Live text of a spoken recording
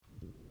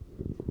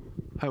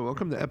Hi,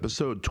 welcome to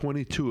episode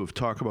 22 of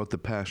Talk About the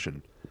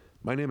Passion.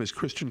 My name is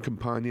Christian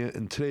Campagna,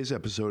 and today's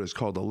episode is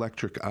called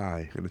Electric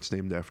Eye, and it's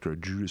named after a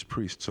Judas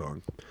Priest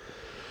song.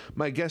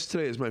 My guest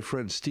today is my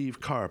friend Steve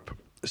Karp.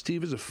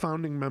 Steve is a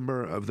founding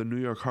member of the New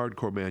York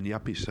hardcore band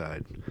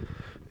Yuppicide.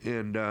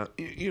 And,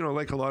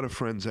 like a lot of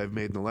friends I've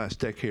made in the last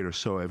decade or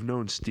so, I've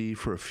known Steve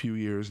for a few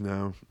years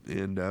now,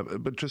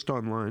 but just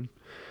online.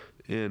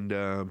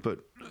 But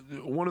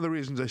one of the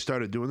reasons I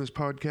started doing this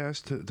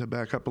podcast, to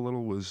back up a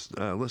little, was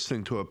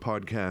listening to a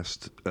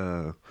podcast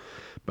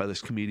by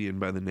this comedian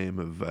by the name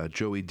of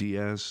Joey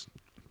Diaz.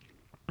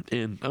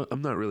 And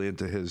I'm not really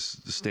into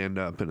his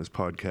stand-up, and his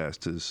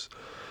podcast is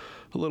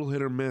a little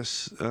hit or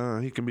miss.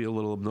 He can be a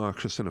little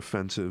obnoxious and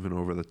offensive and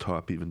over the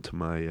top even to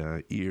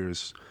my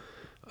ears.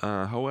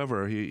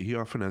 However, he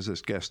often has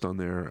this guest on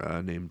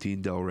there named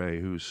Dean Del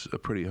Rey, who's a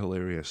pretty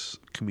hilarious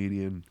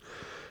comedian.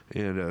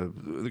 And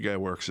the guy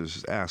works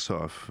his ass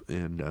off,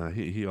 and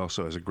he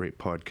also has a great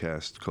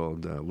podcast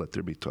called Let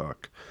There Be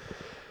Talk.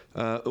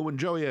 When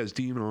Joey has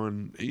Dean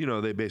on,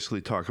 they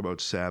basically talk about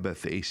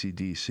Sabbath,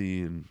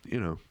 AC/DC,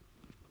 and,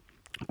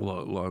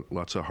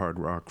 lots of hard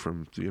rock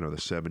from, the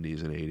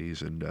 70s and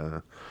 80s.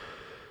 And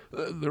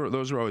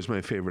those are always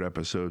my favorite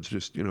episodes,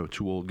 just,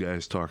 two old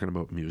guys talking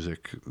about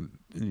music,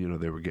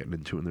 they were getting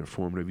into in their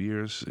formative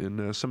years.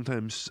 And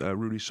sometimes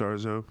Rudy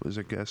Sarzo is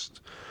a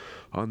guest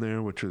on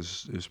there, which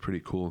is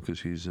pretty cool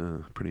because he's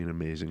pretty an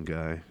amazing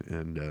guy,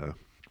 and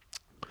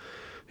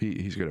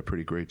he's got a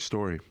pretty great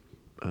story.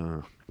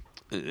 And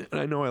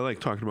I know I like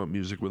talking about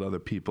music with other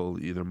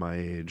people, either my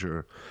age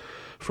or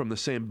from the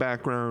same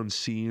background,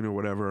 scene, or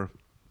whatever.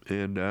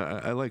 And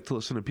I like to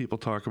listen to people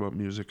talk about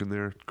music and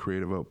their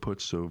creative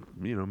outputs, so,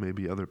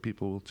 maybe other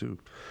people will too.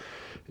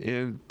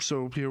 And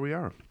so here we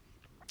are.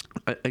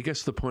 I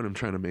guess the point I'm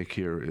trying to make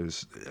here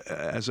is,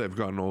 as I've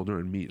gotten older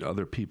and meet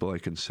other people I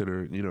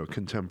consider,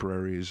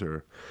 contemporaries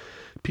or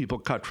people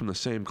cut from the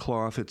same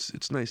cloth,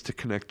 it's nice to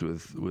connect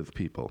with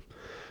people.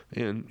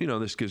 And,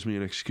 this gives me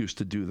an excuse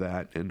to do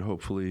that and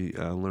hopefully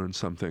learn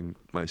something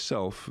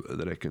myself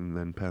that I can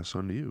then pass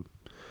on to you.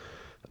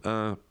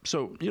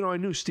 So, I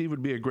knew Steve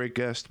would be a great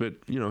guest, but,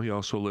 he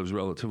also lives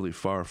relatively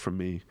far from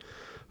me.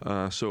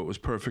 So it was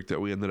perfect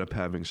that we ended up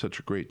having such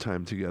a great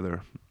time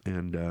together.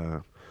 And,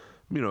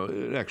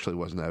 it actually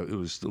wasn't that. It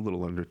was a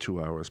little under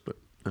 2 hours, but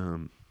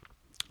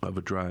of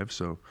a drive.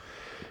 So,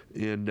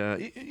 and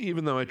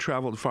even though I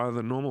traveled farther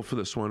than normal for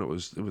this one, it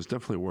was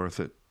definitely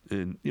worth it.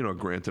 And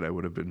granted, I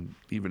would have been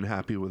even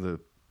happy with a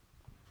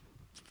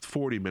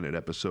 40-minute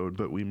episode,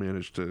 but we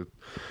managed to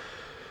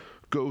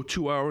go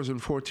 2 hours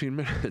and 14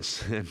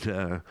 minutes. And,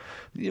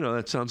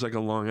 that sounds like a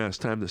long-ass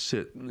time to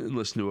sit and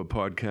listen to a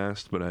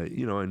podcast. But I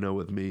know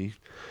with me,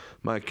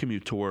 my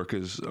commute to work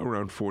is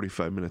around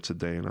 45 minutes a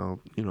day, and I'll,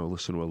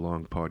 listen to a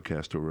long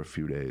podcast over a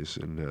few days.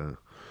 And,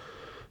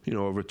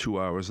 over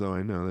 2 hours, though,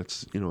 I know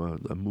that's,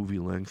 a movie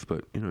length,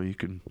 but,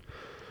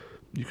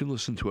 you can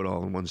listen to it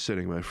all in one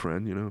sitting, my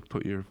friend.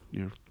 Put your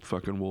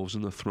fucking Wolves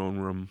in the Throne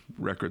Room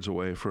records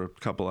away for a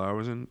couple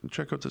hours and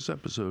check out this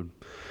episode.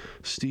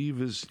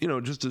 Steve is,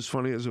 just as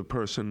funny as a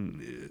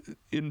person,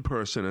 in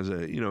person as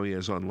he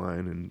is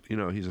online.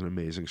 And, he's an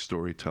amazing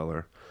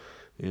storyteller.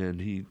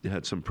 And he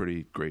had some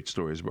pretty great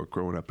stories about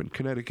growing up in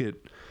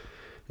Connecticut.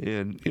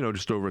 And,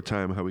 just over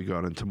time, how he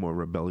got into more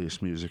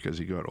rebellious music as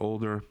he got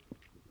older.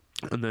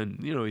 And then,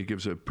 he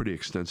gives a pretty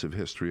extensive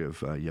history of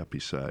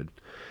Yuppicide.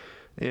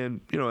 And,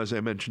 as I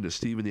mentioned to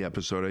Steve in the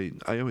episode,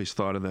 I always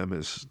thought of them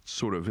as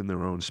sort of in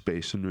their own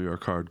space in New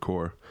York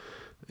hardcore.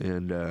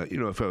 And,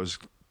 if I was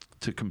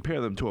to compare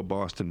them to a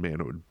Boston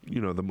band, it would,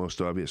 the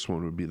most obvious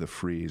one would be the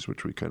Freeze,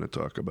 which we kind of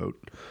talk about.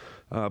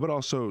 But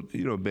also,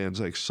 bands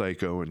like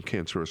Psycho and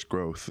Cancerous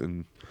Growth.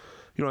 And,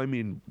 I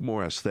mean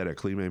more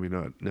aesthetically, maybe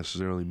not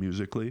necessarily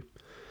musically.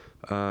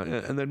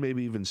 And then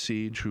maybe even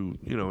Siege, who,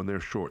 in their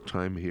short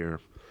time here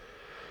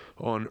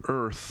on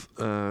Earth,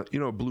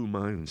 blew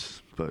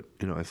minds. But,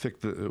 I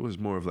think that it was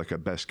more of like a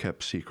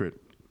best-kept secret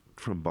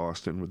from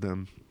Boston with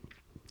them.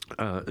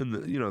 And,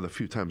 the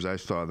few times I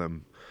saw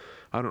them,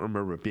 I don't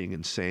remember it being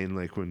insane,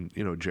 like when,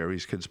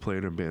 Jerry's Kids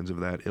played in bands of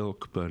that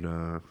ilk. But,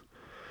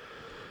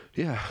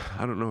 yeah,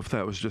 I don't know if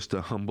that was just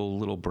a humble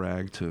little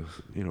brag to,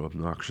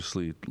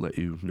 obnoxiously let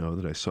you know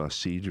that I saw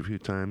Siege a few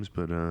times.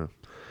 But,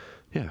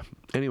 yeah.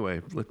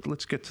 Anyway,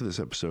 let's get to this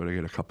episode. I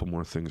got a couple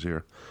more things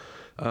here.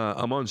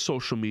 I'm on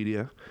social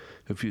media.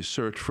 If you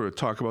search for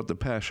Talk About the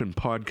Passion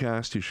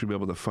podcast, you should be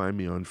able to find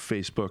me on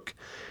Facebook,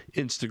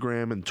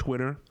 Instagram, and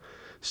Twitter.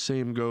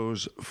 Same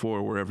goes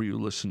for wherever you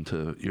listen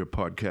to your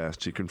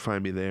podcasts. You can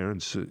find me there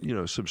and,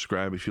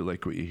 subscribe if you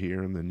like what you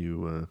hear, and then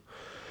you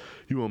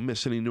won't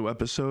miss any new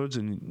episodes.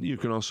 And you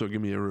can also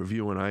give me a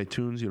review on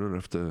iTunes. You don't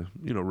have to,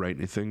 write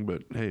anything,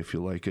 but hey, if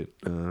you like it,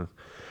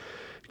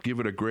 give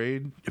it a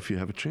grade if you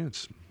have a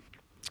chance.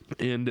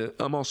 And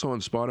I'm also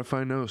on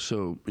Spotify now,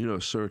 so,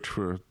 search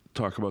for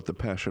Talk About the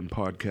Passion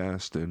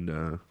podcast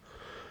and,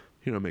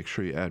 make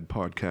sure you add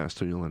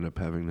podcast or you'll end up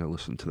having to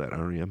listen to that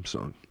R.E.M.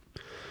 song.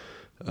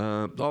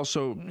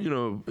 Also,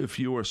 if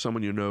you or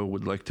someone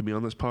would like to be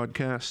on this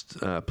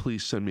podcast,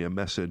 please send me a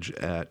message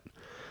at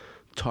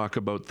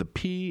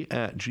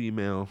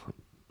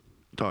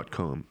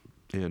talkaboutthep@gmail.com,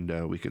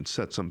 and we can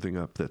set something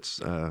up that's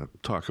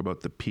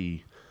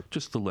talkaboutthep,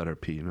 just the letter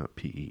P, not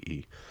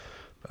P-E-E,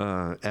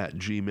 at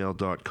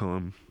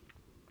gmail.com.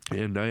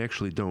 And I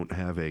actually don't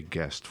have a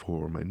guest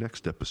for my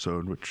next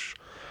episode, which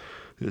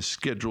is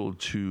scheduled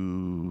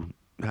to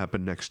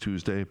happen next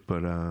Tuesday,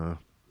 but a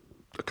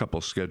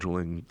couple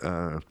scheduling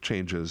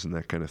changes and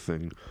that kind of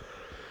thing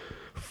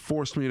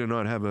forced me to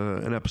not have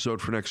an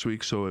episode for next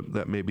week, so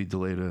that may be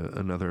delayed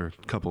another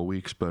couple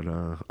weeks, but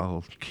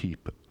I'll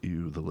keep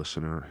you, the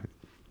listener,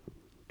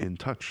 in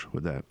touch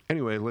with that.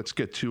 Anyway, let's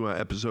get to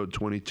episode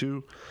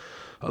 22,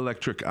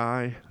 Electric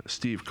Eye,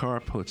 Steve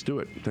Karp. Let's do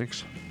it.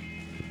 Thanks.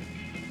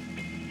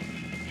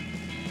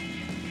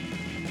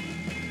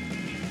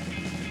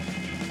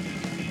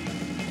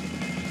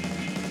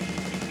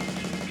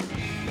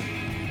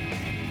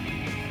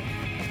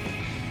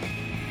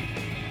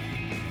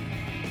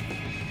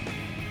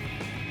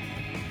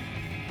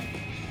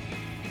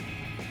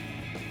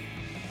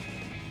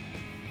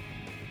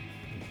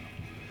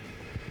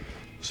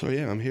 So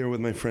yeah, I'm here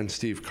with my friend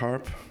Steve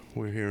Karp.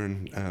 We're here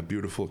in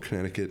beautiful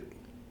Connecticut,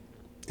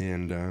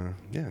 and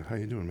yeah, how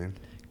you doing, man?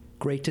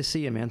 Great to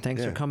see you, man.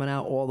 Thanks for coming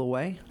out all the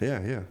way.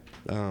 Yeah.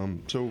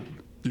 So,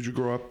 did you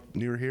grow up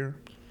near here?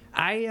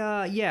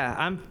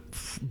 I'm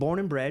born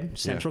and bred,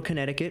 Central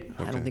Connecticut.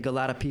 Okay. I don't think a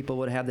lot of people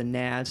would have the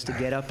nads to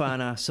get up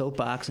on a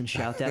soapbox and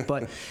shout that,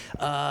 but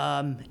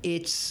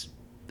it's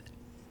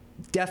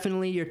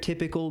definitely your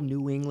typical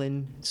New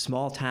England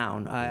small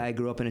town. I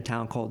grew up in a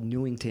town called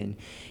Newington,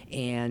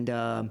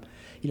 and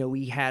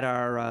we had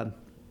our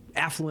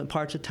affluent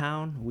parts of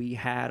town, we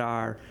had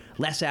our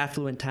less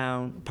affluent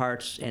town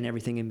parts, and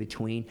everything in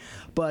between.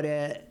 But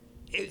it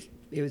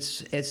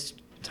was, as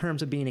in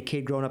terms of being a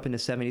kid growing up in the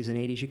 70s and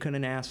 80s, you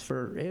couldn't ask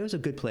for. It was a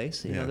good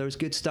place. You know, there was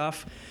good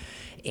stuff,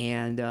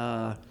 and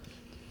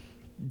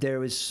there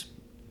was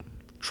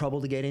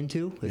trouble to get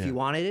into if you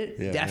wanted it.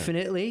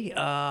 Definitely.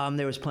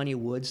 There was plenty of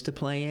woods to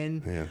play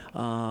in.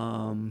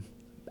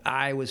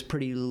 I was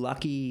pretty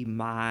lucky.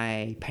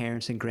 My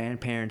parents and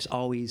grandparents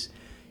always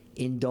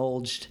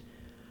indulged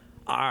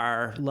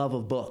our love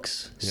of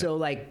books. So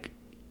like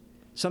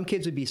some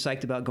kids would be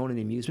psyched about going to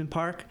the amusement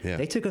park.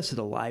 They took us to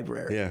the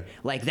library.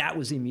 Like that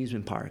was the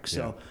amusement park.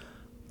 So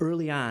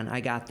early on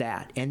I got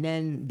that. And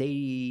then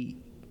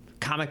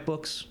comic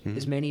books,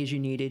 as many as you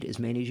needed, as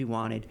many as you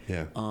wanted.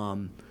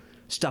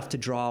 Stuff to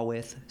draw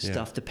with,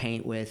 stuff to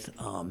paint with.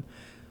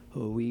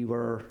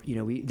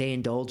 They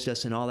indulged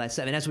us in all that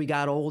stuff. And as we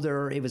got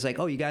older, it was like,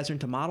 oh, you guys are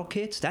into model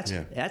kits?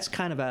 That's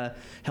kind of a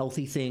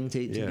healthy thing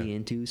to be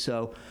into.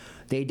 So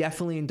they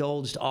definitely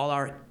indulged all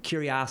our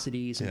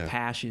curiosities and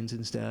passions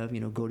and stuff.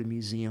 Go to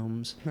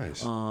museums,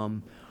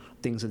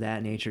 things of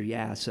that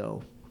nature.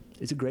 So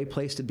it's a great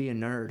place to be a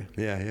nerd.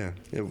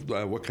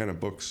 What kind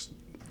of books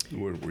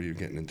were you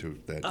getting into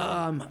that?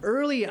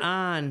 Early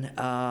on,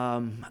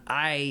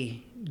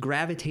 I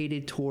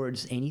gravitated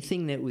towards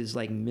anything that was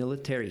like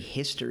military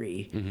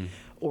history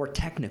or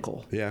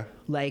technical.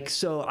 Like,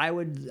 so I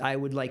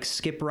would like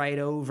skip right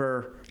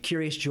over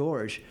Curious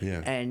George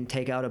and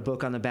take out a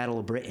book on the Battle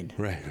of Britain.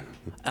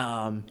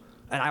 And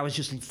I was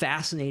just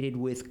fascinated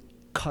with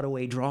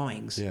cutaway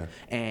drawings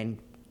and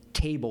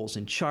tables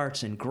and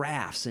charts and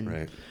graphs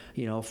and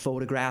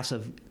photographs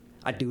of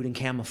a dude in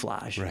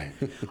camouflage.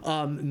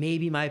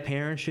 Maybe my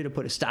parents should have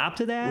put a stop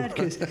to that,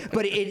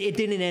 but it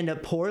didn't end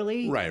up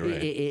poorly.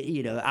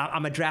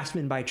 I'm a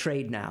draftsman by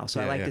trade now,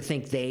 so I like to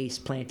think they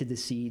planted the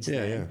seeds.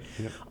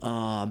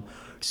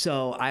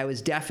 So I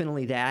was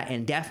definitely that,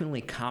 and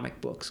definitely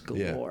comic books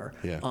galore.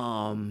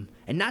 And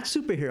not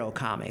superhero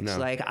comics. No.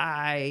 Like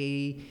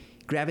I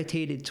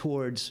gravitated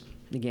towards.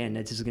 Again,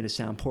 this is going to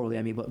sound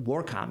poorly, but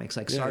war comics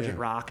like Sergeant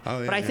Rock.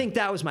 But I think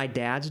that was my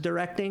dad's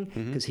directing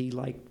because he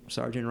liked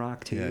Sergeant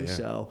Rock too.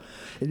 So,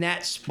 and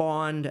that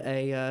spawned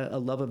a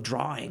love of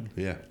drawing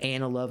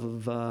and a love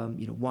of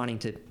wanting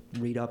to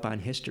read up on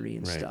history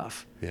and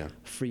stuff.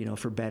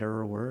 For better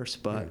or worse.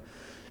 But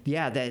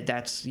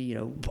that's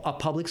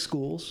public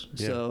schools.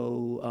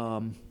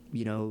 So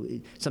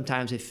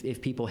sometimes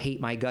if people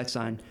hate my guts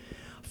on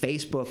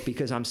Facebook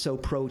because I'm so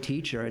pro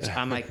teacher,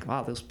 I'm like,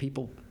 wow, those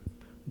people.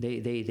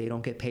 They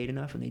don't get paid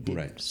enough, and they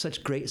did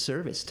such great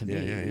service to me,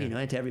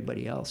 and to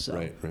everybody else.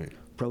 So,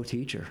 pro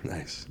teacher,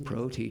 nice,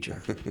 pro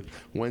teacher.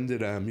 When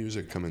did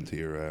music come into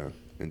your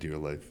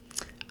life?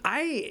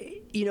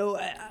 I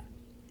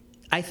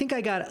think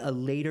I got a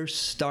later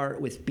start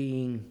with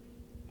being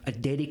a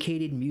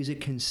dedicated music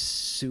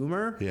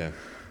consumer.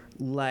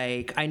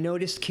 Like I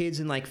noticed kids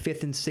in like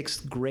 5th and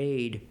 6th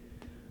grade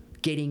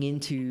getting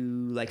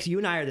into, like, you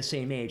and I are the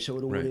same age, so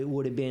it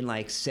would have been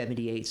like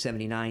 78,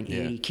 79,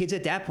 80. Kids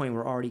at that point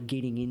were already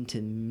getting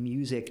into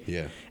music.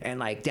 And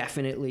like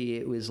definitely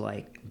it was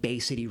like Bay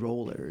City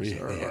Rollers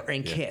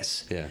and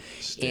Kiss.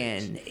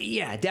 And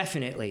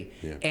definitely.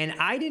 And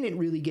I didn't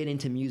really get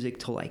into music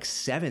till like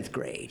 7th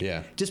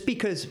grade. Just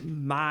because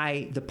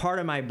the part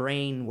of my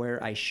brain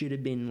where I should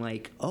have been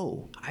like,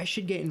 oh, I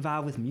should get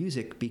involved with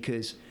music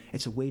because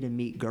it's a way to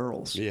meet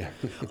girls.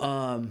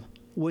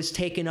 Was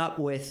taken up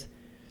with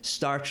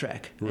Star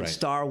Trek and Right.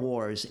 Star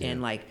Wars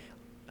and like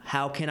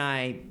how can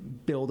I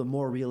build a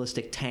more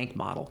realistic tank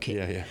model kit?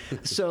 Yeah, yeah.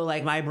 So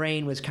like my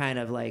brain was kind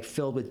of like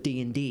filled with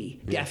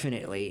D&D,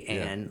 definitely,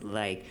 and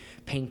like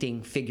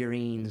painting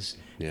figurines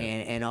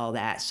and all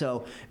that.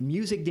 So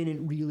music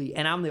didn't really,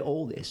 and I'm the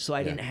oldest, so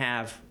I didn't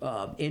have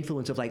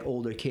influence of like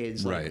older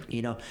kids, like, Right.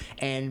 you know.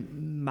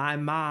 And my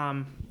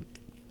mom,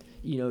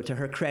 you know, to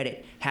her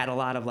credit, had a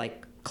lot of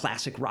like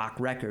classic rock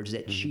records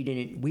that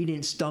we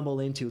didn't stumble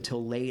into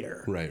till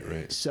later. Right,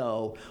 right.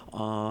 So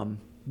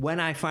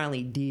when I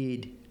finally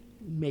did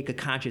make a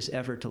conscious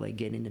effort to like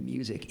get into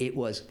music, it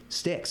was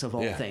Styx of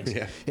all things.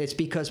 Yeah. It's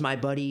because my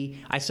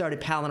buddy, I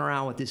started palling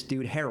around with this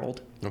dude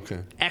Harold. Okay.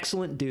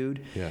 Excellent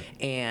dude. Yeah.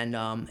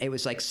 And it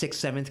was like 6th,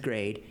 7th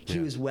grade. He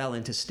Yeah. was well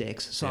into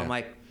Styx. So I'm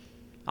like,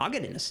 I'll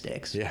get into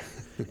Styx. Yeah.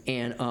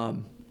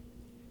 And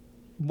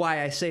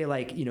why I say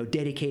like, you know,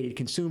 dedicated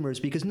consumers,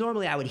 because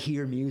normally I would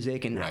hear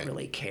music and not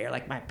really care.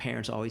 Like my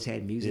parents always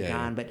had music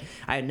on, but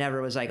I never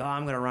was like, oh,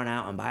 I'm going to run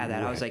out and buy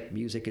that. I was like,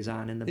 music is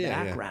on in the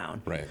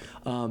background. Right.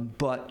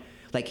 But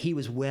like he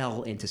was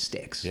well into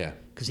Styx. Yeah.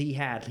 Because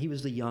he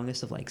was the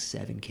youngest of like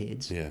 7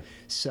 kids. Yeah.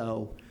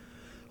 So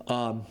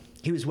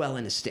he was well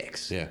into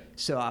Styx. Yeah.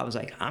 So I was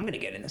like, I'm going to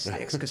get into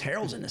Styx because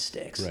Harold's into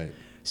Styx. Right.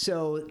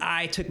 So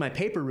I took my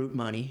paper route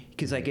money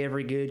because like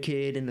every good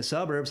kid in the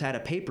suburbs had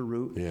a paper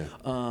route.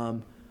 Yeah.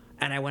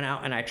 And I went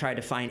out and I tried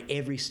to find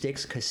every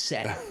Styx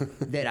cassette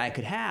that I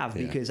could have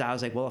because I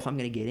was like, well, if I'm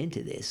going to get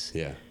into this,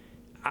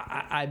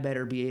 I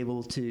better be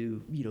able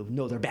to, you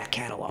know their back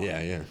catalog.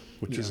 Yeah, yeah.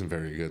 Which isn't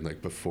very good.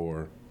 Like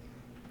before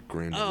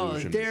Grand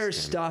Illusion. Oh, there's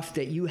stuff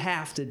that you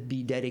have to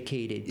be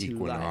dedicated to.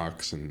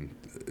 Equinox and...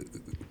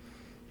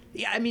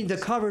 Yeah, I mean, the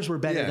covers were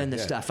better than the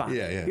stuff on it.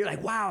 Yeah. You're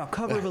like, wow, a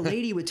cover of a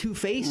lady with 2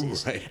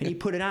 faces. Right. And you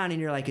put it on and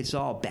you're like, it's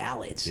all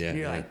ballads. Yeah, and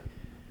you're yeah. like,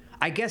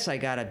 I guess I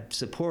got to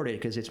support it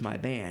because it's my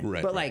band.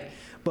 Right, But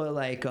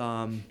right.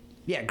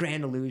 yeah,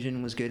 Grand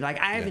Illusion was good. Like,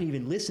 I haven't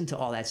even listened to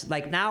all that.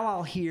 Like, now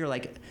I'll hear,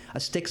 like, a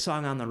Styx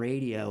song on the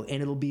radio,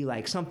 and it'll be,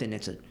 like, something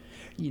that's a,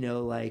 you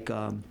know, like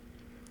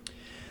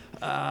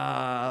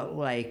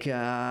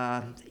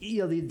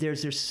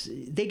there's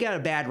they got a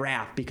bad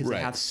rap because they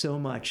have so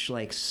much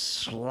like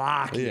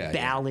slocky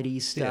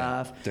ballady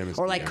stuff,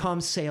 or like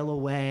Come Sail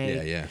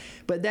Away. Yeah.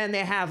 But then they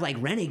have like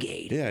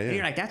Renegade. Yeah. And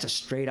you're like, that's a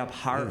straight up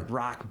hard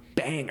rock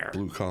banger.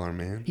 Blue Collar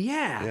Man.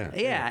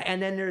 Yeah.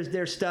 And then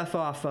there's stuff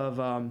off of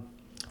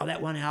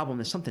that one album.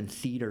 There's something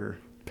theater.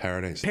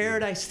 Paradise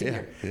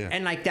Theater. Yeah.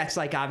 And like that's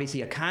like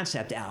obviously a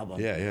concept album.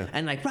 Yeah.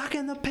 And like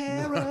Rockin' the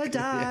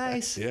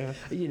Paradise. Yeah.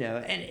 You know,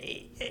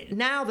 and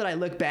now that I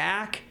look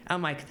back,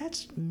 I'm like,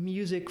 that's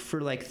music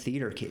for like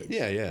theater kids.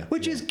 Yeah.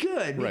 Which is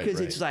good because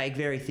Right. it's like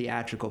very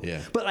theatrical.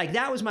 Yeah. But like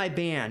that was my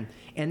band,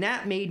 and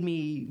that made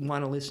me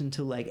want to listen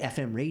to like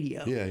FM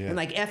radio. Yeah. And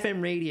like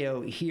FM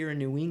radio here in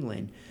New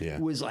England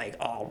was like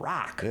all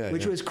rock,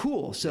 which was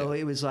cool. So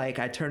it was like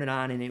I'd turn it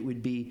on and it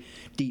would be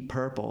Deep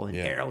Purple and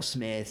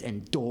Aerosmith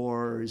and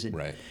Doors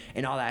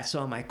and all that.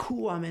 So I'm like,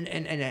 cool. I'm in,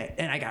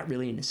 and I got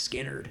really into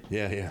Skynyrd.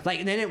 Yeah. Like,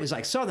 and then it was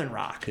like Southern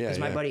rock because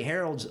my yeah. buddy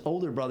Harold's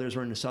older brothers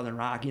were into Southern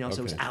rock, you know. So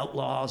it was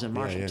Outlaws and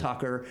Marshall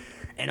Tucker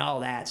and all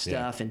that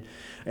stuff,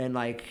 and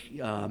like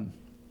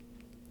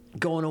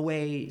going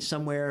away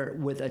somewhere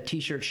with a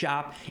t-shirt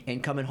shop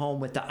and coming home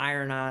with the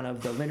iron-on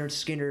of the Leonard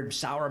Skinner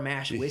Sour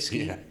Mash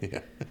whiskey.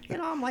 Yeah. You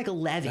know, I'm like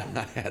 11.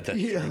 I had that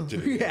you know? too.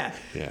 Yeah.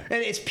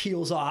 And it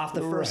peels off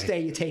the first day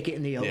you take it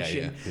in the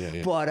ocean.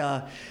 Yeah.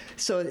 But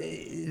so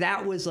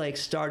that was like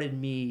started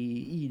me,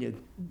 you know,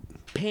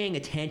 paying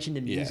attention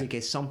to music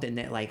as something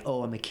that like,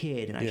 oh, I'm a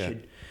kid and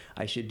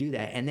I should do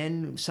that. And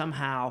then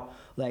somehow,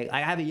 like,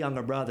 I have a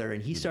younger brother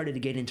and he started to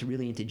get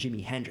really into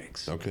Jimi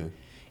Hendrix. Okay.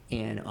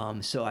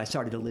 And so I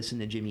started to listen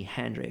to Jimi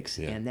Hendrix.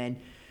 And then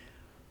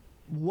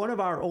one of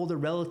our older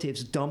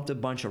relatives dumped a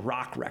bunch of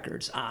rock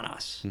records on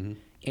us. Mm-hmm.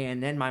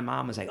 And then my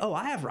mom was like, oh,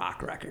 I have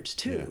rock records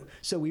too. Yeah.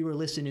 So we were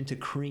listening to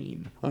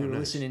Cream. We were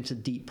listening to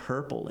Deep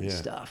Purple and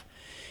stuff.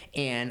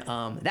 And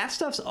that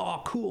stuff's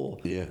all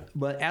cool. Yeah.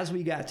 But as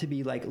we got to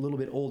be like a little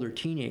bit older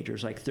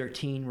teenagers, like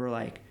 13, we're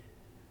like,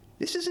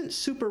 this isn't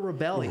super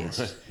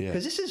rebellious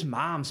because this is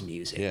mom's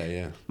music.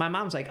 Yeah. My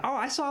mom's like, oh,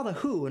 I saw The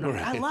Who. And I'm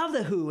like, I love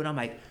The Who. And I'm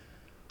like,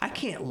 I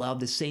can't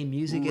love the same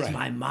music as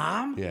my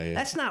mom. Yeah.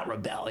 That's not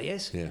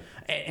rebellious. Yeah.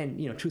 And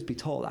you know, truth be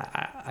told,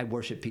 I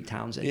worship Pete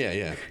Townsend.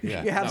 Yeah.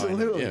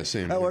 Absolutely. No,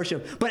 same. I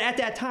worship. But at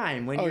that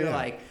time, when you're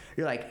like,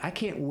 I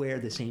can't wear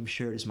the same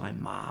shirt as my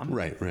mom.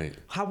 Right.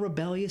 How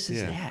rebellious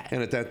is that?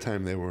 And at that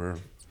time, they were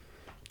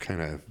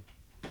kind of,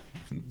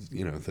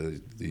 you know,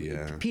 the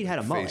Pete had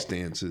a mullet. face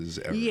dances.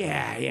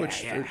 Yeah.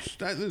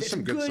 There's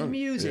some good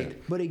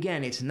music, but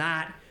again, it's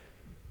not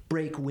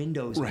break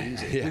windows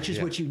music, which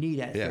is what you need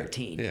at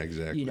 13. Yeah,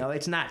 exactly. You know,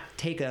 it's not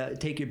take your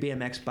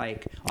BMX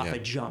bike off a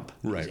jump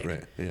music.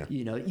 Right. Yeah.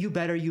 You know, you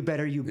bet.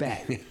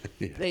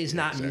 It's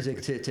not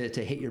music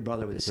to hit your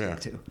brother with a stick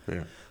to.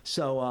 Yeah.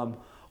 So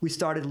we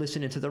started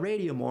listening to the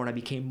radio more, and I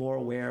became more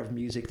aware of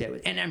music that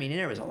was, and I mean,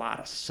 there was a lot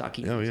of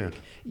sucky music,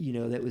 you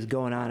know, that was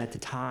going on at the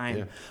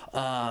time.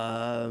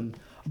 Yeah.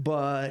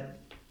 But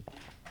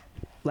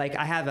like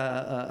I have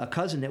a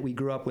cousin that we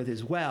grew up with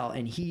as well,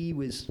 and he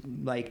was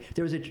like,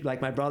 there was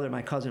like my brother,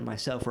 my cousin, and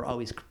myself were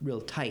always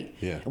real tight,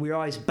 and we were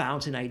always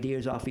bouncing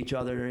ideas off each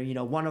other. You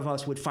know, one of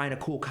us would find a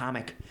cool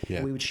comic,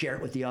 and we would share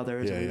it with the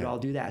others, and we would all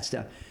do that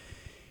stuff.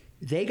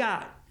 They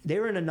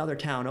were in another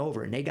town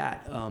over, and they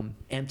got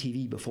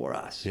MTV before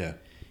us,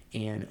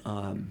 and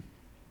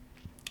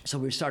so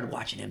we started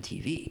watching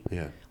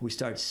MTV. We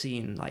started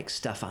seeing like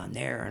stuff on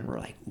there, and we're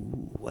like,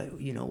 ooh,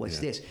 what's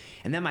this?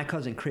 And then my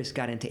cousin Chris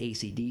got into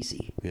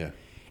AC/DC.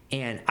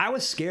 And I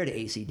was scared of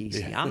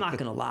AC/DC. I'm not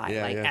gonna lie.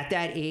 At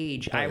that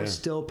age, I was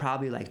still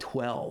probably like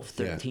 12,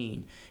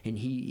 13,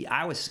 and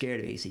I was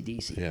scared of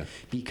AC/DC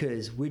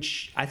because,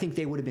 which I think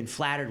they would have been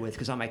flattered with,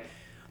 because I'm like,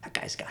 that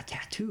guy's got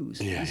tattoos.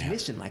 He's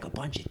missing like a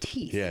bunch of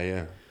teeth.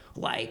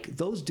 Like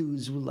those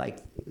dudes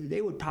would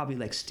they would probably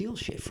like steal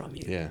shit from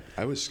you.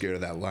 I was scared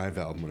of that live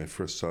album when I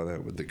first saw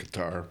that with the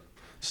guitar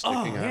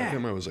sticking out of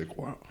him. I was like,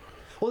 wow.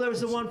 Well, there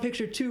was the one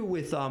picture too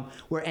with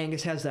where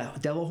Angus has the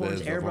devil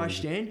horns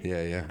airbrushed in.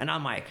 And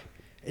I'm like,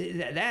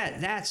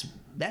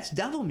 that's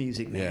devil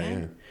music,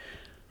 man.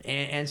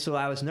 And so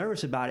I was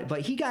nervous about it. But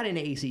he got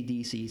into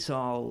AC/DC,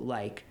 so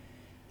like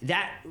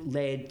that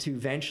led to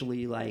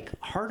eventually like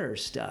harder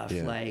stuff,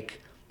 like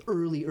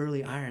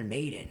early Iron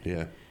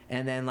Maiden.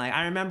 And then like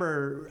I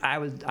remember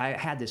I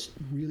had this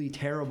really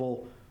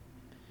terrible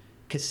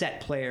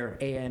cassette player,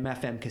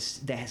 AM/FM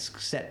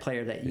cassette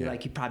player that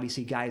you probably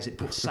see guys that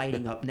put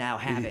sighting up now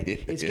have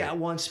it. It's got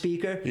one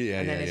speaker,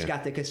 and then it's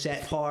got the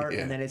cassette part,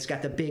 and then it's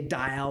got the big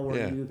dial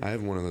where you. I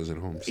have one of those at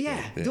home.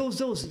 Still.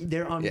 Those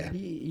they're on.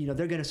 You know,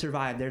 they're gonna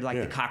survive. They're like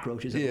the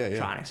cockroaches of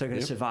electronics. They're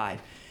gonna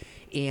survive.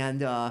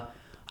 And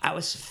I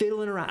was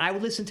fiddling around. I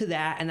would listen to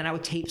that, and then I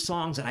would tape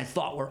songs that I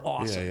thought were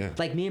awesome.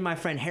 Like me and my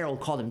friend Harold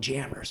called them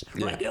jammers.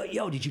 We're like,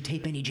 yo, did you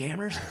tape any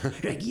jammers?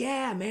 You're like,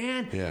 yeah,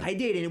 man, I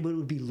did, and it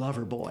would be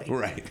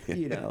Loverboy.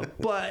 You know,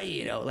 but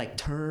like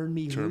Turn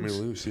Me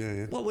Loose.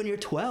 Well, when you're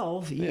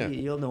 12,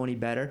 you don't know any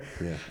better.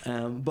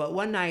 But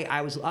one night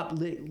I was up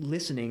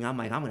listening. I'm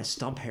like, I'm gonna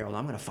stump Harold.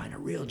 I'm gonna find a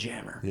real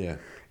jammer.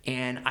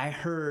 And I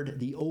heard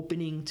the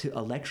opening to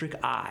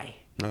Electric Eye.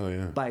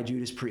 By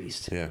Judas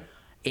Priest.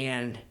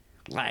 And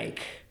like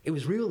it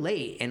was real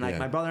late, and like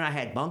my brother and I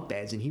had bunk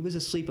beds, and he was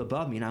asleep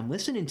above me, and I'm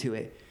listening to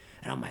it,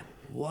 and I'm like,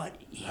 what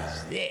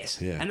is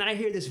this? And then I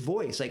hear this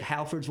voice, like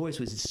Halford's voice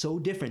was so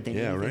different than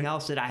anything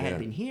else that I had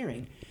been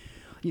hearing.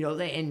 You know,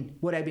 and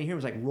what I've been hearing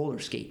was like roller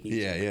skate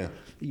music.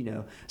 You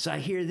know, so I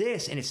hear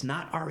this, and it's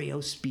not REO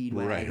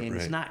Speedwagon,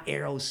 it's not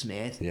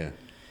Aerosmith,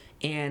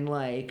 and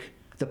like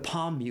the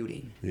palm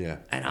muting.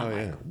 And I'm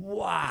like,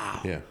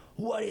 wow.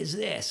 What is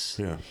this?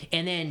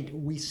 And then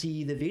we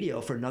see the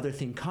video for Another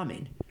Thing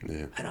Coming.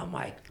 And I'm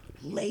like,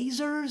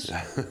 lasers?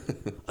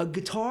 A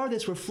guitar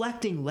that's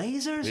reflecting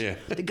lasers?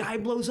 The guy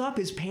blows up,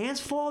 his pants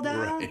fall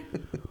down?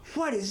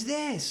 What is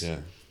this?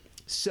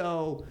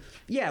 So,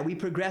 we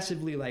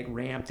progressively like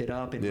ramped it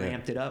up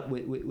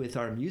with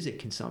our music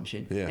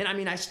consumption. And I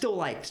mean, I still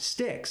like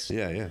Styx.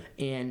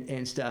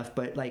 And stuff,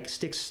 but like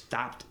Styx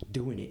stopped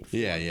doing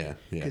it.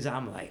 Because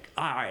I'm like,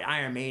 all right,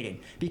 Iron Maiden.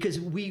 Because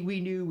we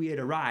knew we had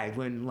arrived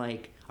when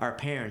like our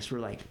parents were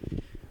like,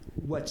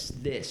 what's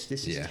this?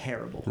 This is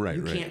terrible.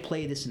 You can't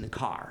play this in the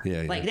car.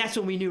 Like that's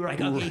when we knew, we're like,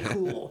 okay,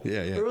 cool.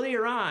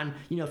 Earlier on,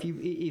 you know, if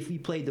you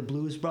played the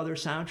Blues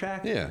Brothers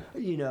soundtrack,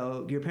 you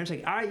know, your parents are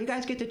like, all right, you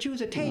guys get to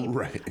choose a tape.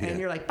 And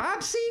you're like,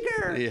 Bob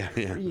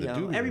Seger. You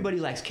know, everybody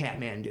likes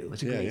Kathmandu.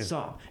 It's a great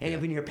song. And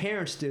when your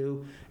parents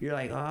do, you're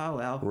like, oh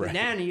well. But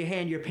then you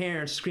hand your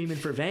parents Screaming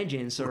for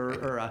Vengeance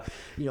or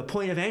you know,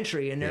 Point of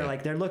Entry, and they're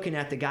like, they're looking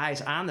at the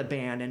guys on the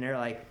band, and they're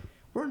like,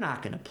 we're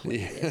not going to play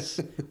this.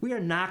 We are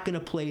not going to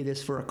play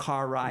this for a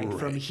car ride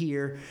from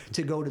here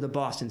to go to the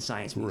Boston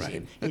Science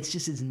Museum.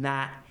 It's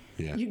not.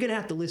 You're going to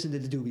have to listen to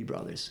the Doobie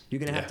Brothers. You're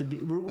going to have to be.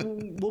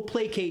 We'll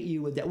placate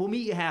you with that. We'll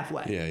meet you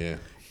halfway.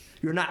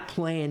 You're not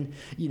playing.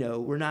 You know,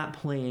 we're not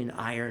playing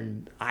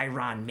Iron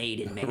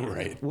Maiden,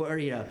 man. Or,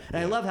 you know, and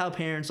I love how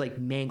parents like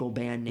mangle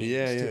band names.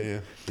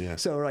 too.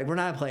 So we're like, we're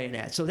not playing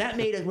that. So that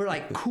made us. We're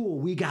like, cool.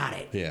 We got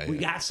it. We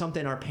got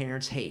something our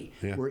parents hate.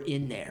 We're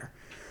in there.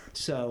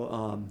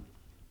 So.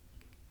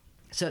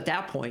 So at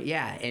that point,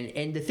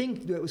 and the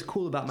thing that was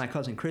cool about my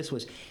cousin Chris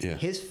was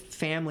his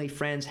family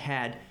friends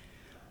had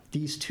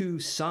these two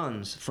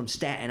sons from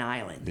Staten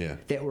Island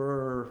that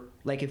were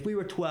like, if we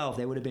were 12,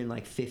 they would have been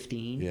like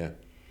 15.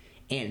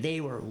 And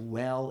they were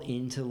well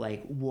into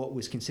like what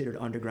was considered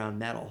underground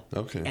metal.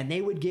 And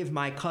they would give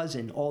my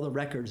cousin all the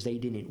records they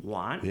didn't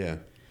want.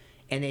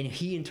 And then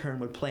he in turn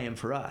would play them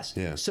for us.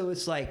 So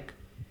it's like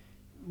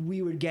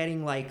we were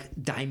getting like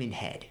Diamond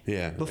Head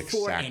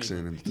before like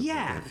Saxon and stuff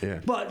like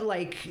that. But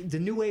like the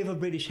new wave of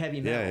British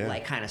heavy metal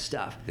like kind of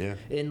stuff.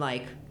 And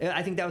like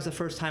I think that was the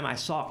first time I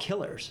saw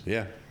Killers.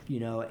 You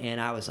know, and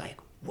I was like,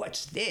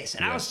 what's this?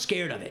 And I was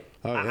scared of it.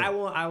 I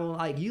will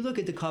like, you look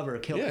at the cover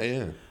of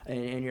Killers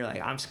and you're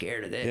like, I'm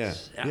scared of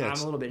this. I'm a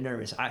little bit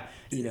nervous.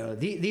 You know,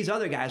 these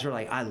other guys were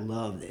like, I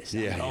love this.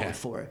 I'm going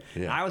for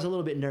it. I was a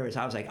little bit nervous.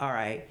 I was like, all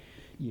right,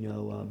 you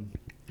know,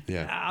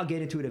 Yeah. I'll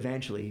get into it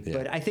eventually. Yeah.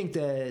 But I think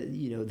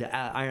the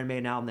Iron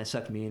Maiden album that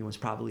sucked me in was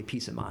probably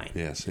Peace of Mind.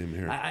 Yeah, same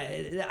here.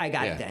 I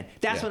got it then.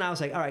 That's when I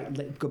was like, all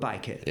right, goodbye,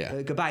 kid.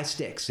 Yeah. Goodbye,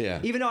 Styx. Yeah.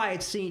 Even though I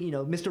had seen,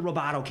 Mr.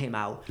 Roboto came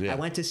out. Yeah. I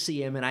went to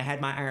see him, and I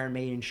had my Iron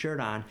Maiden shirt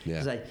on.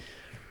 Yeah.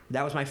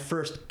 That was my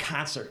first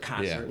concert.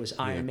 Yeah. It was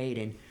Iron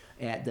Maiden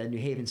at the New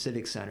Haven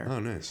Civic Center. Oh,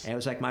 nice. And it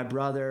was like my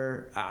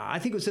brother, I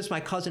think it was just my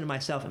cousin and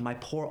myself, and my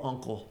poor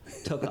uncle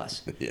took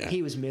us. Yeah.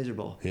 He was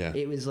miserable. Yeah.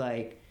 It was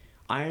like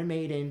Iron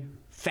Maiden,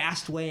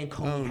 Fastway, and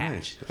Coney Hatch.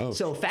 Nice. Oh,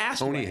 so Fastway.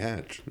 Coney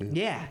Hatch.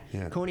 Yeah.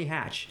 Yeah. Coney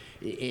Hatch.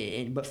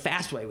 But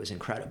Fastway was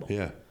incredible.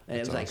 Yeah. And it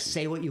was like awesome.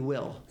 Say What You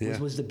Will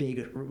was a big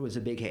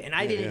hit. And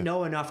I didn't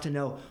know enough to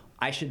know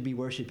I should be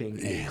worshiping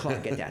Eddie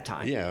Clark at that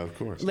time. Yeah, of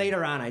course.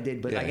 Later on I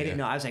did, but Yeah, I didn't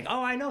know. I was like,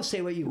 oh, I know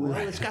Say What You Will.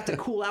 Right. It's got the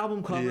cool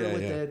album cover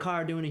with the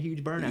car doing a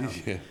huge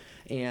burnout. Yeah.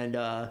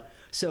 And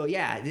so,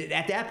 yeah,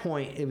 at that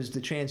point, it was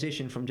the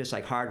transition from just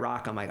like hard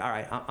rock. I'm like, all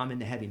right, I'm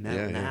into heavy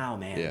metal now,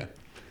 man. Yeah.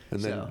 And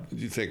then So-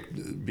 you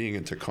think being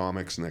into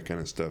comics and that kind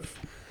of stuff,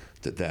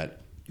 that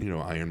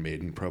Iron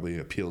Maiden probably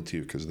appealed to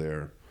you because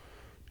they're,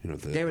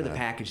 they were the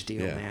package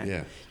deal,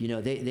 man.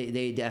 Yeah.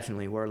 They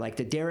definitely were. Like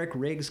the Derek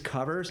Riggs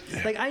covers.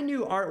 Like I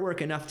knew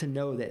artwork enough to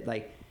know that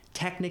like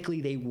technically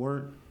they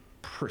weren't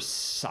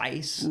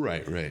precise.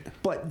 Right.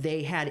 But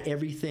they had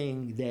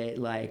everything that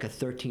like a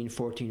 13,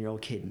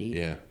 14-year-old kid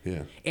needed.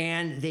 Yeah.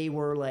 And they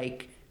were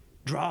like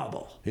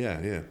drawable.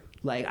 Yeah.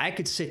 Like I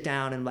could sit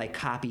down and like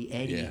copy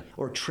Eddie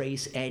or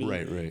trace Eddie,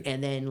 Right.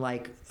 and then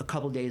like a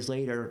couple days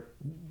later,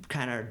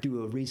 kind of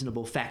do a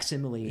reasonable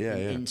facsimile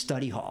in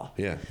study hall.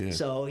 Yeah.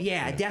 So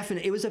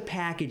definitely, it was a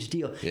package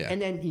deal. Yeah.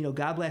 And then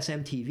God bless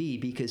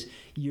MTV because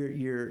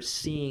you're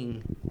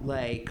seeing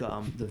like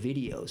the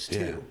videos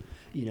too.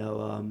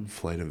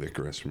 Flight of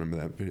Icarus. Remember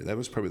that video? That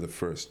was probably the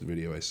first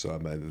video I saw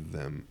by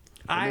them.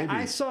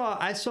 I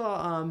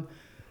saw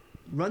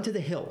Run to the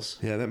Hills.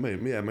 Yeah, it might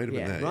have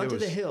been that. Run to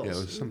the Hills. Yeah, it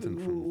was something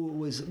from...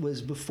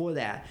 was before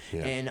that.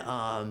 Yeah.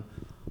 And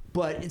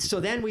but so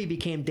then we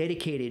became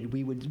dedicated.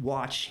 We would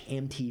watch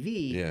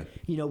MTV.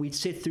 Yeah. We'd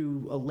sit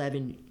through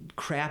 11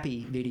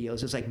 crappy videos.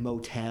 It was like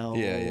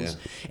motels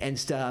and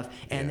stuff.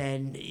 And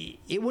then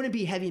it wouldn't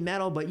be heavy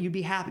metal, but you'd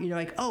be happy.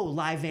 Like, oh,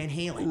 live Van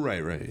Halen.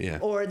 Right. Yeah.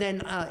 Or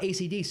then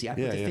AC/DC. I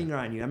put the finger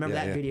on you. I remember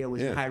that video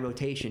was in high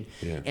rotation.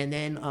 Yeah. And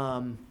then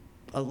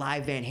a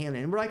live Van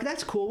Halen, and we're like,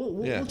 that's cool.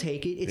 We'll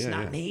take it. It's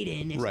not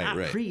Maiden. It's not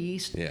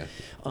Priest. Yeah.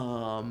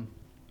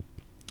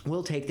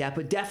 We'll take that,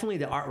 but definitely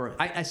the artwork.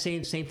 I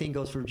say same thing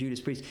goes for Judas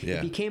Priest. Yeah.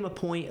 It became a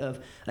point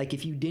of like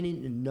if you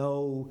didn't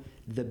know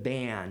the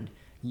band,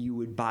 you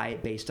would buy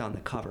it based on the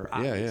cover.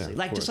 Obviously,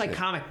 like just like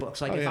comic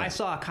books. Like if I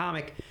saw a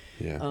comic,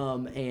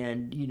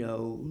 and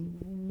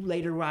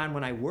later on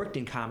when I worked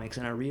in comics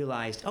and I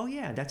realized, oh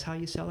yeah, that's how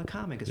you sell a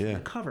comic is from the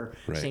cover.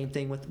 Right. Same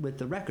thing with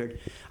the record.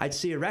 I'd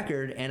see a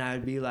record and I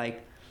would be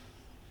like,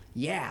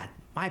 yeah,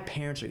 my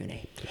parents are going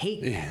to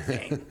hate that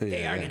thing.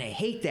 They are going to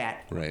hate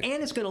that. Right.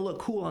 And it's going to look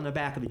cool on the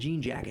back of a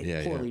jean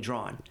jacket, poorly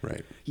drawn.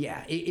 Right.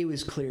 Yeah, it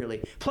was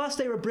clearly. Plus,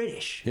 they were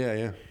British.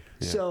 Yeah.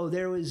 So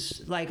there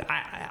was, like,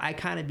 I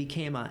kind of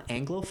became an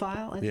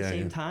Anglophile at the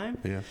same time.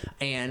 Yeah.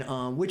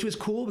 And, which was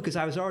cool because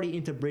I was already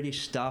into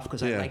British stuff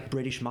because I like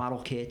British model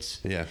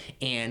kits. Yeah.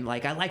 And,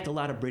 like, I liked a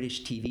lot of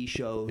British TV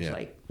shows,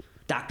 like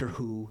Doctor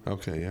Who.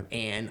 Okay, yeah.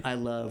 And I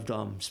loved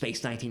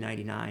Space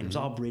 1999. It was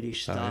all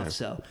British stuff,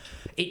 so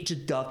it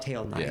just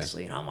dovetailed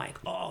nicely. And I'm like,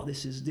 oh,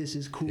 this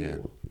is cool. Yeah.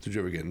 Did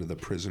you ever get into The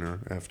Prisoner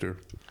after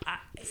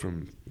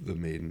from the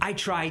Maiden? I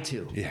tried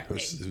to. Yeah, it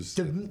was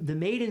the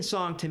Maiden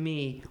song to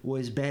me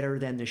was better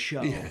than the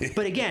show.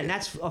 But again,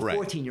 that's a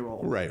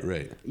 14-year-old. Right.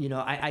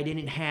 I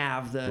didn't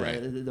have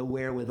the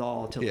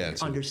wherewithal to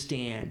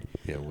understand.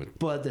 Yeah.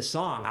 But the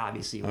song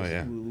obviously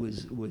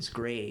was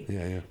great.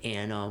 Yeah.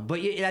 And but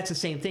that's the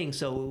same thing.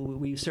 So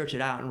we search it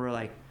out and we're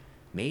like,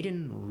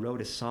 Maiden wrote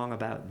a song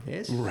about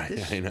this.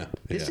 Right, I know.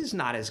 This is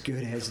not as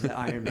good as the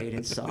Iron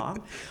Maiden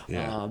song.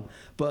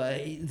 But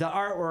the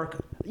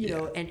artwork,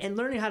 and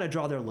learning how to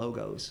draw their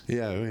logos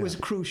was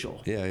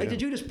crucial. Yeah, like the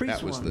Judas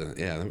Priest one.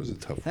 That was a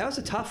tough one. That was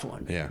a tough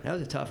one. Yeah. That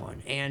was a tough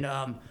one. And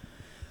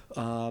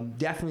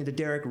definitely the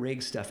Derek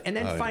Riggs stuff. And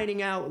then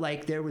finding out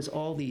like there was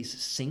all these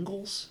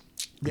singles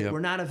that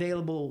were not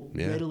available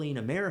readily in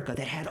America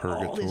that had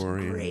all this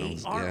great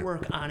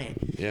artwork on it.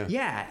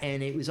 Yeah,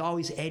 and it was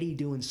always Eddie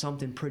doing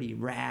something pretty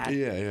rad.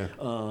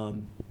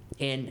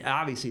 And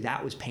obviously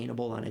that was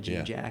paintable on a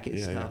jean jacket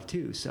and stuff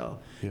too. So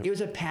it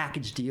was a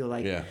package deal.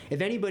 Like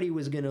if anybody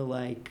was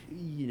gonna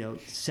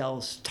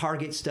sell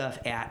Target stuff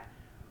at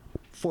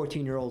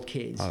 14-year-old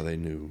kids, they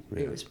knew.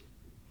 Yeah.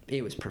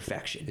 It was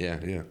perfection.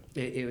 Yeah.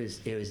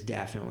 It was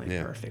definitely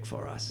perfect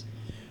for us.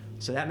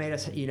 So that made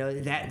us,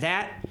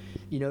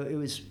 it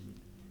was,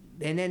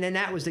 and then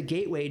that was the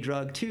gateway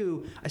drug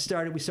too.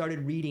 We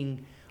started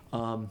reading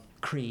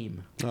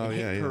Cream, Hit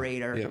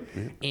Parader,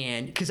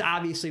 and because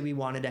obviously we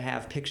wanted to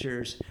have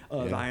pictures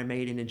of Iron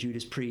Maiden and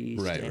Judas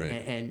Priest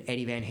and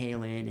Eddie Van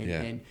Halen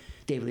and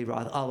David Lee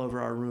Roth all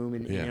over our room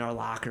and in our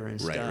locker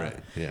and stuff.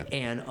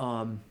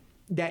 And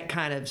that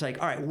kind of is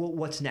like, all right,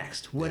 what's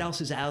next? What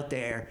else is out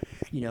there?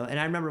 You know, and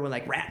I remember when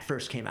like Rat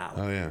first came out.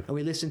 Oh, yeah. And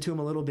we listened to him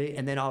a little bit,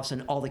 and then all of a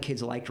sudden all the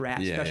kids liked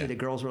Rat, especially the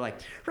girls were like,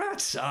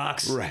 Rat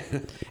sucks. Right.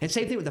 And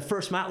same thing with the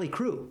first Motley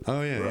Crue.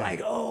 Oh, yeah. We're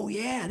like, oh,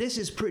 yeah, this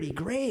is pretty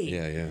great.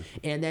 Yeah, yeah.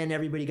 And then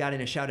everybody got in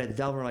a shout at the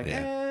Devil. We're like,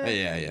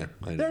 Yeah.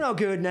 they're no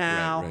good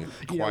now. Right.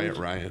 You Quiet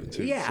know, Riot,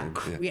 too.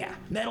 Yeah.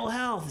 Mental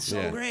Health is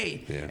so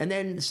great. Yeah. And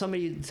then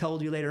somebody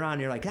told you later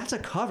on, you're like, that's a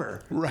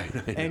cover. Right.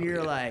 And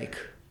you're like,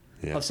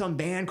 of some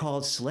band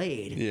called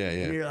Slade. Yeah.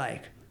 And you're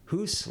like,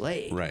 who's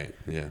Slade? Right.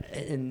 Yeah.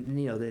 And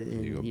you know,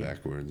 You go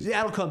backwards.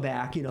 That'll come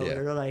back. You know, Yeah.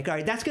 they're like, all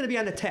right, that's going to be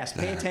on the test.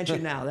 Pay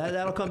attention now.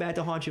 That'll come back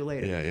to haunt you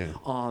later.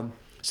 Yeah.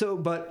 So,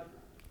 but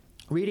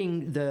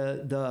reading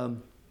the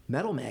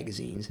metal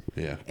magazines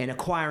and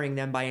acquiring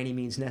them by any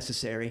means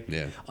necessary.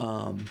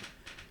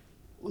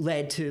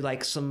 Led to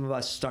like some of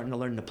us starting to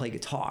learn to play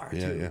guitar.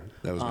 Yeah.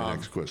 That was my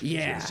next question.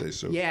 Yeah.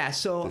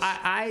 So this...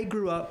 I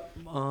grew up.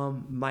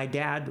 My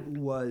dad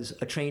was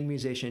a trained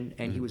musician,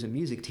 and he was a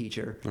music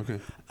teacher. Okay.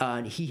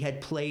 And he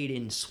had played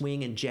in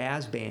swing and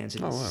jazz bands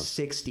in the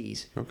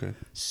 60s. Okay.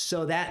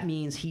 So that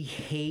means he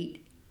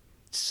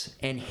hates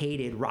and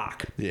hated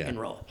rock and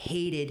roll.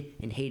 Hated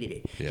and hated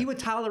it. Yeah. He would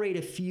tolerate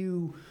a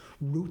few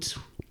roots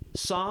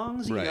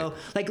songs, you know,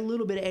 like a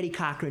little bit of Eddie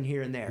Cochran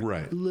here and there,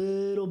 a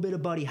little bit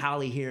of Buddy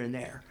Holly here and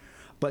there,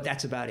 but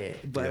that's about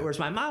it. But whereas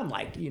my mom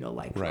liked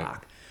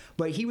rock,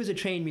 but he was a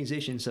trained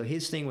musician, so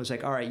his thing was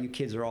like, all right, you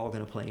kids are all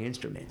going to play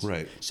instruments.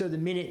 Right. So the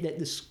minute that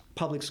this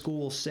public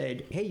school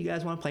said, hey, you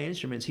guys want to play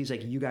instruments, he's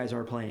like, you guys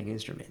are playing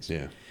instruments.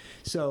 Yeah.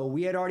 So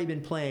we had already been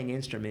playing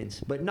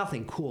instruments, but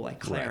nothing cool like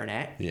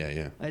clarinet.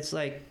 Yeah. It's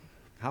like,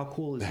 how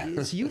cool is it?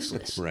 It's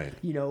useless.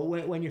 You know,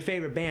 when your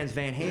favorite band's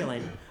Van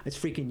Halen, it's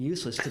freaking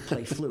useless to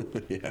play flute.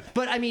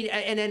 But I mean,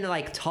 and then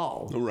like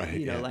Tull.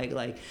 You know,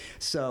 like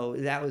so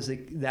that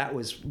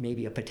was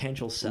maybe a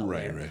potential sell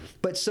there.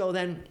 But so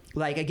then,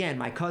 like again,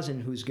 my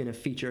cousin, who's going to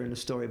feature in the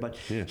story, but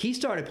he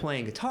started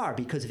playing guitar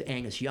because of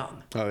Angus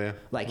Young. Oh yeah.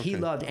 Like he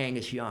loved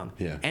Angus Young.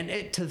 Yeah.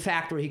 And to the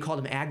fact where he called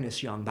him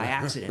Agnes Young by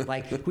accident.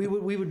 Like we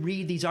would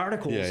read these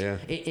articles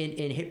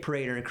in Hit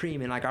Parade or in Cream,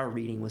 and like our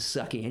reading was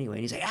sucky anyway.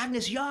 And he's like,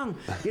 Agnes Young.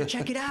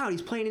 Check it out.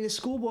 He's playing in his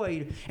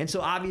schoolboy. And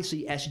so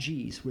obviously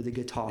SGs were the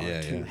guitar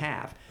to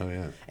have. Oh,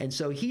 yeah. And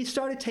so he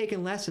started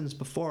taking lessons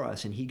before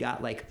us, and he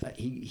got like,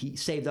 he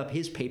saved up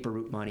his paper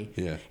route money.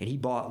 Yeah. And he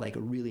bought like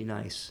a really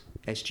nice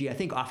SG, I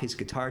think off his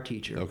guitar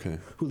teacher,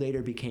 who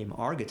later became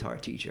our guitar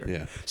teacher.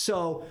 Yeah.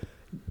 So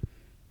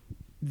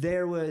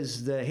there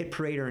was the Hit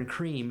Parader and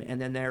Cream, and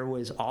then there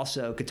was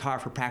also Guitar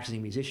for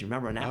Practicing Musician.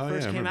 Remember when that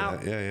first came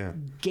out?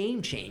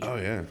 Game changer. Oh,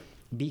 yeah.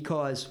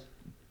 Because...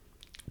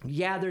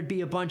 there'd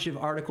be a bunch of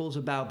articles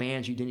about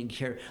bands you didn't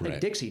care. Like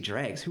Dixie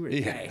Dregs, who are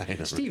they?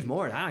 Steve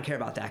Morton, I don't care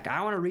about that guy.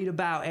 I want to read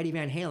about Eddie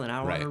Van Halen.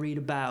 I want to read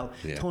about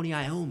Tony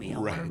Iommi. I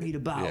want to read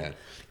about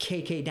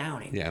KK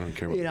Downing. Yeah, I don't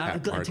care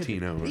about Pat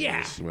Martino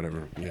or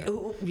whatever.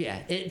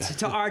 It's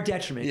to our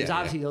detriment, because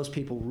obviously those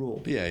people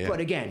rule. But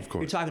again,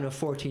 you're talking to a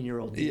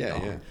 14-year-old.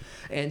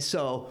 And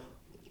so,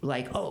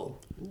 like,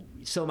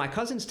 so my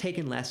cousin's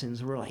taking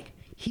lessons. We're like,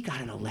 he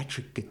got an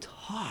electric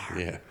guitar.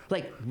 Yeah.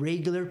 Like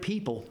regular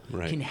people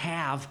can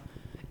have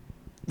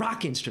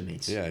rock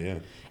instruments. Yeah.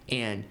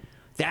 And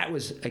that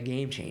was a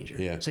game changer.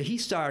 Yeah. So he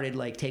started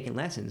like taking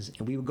lessons,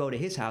 and we would go to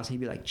his house and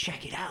he'd be like,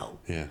 check it out.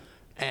 Yeah.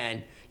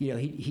 And you know,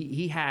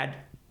 he had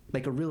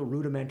like a real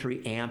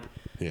rudimentary amp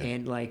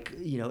and like,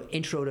 you know,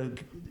 intro to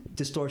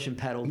distortion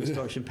pedal.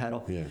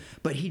 Yeah.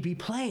 But he'd be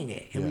playing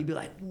it, and we'd be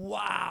like,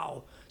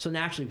 wow. So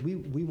naturally,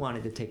 we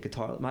wanted to take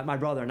guitar. My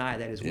brother and I,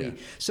 that is we.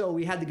 So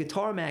we had the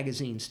guitar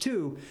magazines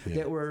too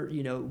that were,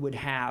 you know, would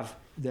have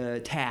the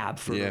tab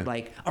for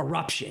like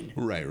Eruption.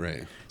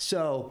 Right.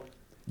 So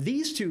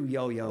these two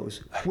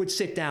yo-yos would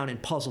sit down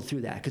and puzzle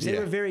through that because they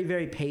were very,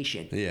 very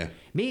patient. Yeah.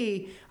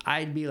 Me,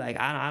 I'd be like,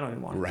 I don't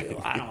even want to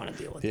deal. I don't want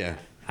to deal with that.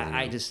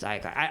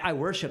 I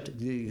worshipped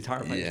the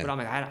guitar players, but I'm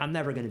like, I'm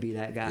never going to be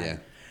that guy. Yeah.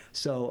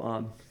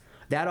 So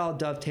that all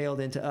dovetailed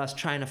into us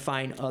trying to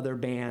find other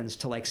bands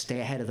to like stay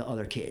ahead of the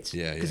other kids.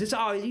 Yeah. Because it's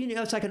always, you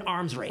know, it's like an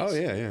arms race. Oh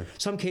yeah.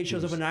 Some kid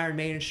shows up in an Iron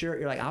Maiden shirt.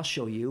 You're like, I'll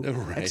show you.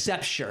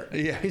 Accept shirt.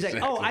 Yeah. He's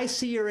like, oh, I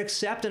see your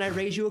Accept, and I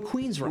raise you a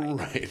Queensryche.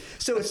 Right.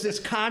 So it's this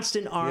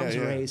constant arms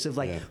race of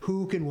like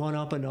who can one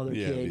up another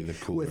kid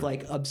with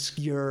like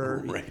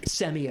obscure,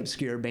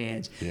 semi-obscure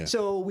bands. Yeah.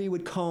 So we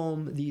would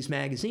comb these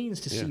magazines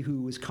to see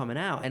who was coming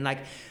out, and like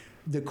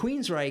the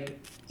Queensryche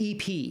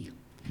EP.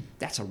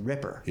 That's a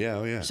ripper. Yeah,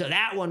 oh yeah. So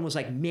that one was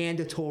like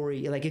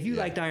mandatory. Like if you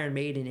liked Iron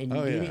Maiden and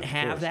you didn't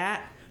have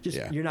that,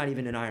 you're not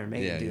even an Iron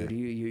Maiden dude.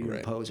 You're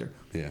a poser.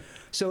 Yeah.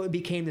 So it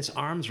became this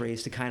arms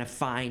race to kind of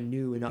find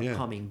new and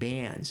upcoming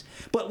bands.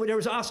 But there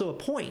was also a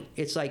point.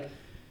 It's like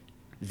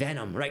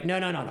Venom, right? No.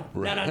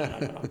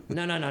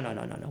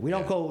 We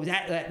don't go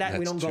that.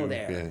 We don't go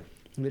there. Yeah.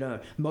 We don't.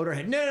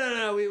 Motorhead.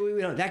 No.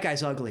 We don't. That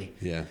guy's ugly.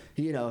 Yeah.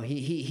 You know,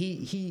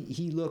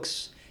 he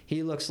looks.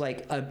 He looks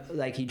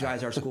like he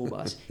drives our school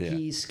bus. Yeah.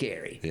 He's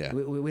scary. Yeah.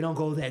 We don't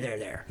go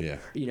there. Yeah.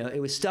 You know, it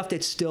was stuff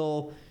that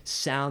still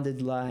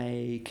sounded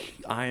like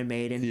Iron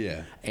Maiden.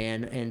 Yeah.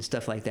 And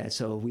stuff like that.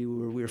 So we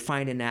were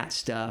finding that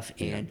stuff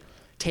and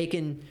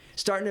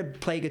starting to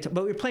play guitar,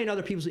 but we were playing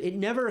other people's. It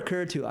never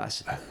occurred to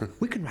us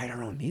we could write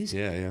our own music.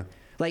 Yeah.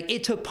 Like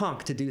it took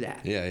punk to do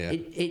that. Yeah.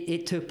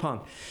 It took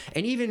punk,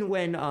 and even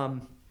when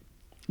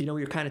we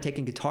were kind of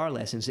taking guitar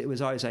lessons, it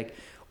was always like,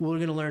 well, we're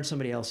going to learn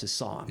somebody else's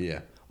song.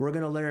 Yeah. We're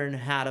going to learn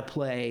how to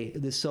play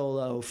the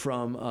solo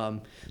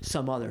from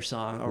some other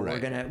song, or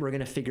Right. we're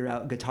gonna figure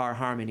out guitar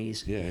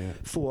harmonies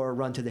for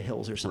Run to the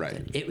Hills or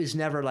something. Right. It was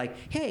never like,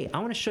 hey, I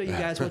want to show you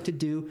guys what to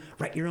do.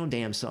 Write your own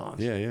damn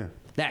songs. Yeah.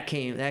 That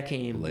came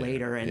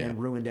later and then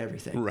ruined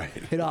everything. Right.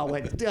 It all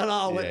went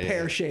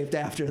pear shaped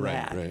after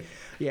that. Right.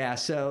 Yeah.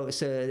 So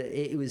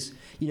it was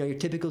your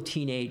typical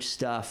teenage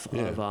stuff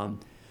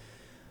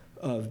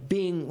of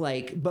being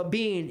like, but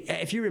being,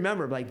 if you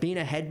remember, like being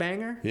a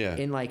headbanger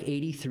in like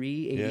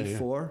 83,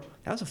 84,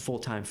 that was a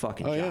full-time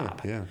fucking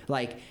job. Yeah.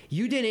 Like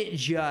you didn't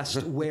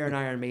just wear an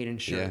Iron Maiden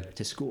shirt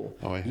to school.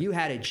 Oh, yeah. You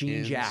had a jean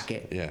Pins.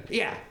 jacket.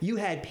 Yeah. You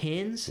had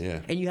pins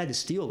and you had to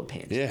steal the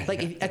pins. Yeah.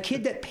 Like if a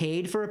kid that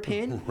paid for a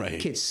pin,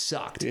 kid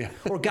sucked. Yeah.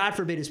 Or God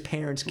forbid his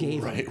parents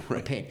gave him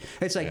a pin.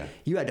 It's like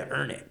you had to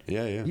earn it.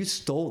 Yeah. You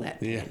stole that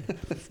pin.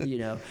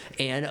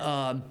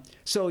 And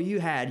so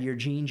you had your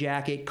jean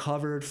jacket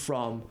covered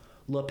from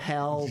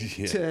lapel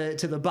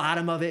to the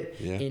bottom of it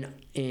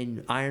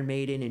in Iron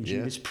Maiden and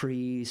Judas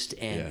Priest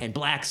and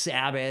Black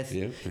Sabbath,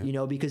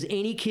 because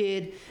any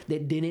kid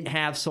that didn't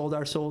have Sold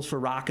Our Souls for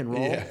Rock and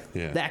Roll,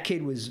 that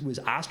kid was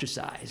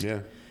ostracized.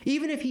 Yeah.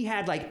 Even if he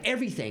had like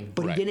everything,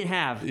 but he didn't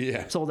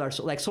have Sold Our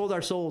Souls. Like Sold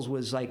Our Souls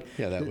was like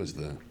that was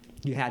the.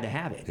 You had to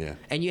have it,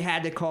 and you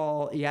had to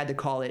call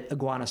it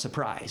Iguana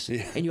Surprise,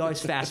 and you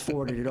always fast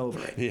forwarded it over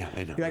it. Yeah,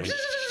 I know. You're like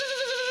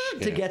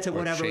to get to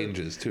whatever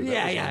changes too. You're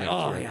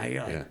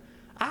like.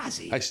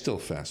 Ozzy. I still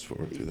fast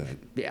forward through that.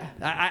 Yeah,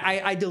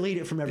 I delete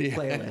it from every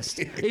playlist.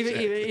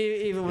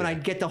 Even when I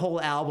get the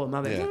whole album,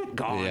 I'm like,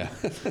 gone,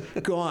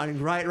 gone,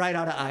 right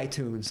out of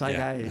iTunes. Like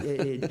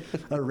I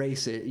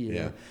erase it. You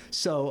know?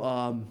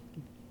 So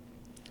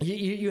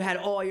you had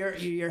all your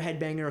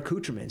headbanger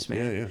accoutrements,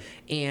 man.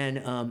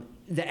 And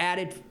the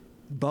added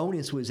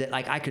bonus was that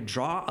like I could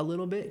draw a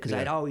little bit because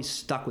I'd always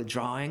stuck with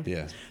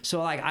drawing.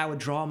 So like I would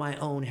draw my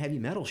own heavy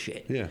metal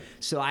shit.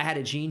 So I had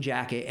a jean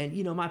jacket, and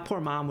my poor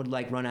mom would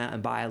like run out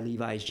and buy a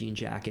Levi's jean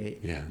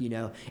jacket.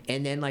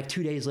 And then like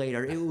 2 days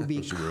later it would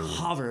be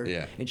covered.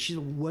 And she's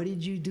like, "What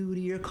did you do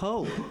to your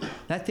coat?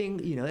 That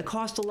thing, it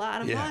cost a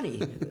lot of money."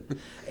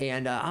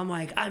 And I'm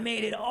like, "I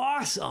made it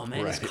awesome,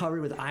 and it's covered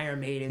with Iron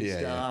Maiden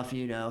stuff,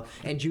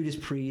 and Judas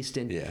Priest,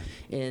 and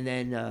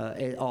then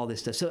and all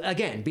this stuff." So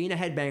again, being a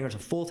headbanger is a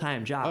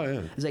full-time job.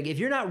 It's like if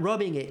you're not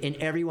rubbing it in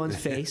everyone's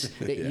face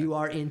that you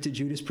are into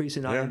Judas Priest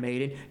and Iron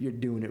Maiden, you're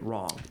doing it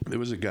wrong. There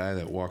was a guy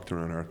that walked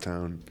around our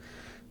town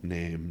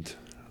named,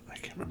 I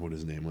can't remember what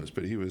his name was,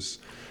 but he was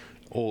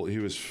old. He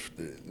was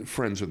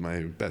friends with my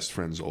best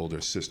friend's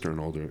older sister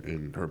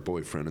and her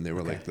boyfriend, and they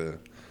were like the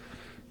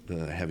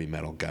heavy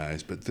metal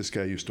guys. But this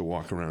guy used to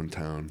walk around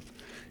town,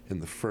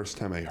 and the first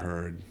time I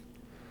heard,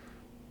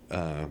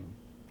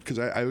 because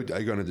I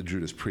got into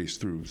Judas Priest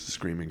through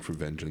Screaming for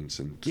Vengeance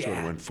and sort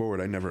of went forward.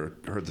 I never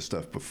heard the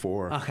stuff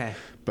before.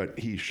 But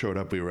he showed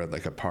up. We were at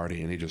like a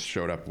party, and he just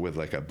showed up with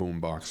like a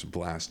boombox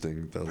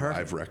blasting the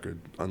live record,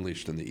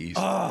 Unleashed in the East.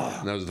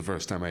 And that was the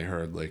first time I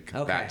heard like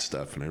that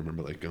stuff. And I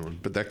remember like going.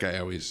 But that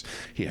guy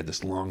he had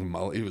this long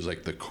mullet. He was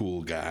like the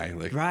cool guy.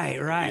 Like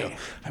right.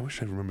 I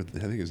wish I remembered. I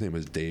think his name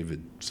was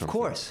David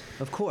something.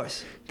 Of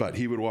course. But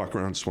he would walk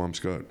around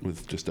Swampscott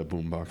with just a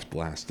boombox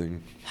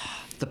blasting.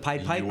 The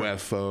Pied Piper.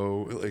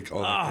 UFO, like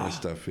all that kind of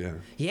stuff,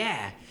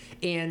 Yeah.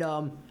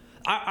 And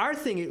our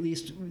thing, at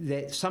least,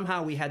 that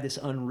somehow we had this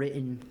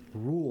unwritten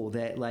rule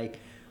that, like,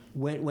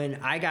 when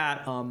I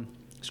got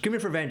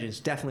Screaming for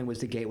Vengeance definitely was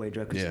the gateway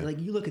drug. Because, like,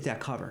 you look at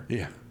that cover.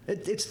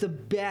 It's the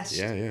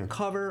best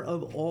cover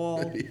of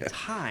all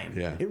time.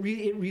 It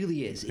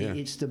really is.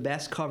 It's the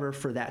best cover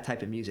for that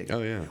type of music.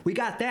 We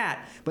got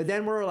that, but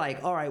then we're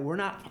like, all right, we're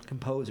not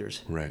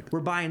composers.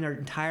 We're buying their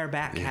entire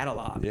back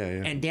catalog.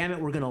 And damn it,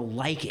 we're going to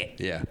like it.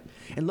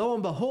 And lo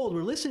and behold,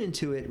 we're listening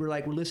to it.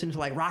 We're listening to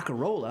like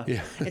Rock-a-Rolla.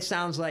 It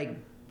sounds like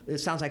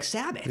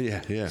Sabbath.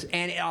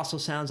 And it also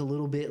sounds a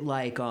little bit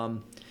like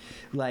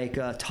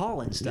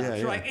Tall and stuff.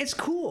 So like, it's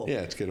cool.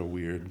 It's got a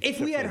weird. If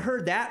we had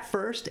heard that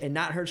first and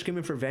not heard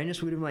Screaming for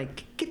Vengeance, we'd have been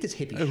like, get this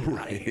hippie shit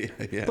out of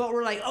here. But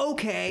we're like,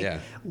 okay,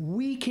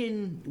 we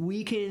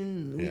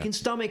can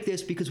stomach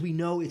this because we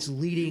know it's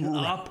leading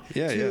up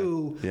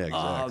to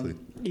exactly.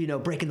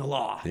 Breaking the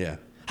Law.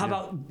 How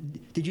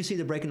about, did you see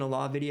the Breaking the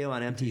Law video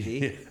on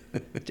MTV?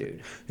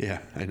 Dude. Yeah,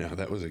 I know.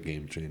 That was a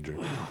game changer.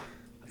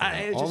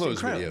 All those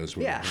incredible. Videos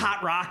were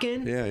Hot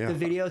Rockin', the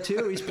video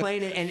too. He's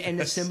playing it and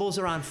the cymbals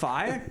are on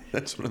fire.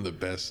 That's one of the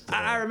best.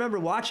 I remember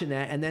watching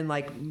that, and then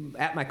like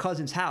at my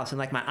cousin's house, and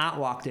like my aunt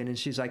walked in and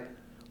she's like,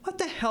 "What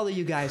the hell are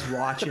you guys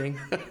watching?"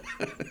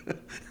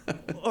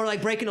 or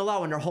like breaking the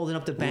law when they're holding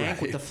up the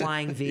bank with the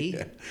flying V.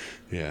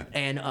 Yeah.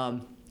 And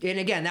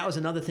again, that was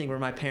another thing where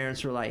my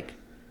parents were like,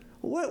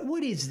 who are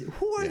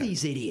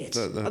these idiots?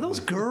 Are those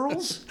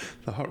girls?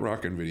 The Hot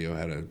Rockin' video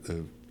had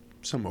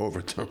some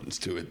overtones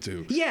to it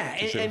too. Yeah,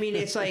 I mean,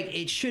 it's like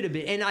it should have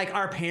been, and like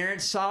our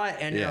parents saw it,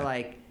 and they're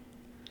like,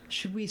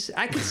 "Should we say?"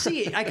 I could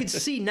see it. I could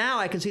see now.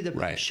 I can see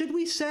the. Should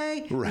we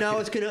say? No,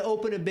 it's going to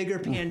open a bigger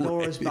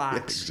Pandora's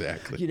box. Yeah,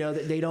 exactly. You know,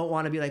 they don't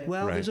want to be like,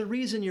 well, there's a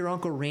reason your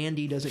Uncle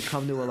Randy doesn't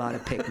come to a lot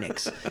of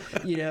picnics.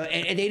 You know,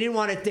 and they didn't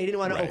want to. They didn't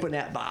want to open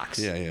that box.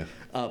 Yeah.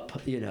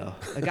 Up, you know,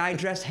 a guy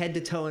dressed head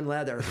to toe in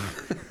leather.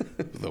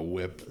 The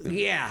whip.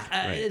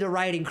 Yeah, the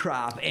riding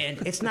crop,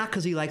 and it's not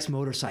because he likes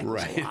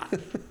motorcycles a lot.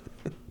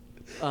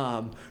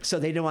 So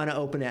they didn't want to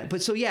open that.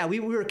 But so, yeah,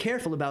 we were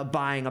careful about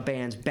buying a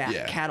band's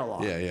back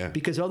catalog. Yeah.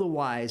 Because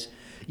otherwise,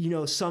 you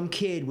know, some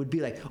kid would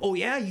be like, oh,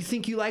 yeah, you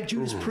think you like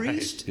Judas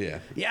Priest? Yeah.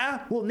 Yeah?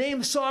 Well, name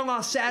a song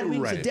off Sad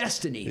Wings of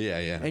Destiny.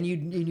 Yeah. And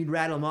you'd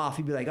rattle them off.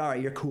 You'd be like, all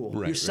right, you're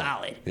cool. You're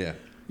solid. Yeah.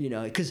 You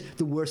know, because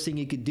the worst thing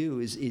you could do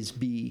is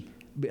be...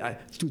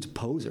 This dude's a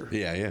poser.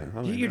 Yeah.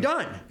 You're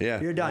done. Yeah.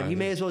 You're done. You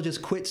may as well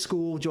just quit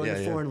school, join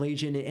the Foreign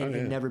Legion,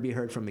 and never be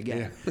heard from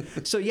again. Yeah.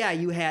 So, yeah,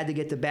 you had to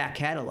get the back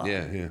catalog.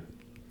 Yeah.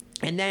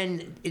 And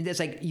then it's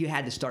like you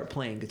had to start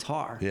playing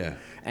guitar. Yeah.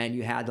 And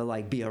you had to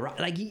like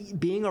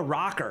being a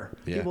rocker.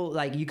 Yeah. People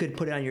like you could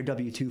put it on your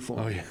W-2 form.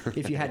 Oh, yeah.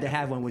 If you had to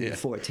have one when you're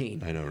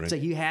 14. I know, right? It's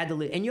like you had to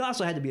and you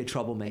also had to be a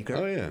troublemaker.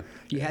 Oh yeah.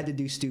 You had to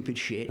do stupid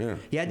shit. Yeah.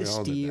 You had to We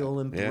all did steal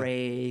that. and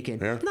break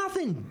and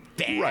nothing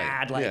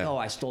bad Right. oh,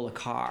 I stole a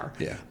car.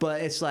 Yeah.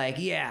 But it's like,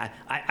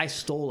 I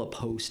stole a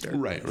poster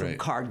from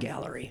Card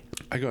Gallery.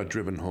 I got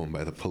driven home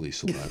by the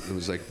police a lot.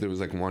 There was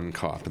like one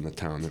cop in the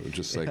town that would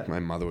just like my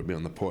mother would be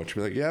on the porch,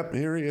 be like, "Yep,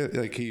 here he is."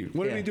 Like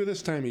what did he do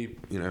this time? He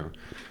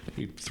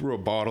threw a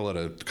bottle at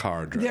a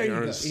car driver. There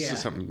you go.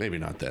 Something, maybe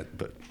not that,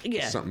 but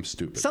something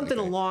stupid. Something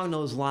along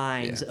those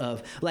lines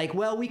of like,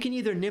 well, we can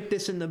either nip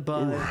this in the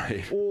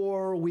bud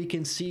or we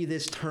can see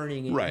this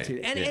turning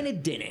into and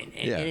it didn't.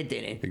 And it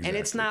didn't. Exactly. And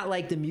it's not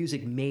like the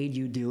music made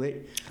you do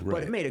it,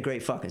 but it made a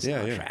great fucking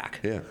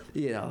soundtrack. Yeah.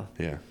 You know.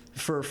 Yeah.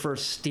 For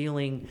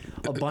stealing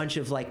a bunch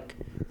of like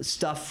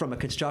stuff from a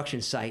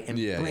construction site and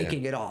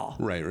breaking it all.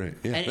 Right.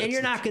 Yeah, and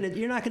you're not gonna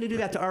do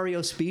that to REO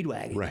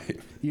Speedwagon. Right.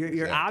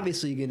 You're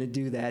obviously gonna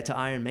do that to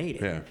Iron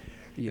Maiden. Yeah.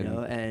 You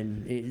know,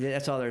 and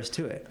that's all there is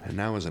to it. And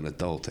now as an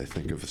adult, I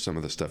think of some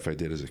of the stuff I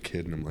did as a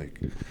kid, and I'm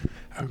like,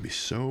 I would be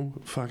so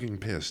fucking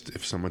pissed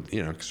if someone,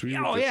 because we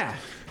would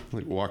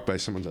like walk by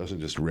someone's house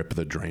and just rip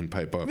the drain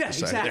pipe off the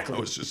side of the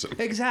house or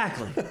something.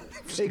 Exactly.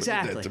 If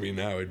someone did that to me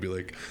now, I'd be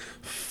like,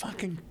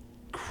 fucking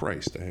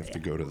Christ, I have to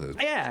go to the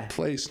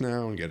place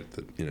now and get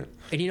it.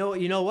 And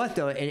you know what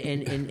though,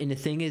 and the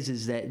thing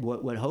is that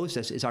what hosts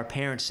us is our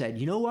parents said,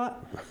 you know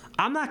what,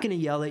 I'm not going to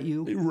yell at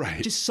you.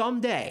 Right. Just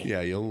someday.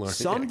 Yeah, you'll learn.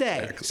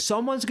 Someday,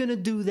 someone's going to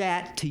do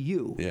that to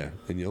you. Yeah,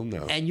 and you'll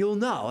know. And you'll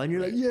know, and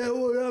you're like, yeah,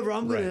 whatever.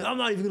 I'm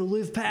not even going to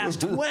live past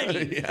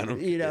 20.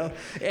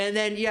 And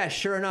then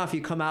sure enough,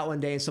 you come out one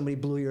day and somebody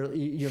blew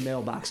your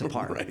mailbox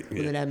apart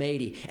with an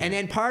M80, and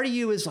then part of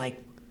you is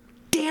like,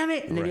 damn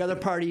it, and then the other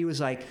part of you is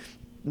like,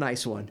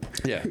 nice one.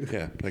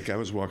 Yeah. Like I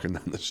was walking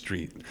down the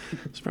street.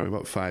 It's probably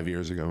about 5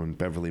 years ago in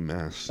Beverly,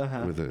 Mass,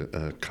 with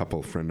a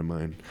couple friend of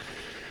mine,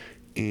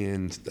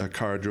 and a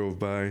car drove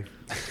by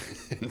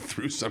and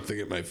threw something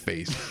at my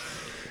face,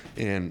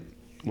 and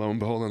lo and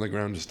behold, on the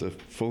ground, just a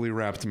fully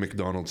wrapped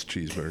McDonald's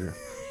cheeseburger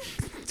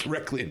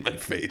directly in my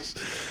face.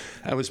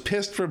 I was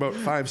pissed for about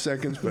 5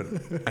 seconds, but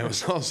I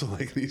was also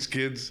like, these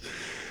kids.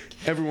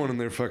 Everyone in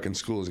their fucking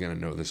school is going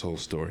to know this whole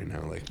story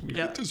now. Like, you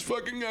hit this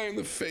fucking guy in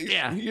the face.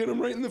 Yeah. You hit him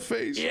right in the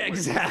face. Yeah,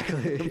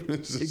 exactly.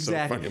 This is so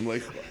funny. I'm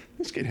like,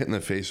 let's get hit in the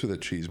face with a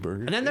cheeseburger.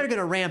 And then they're going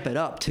to ramp it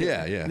up, too.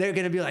 Yeah. They're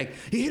going to be like,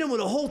 you hit him with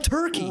a whole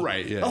turkey.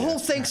 Right, a whole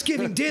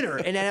Thanksgiving dinner.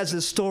 And then as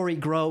the story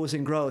grows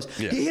and grows,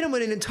 you hit him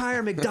with an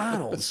entire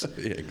McDonald's.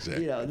 Yeah,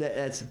 exactly.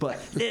 But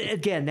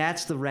again,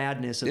 that's the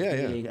radness of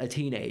being a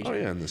teenager. Oh,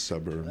 yeah, in the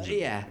suburbs.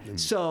 Yeah.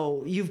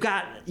 So you've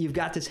got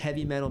this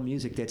heavy metal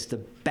music that's the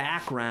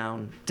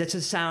background, that's a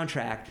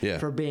soundtrack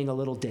for being a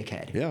little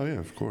dickhead. Yeah,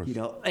 of course.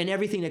 And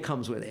everything that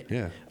comes with it.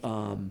 Yeah.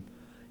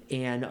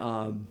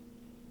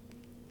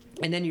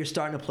 And then you're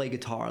starting to play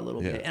guitar a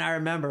little bit. And I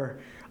remember,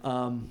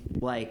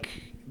 like,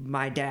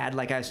 my dad,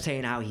 like I was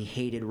saying, how he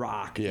hated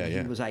rock. Yeah.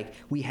 He was like,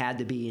 we had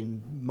to be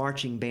in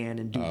marching band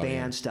and do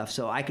band stuff,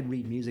 so I could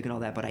read music and all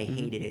that, but I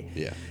hated it.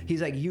 Yeah.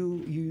 He's like,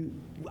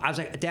 I was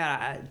like,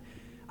 Dad,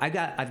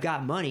 I've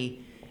got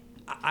money.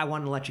 I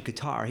want an electric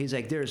guitar. He's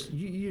like,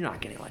 you're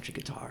not getting an electric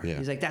guitar. Yeah.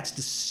 He's like, that's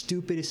the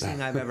stupidest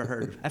thing I've ever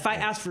heard. If I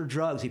asked for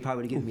drugs, he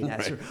probably would have given me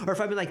that. Or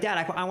if I'd be like,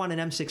 Dad, I want an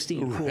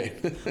M16.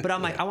 Cool. But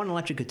I'm like, I want an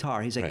electric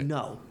guitar. He's like,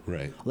 no.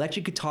 Right.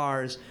 Electric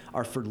guitars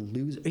are for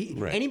losers.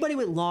 Anybody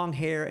with long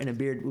hair and a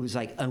beard was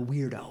like a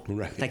weirdo.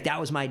 Right. Like that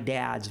was my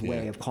dad's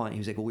way of calling it. He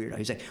was like a weirdo.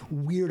 He's like,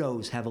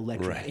 weirdos have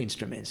electric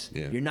instruments.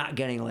 Yeah. You're not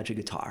getting an electric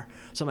guitar.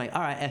 So I'm like,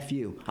 all right, F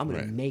you. I'm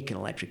going to make an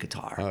electric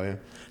guitar. Oh, yeah.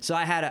 So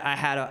I had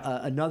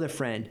another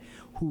friend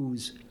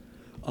whose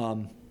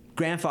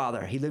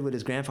grandfather, he lived with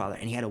his grandfather,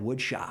 and he had a wood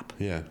shop.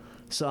 Yeah.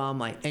 So I'm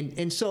like,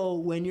 and so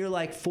when you're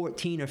like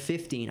 14 or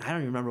 15, I don't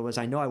even remember what it was.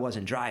 I know I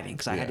wasn't driving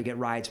because I had to get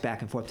rides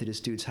back and forth to this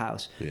dude's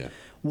house. Yeah.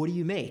 What do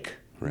you make?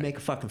 Right. You make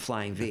a fucking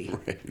Flying V.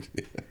 Right.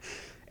 Yeah.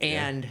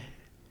 And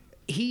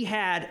he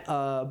had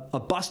a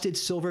busted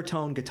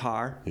Silvertone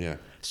guitar. Yeah.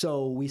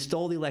 So we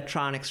stole the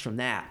electronics from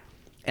that.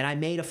 And I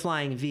made a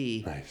Flying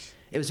V. Nice.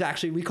 It was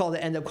actually,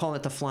 ended up calling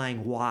it the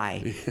Flying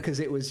Y because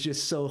it was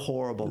just so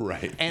horrible.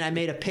 Right. And I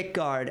made a pick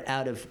guard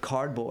out of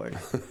cardboard.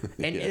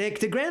 And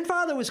the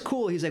grandfather was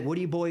cool. He's like, what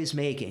are you boys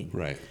making?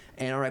 Right.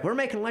 And I'm like, we're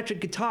making an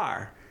electric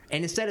guitar.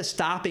 And instead of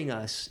stopping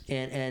us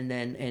and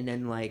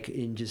then like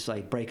in just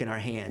like breaking our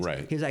hands,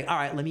 right. He was like, all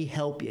right, let me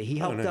help you. He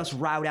helped us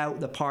route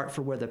out the part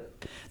for where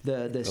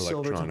the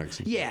silver,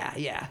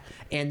 yeah,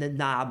 and the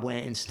knob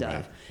went and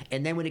stuff. Right.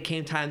 And then when it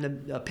came time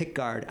to pick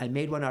guard, I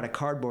made one out of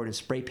cardboard and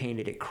spray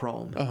painted it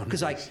chrome. Oh,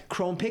 because nice. like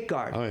chrome pick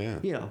guard. Oh yeah.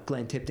 You know,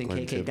 Glenn Tipton,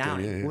 KK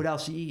Downing. What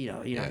else? You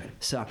know. Yeah.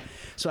 So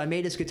I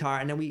made this guitar,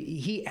 and then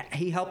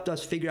he helped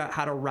us figure out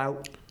how to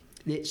route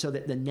it so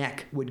that the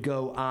neck would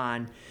go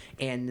on,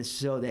 and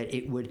so that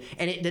it would,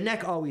 the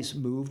neck always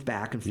moved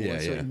back and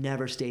forth, so it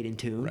never stayed in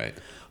tune. Right.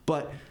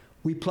 But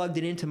we plugged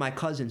it into my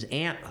cousin's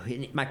amp.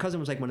 My cousin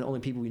was like one of the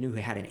only people we knew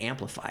who had an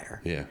amplifier.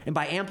 Yeah. And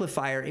by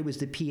amplifier, it was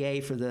the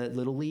PA for the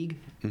Little League.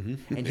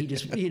 Mm-hmm. And he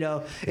just,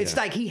 it's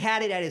like he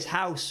had it at his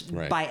house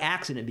by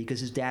accident because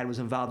his dad was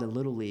involved in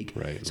Little League.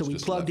 Right. So we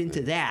plugged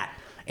into that.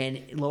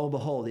 And lo and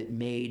behold, it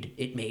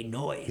made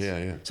noise.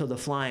 Yeah, yeah. So the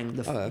flying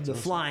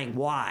Flying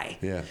Y.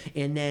 Yeah.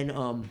 And then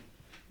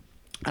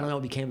I don't know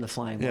what became the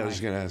Flying Y. Yeah, I was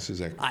going to ask, is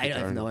that I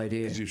have no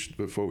idea. Because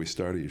before we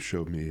started, you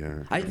showed me.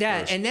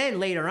 And then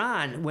later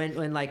on,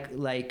 when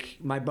like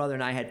my brother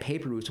and I had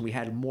paper routes and we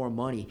had more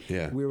money,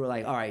 we were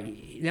like, all right.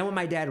 Then when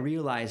my dad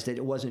realized that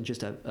it wasn't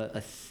just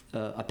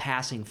a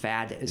passing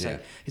fad,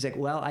 he's like,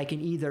 well, I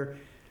can either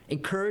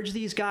encourage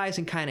these guys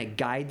and kind of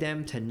guide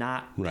them to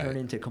not turn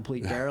into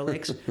complete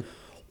derelicts.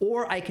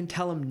 Or I can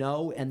tell them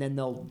no, and then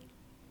they'll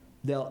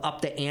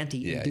up the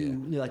ante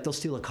and like they'll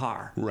steal a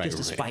car just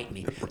to spite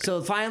me. Right.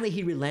 So finally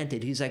he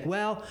relented. He's like,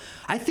 well,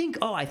 I think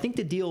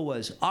the deal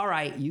was, all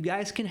right, you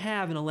guys can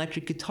have an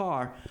electric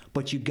guitar,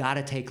 but you got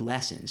to take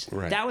lessons.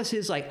 Right. That was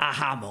his like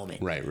aha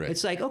moment. Right.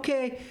 It's like,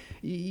 okay,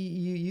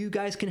 you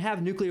guys can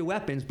have nuclear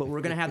weapons, but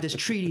we're going to have this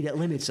treaty that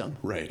limits them.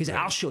 Right. He's like,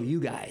 I'll show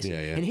you guys. Yeah.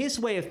 And his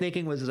way of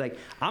thinking was like,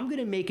 I'm going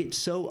to make it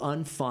so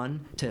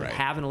unfun to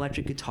have an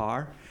electric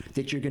guitar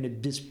that you're going to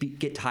just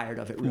get tired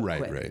of it real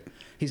quick. Right.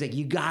 He's like,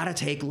 you got to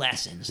take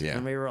lessons. Yeah.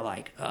 And we were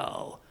like,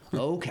 oh,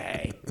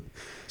 okay.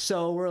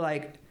 So we're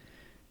like,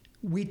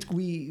 we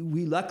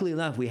luckily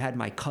enough, we had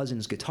my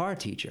cousin's guitar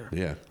teacher.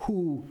 Yeah.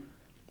 Who,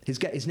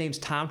 his name's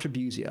Tom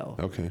Trebuzio.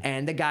 Okay.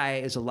 And the guy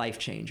is a life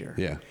changer.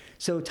 Yeah.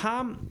 So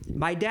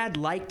my dad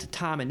liked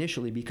Tom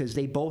initially because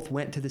they both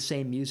went to the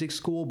same music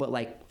school, but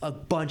like a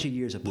bunch of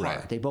years apart.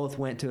 Right. They both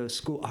went to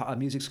a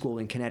music school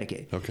in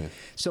Connecticut. Okay.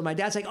 So my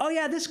dad's like, oh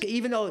yeah, this guy,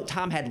 even though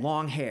Tom had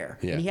long hair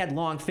and he had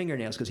long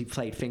fingernails because he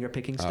played finger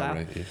picking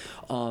style.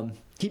 Oh, right.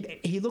 Yeah.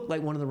 He looked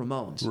like one of the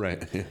Ramones.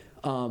 Right. Yeah.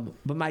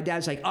 But my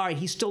dad's like, all right,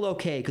 he's still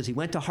okay because he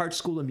went to Hart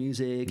School of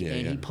Music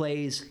and he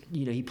plays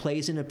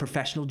in a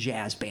professional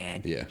jazz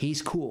band. Yeah.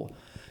 He's cool.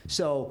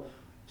 So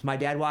my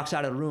dad walks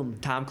out of the room,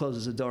 Tom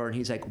closes the door, and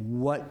he's like,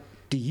 what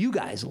do you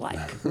guys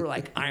like? We're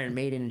like Iron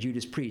Maiden and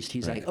Judas Priest.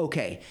 He's like,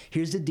 okay,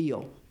 here's the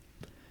deal.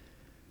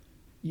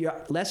 Your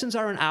lessons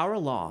are an hour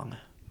long.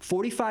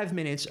 45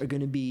 minutes are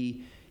going to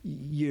be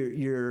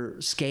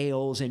your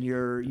scales and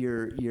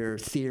your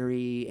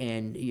theory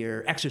and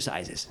your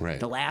exercises. Right.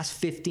 The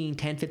last 10,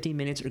 15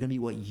 minutes are going to be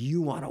what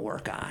you want to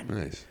work on.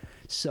 Nice.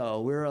 So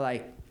we were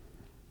like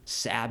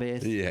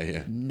Sabbath,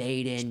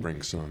 Maiden,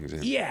 spring songs.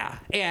 Yeah.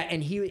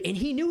 And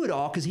he knew it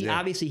all because he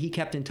obviously he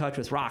kept in touch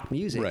with rock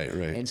music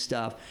and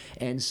stuff.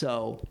 And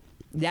so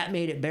that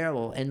made it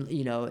bearable. And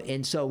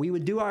and so we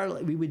would do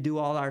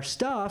all our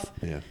stuff.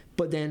 Yeah.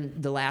 But then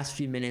the last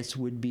few minutes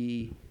would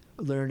be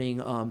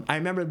learning. I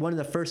remember one of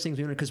the first things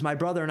we learned, because my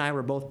brother and I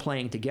were both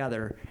playing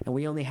together, and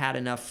we only had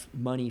enough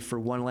money for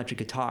one electric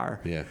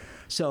guitar. Yeah.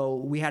 So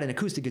we had an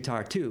acoustic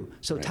guitar too.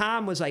 So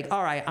Tom was like,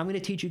 all right, I'm going to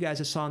teach you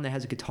guys a song that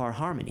has guitar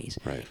harmonies.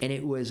 Right. And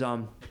it was, I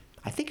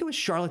think it was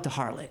Charlotte the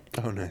Harlot.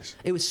 Oh, nice.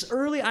 It was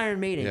early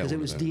Iron Maiden because it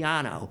was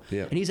Di'Anno.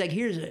 Yeah. And he's like,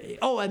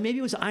 maybe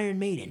it was Iron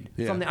Maiden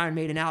from the Iron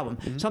Maiden album.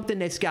 Mm-hmm. Something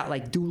that's got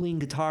like dueling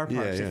guitar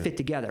parts that fit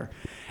together.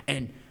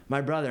 And my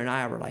brother and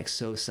I were like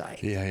so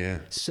psyched. Yeah, yeah.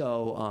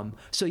 So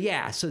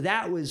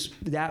that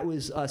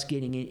was us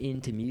getting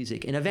into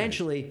music, and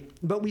eventually,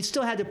 but we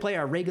still had to play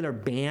our regular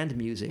band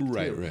music too.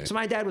 Right. So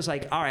my dad was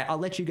like, "All right, I'll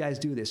let you guys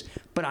do this,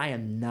 but I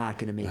am not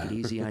going to make it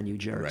easy on you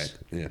jerks."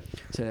 Right. Yeah.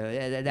 So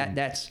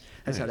that's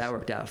nice. How that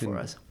worked out for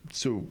us.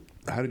 So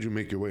how did you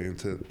make your way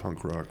into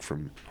punk rock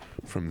from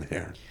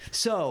there?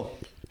 So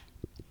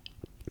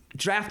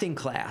drafting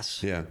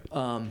class. Yeah.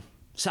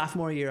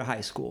 Sophomore year of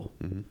high school.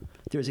 Mm-hmm.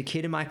 There was a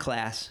kid in my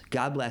class,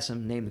 God bless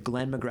him, named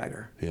Glenn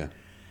McGregor. Yeah.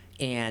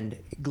 And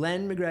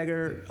Glenn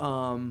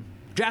McGregor,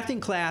 drafting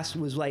class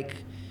was like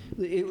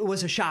it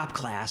was a shop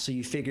class, so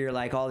you figure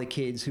like all the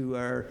kids who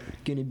are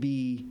going to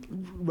be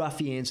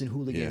ruffians and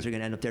hooligans are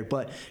going to end up there.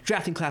 But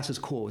drafting class was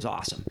cool. It was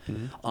awesome.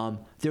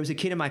 There was a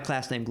kid in my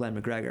class named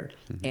Glenn McGregor,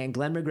 and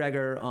Glenn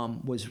McGregor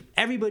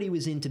everybody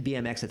was into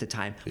BMX at the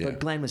time, but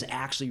Glenn was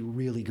actually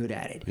really good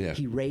at it. Yeah.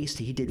 He raced,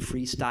 he did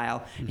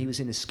freestyle, and he was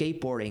into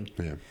skateboarding.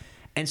 Yeah.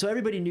 And so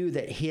everybody knew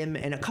that him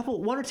and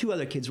one or two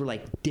other kids were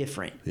like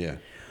different. Yeah.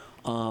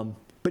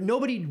 But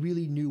nobody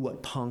really knew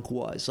what punk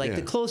was. Like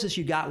the closest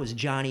you got was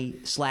Johnny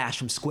Slash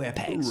from Square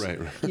Pegs. Right.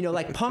 You know,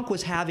 like punk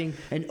was having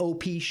an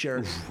OP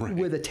shirt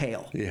with a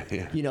tail.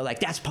 Yeah. You know, like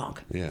that's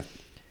punk. Yeah.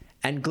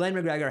 And Glenn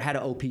McGregor had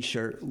an OP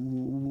shirt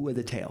with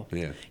a tail.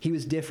 Yeah. He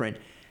was different.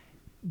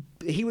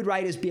 He would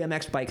ride his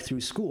BMX bike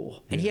through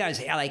school, and he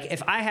has like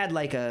if I had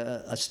like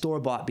a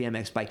store-bought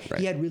BMX bike,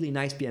 he had really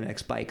nice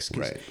BMX bikes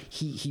because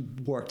he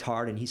worked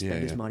hard and he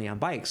spent his money on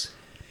bikes.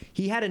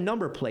 He had a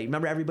number plate.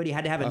 Remember, everybody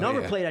had to have a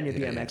number plate on your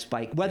BMX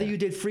bike, whether you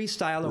did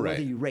freestyle or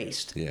whether you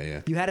raced.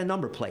 Yeah. You had a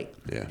number plate,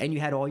 and you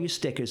had all your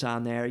stickers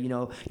on there. You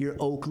know, your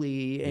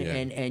Oakley,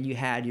 and you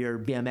had your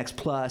BMX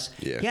Plus.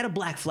 He had a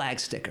Black Flag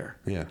sticker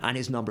on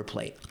his number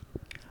plate,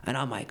 and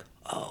I'm like,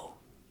 oh.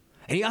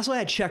 And he also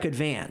had checkered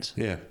Vans.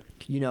 Yeah.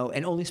 You know,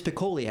 and only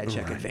Spicoli had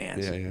checkered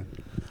Vans.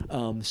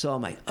 Yeah. So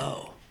I'm like,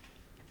 oh,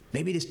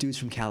 maybe this dude's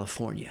from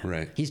California.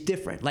 Right. He's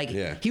different. Like,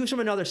 he was from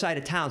another side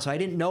of town, so I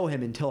didn't know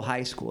him until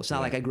high school. It's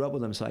not like I grew up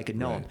with him so I could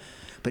know him.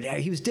 But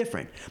he was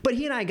different. But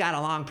he and I got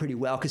along pretty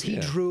well because he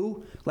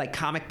drew, like,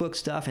 comic book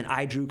stuff, and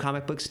I drew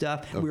comic book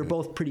stuff. Okay. We were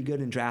both pretty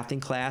good in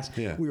drafting class.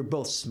 Yeah. We were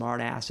both smart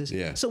asses.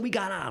 Yeah. So we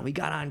got on. We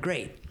got on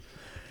great.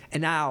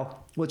 And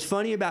now, what's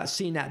funny about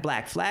seeing that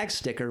Black Flag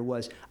sticker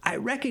was I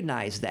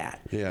recognized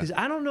that. Because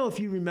I don't know if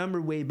you remember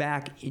way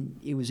back,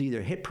 it was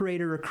either Hit Parade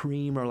or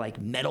Cream or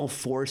like Metal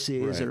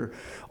Forces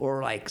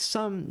or like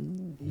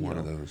some one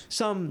of those,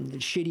 some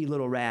shitty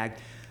little rag.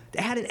 It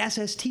had an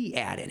SST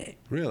ad in it.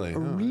 Really? A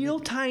real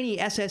tiny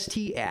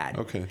SST ad.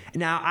 Okay.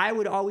 Now, I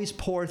would always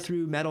pour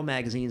through metal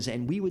magazines,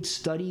 and we would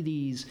study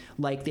these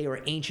like they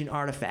were ancient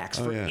artifacts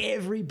for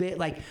every bit.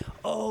 Like,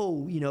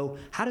 you know,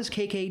 how does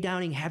KK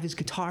Downing have his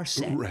guitar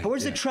set? Right,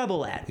 Where's the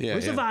treble at?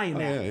 Where's the volume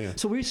at? Yeah.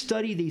 So we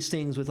study these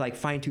things with like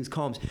fine-tooth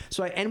combs.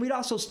 So and we'd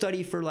also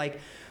study for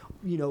like,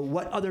 you know,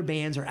 what other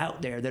bands are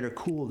out there that are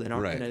cool that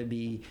aren't going to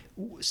be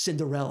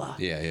Cinderella.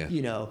 Yeah.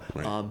 You know,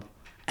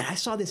 and I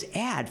saw this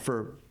ad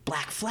for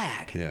Black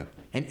Flag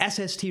and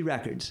SST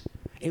Records.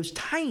 It was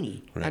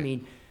tiny. I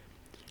mean,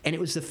 and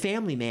it was the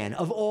Family Man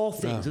of all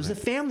things. It was the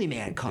Family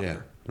Man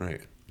cover. Yeah,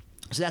 right.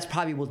 So that's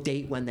probably will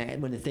date when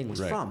the thing was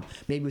from.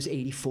 Maybe it was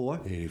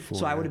 84. 84.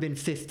 So I would have been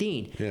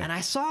 15. Yeah. And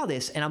I saw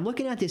this, and I'm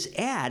looking at this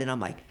ad, and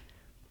I'm like,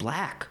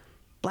 Black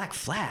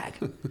Flag.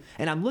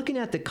 And I'm looking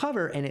at the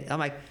cover, and I'm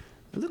like,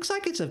 it looks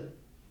like it's a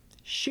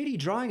shitty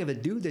drawing of a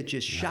dude that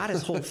just shot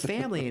his whole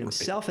family and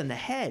himself in the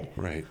head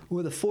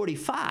with a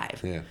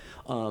 45.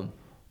 Yeah.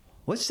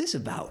 What's this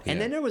about? And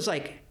then there was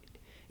like,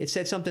 it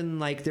said something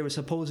like there was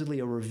supposedly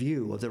a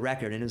review of the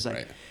record, and it was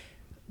like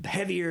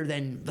heavier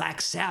than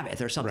Black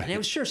Sabbath or something. And it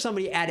was sure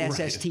somebody at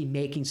SST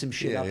making some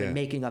shit up and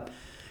making up.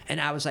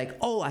 And I was like,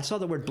 oh, I saw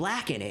the word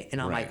black in it.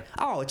 And I'm like,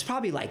 oh, it's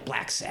probably like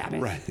Black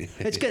Sabbath.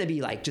 It's going to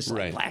be like just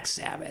like Black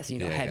Sabbath, you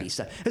know, heavy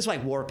stuff. It's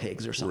like War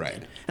Pigs or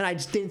something. And I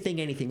just didn't think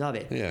anything of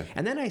it. Yeah.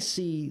 And then I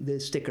see the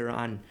sticker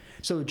on,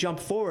 so jump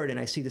forward and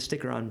I see the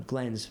sticker on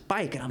Glenn's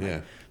bike. And I'm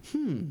like,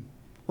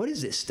 what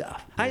is this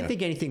stuff? I didn't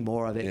think anything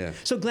more of it. Yeah.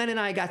 So Glenn and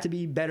I got to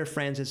be better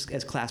friends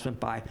as class went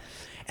by.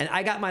 And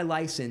I got my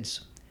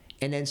license.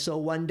 And then so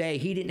one day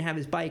he didn't have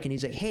his bike and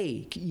he's like,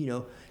 hey, you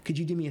know, could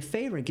you do me a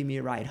favor and give me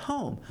a ride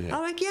home? Yeah.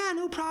 I'm like, yeah,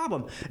 no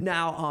problem.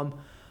 Now,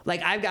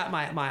 like I've got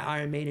my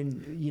Iron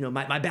Maiden, you know,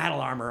 my battle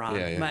armor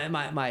on,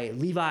 my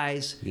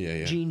Levi's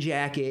jean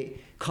jacket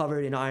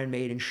covered in Iron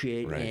Maiden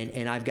shit,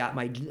 and I've got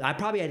I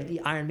probably had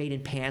the Iron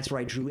Maiden pants where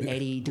I drew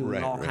Eddie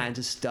doing all kinds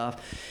of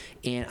stuff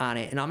and on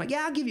it, and I'm like,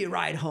 yeah, I'll give you a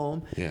ride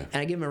home, and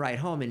I give him a ride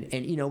home,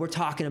 and you know, we're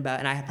talking about,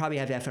 and I probably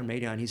have FM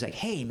radio on. He's like,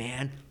 hey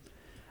man,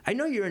 I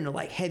know you're into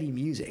like heavy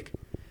music,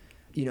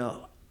 you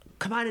know,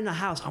 come on in the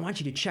house. I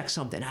want you to check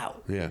something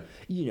out. Yeah,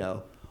 you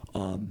know.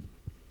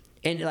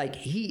 And like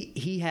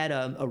he had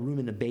a room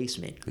in the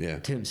basement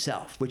to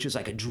himself, which was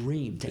like a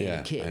dream to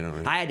any kid.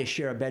 I had to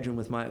share a bedroom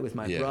with my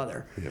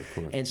brother,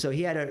 and so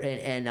he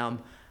had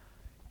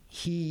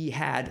he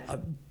had a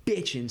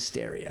bitchin'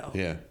 stereo.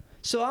 Yeah.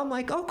 So I'm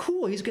like, oh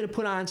cool, he's gonna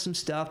put on some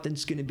stuff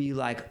that's gonna be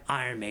like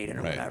Iron Maiden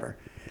or whatever.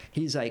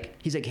 He's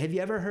like, have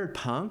you ever heard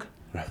punk?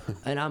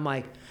 And I'm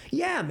like,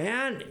 yeah,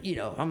 man. You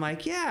know, I'm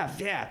like, yeah,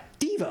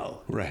 Devo,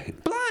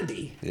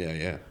 Blondie.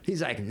 Yeah.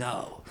 He's like,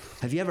 no.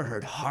 Have you ever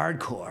heard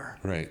hardcore?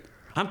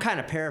 I'm kind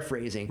of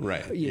paraphrasing,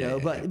 you know,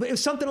 but it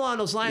was something along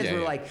those lines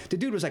where like the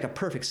dude was like a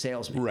perfect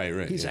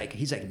salesman. He's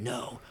like,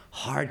 no,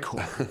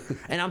 hardcore.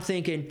 And I'm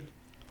thinking,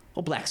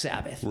 oh, Black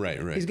Sabbath.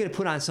 He's gonna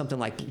put on something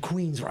like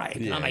Queensryche.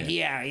 And I'm like,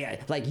 yeah.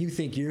 Like you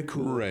think you're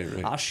cool.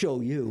 I'll show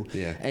you.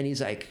 And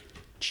he's like,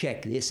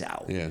 check this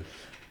out.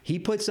 He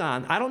puts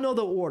on, I don't know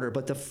the order,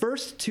 but the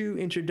first two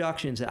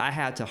introductions that I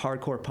had to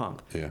hardcore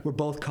punk were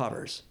both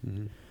covers.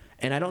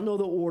 And I don't know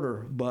the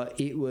order, but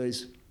it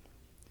was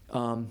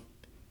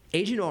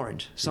Agent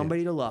Orange,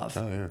 Somebody to Love.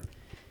 Oh, yeah.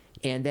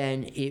 And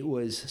then it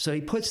was, so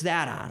he puts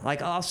that on.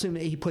 Like, I'll assume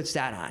he puts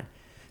that on.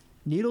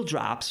 Needle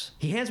Drops.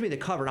 He hands me the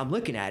cover, and I'm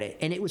looking at it,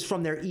 and it was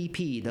from their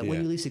EP, that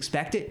When You Least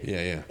Expect It.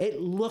 Yeah, yeah.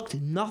 It looked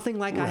nothing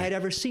like I had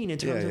ever seen in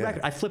terms of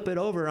record. I flip it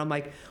over, and I'm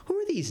like, who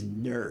are these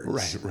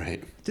nerds?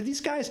 Right. Did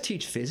these guys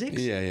teach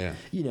physics? Yeah.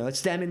 You know,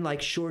 it's them in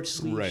like short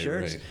sleeve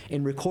shirts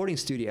in recording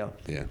studio.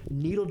 Yeah.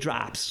 Needle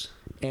Drops,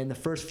 and the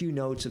first few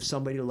notes of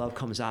Somebody to Love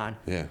comes on.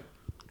 Yeah.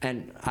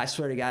 And I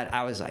swear to God,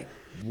 I was like,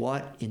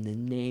 what in the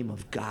name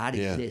of God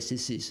is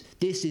this?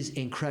 This is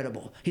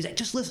incredible. He's like,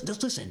 just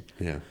listen.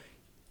 Yeah.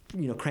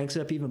 You know, cranks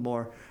it up even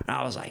more. And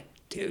I was like,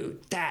 dude,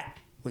 that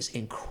was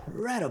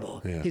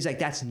incredible. Yeah. He's like,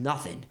 that's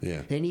nothing.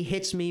 Yeah. Then he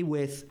hits me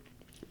with,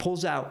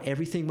 pulls out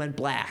Everything Went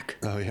Black.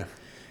 Oh, yeah.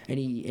 And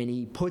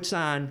he puts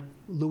on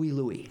Louie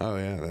Louie. Oh,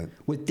 yeah.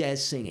 With Dez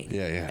singing.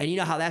 Yeah. And you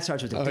know how that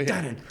starts with the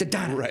da-dun,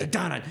 da-dun,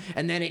 da-dun.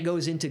 And then it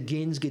goes into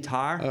Ginn's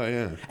guitar. Oh,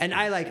 yeah. And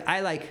I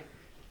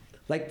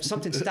like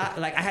something stopped.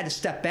 Like I had to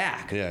step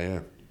back. Yeah.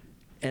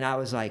 And I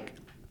was like,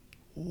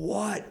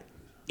 what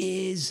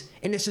is,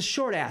 and it's a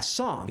short ass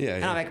song. Yeah.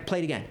 And I'm like, play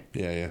it again.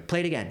 Yeah.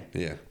 Play it again.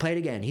 Yeah. Play it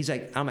again. He's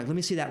like, I'm like, let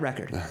me see that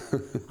record.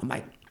 I'm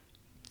like,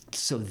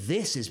 so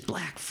this is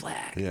Black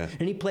Flag. Yeah.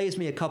 And he plays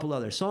me a couple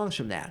other songs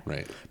from that.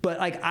 Right. But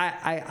like,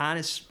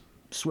 I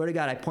swear to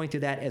God, I point to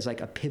that as like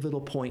a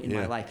pivotal point in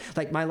my life.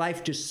 Like my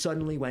life just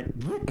suddenly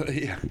went.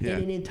 Yeah.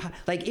 In an entire,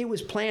 like it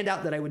was planned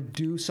out that I would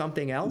do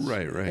something else.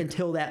 Right.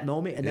 Until that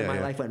moment, and then my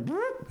life went.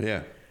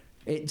 Yeah.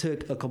 It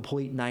took a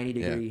complete 90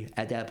 degree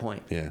at that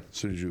point. Yeah.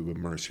 So did you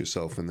immerse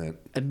yourself in that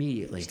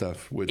immediately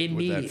stuff with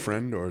that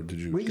friend, or did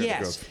you?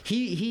 Yes,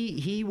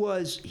 he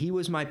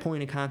was my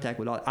point of contact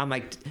with all. I'm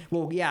like,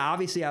 well, yeah.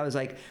 Obviously, I was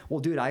like, well,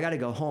 dude, I got to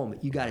go home.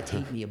 You got to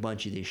tape me a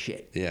bunch of this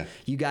shit. Yeah.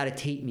 You got to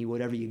tape me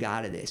whatever you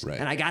got of this. Right.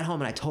 And I got home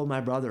and I told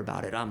my brother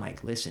about it. I'm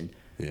like, listen.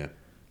 Yeah.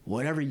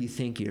 Whatever you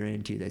think you're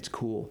into, that's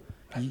cool.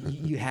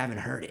 You haven't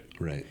heard it.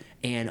 Right.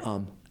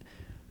 And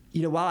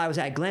you know, while I was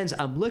at Glenn's,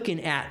 I'm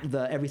looking at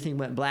the Everything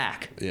Went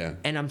Black. Yeah.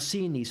 And I'm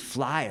seeing these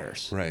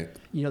flyers. Right.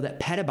 You know, that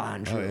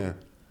Pettibon drew. Oh, yeah.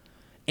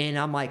 And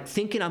I'm like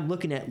thinking I'm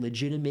looking at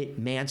legitimate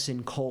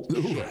Manson cult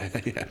shit.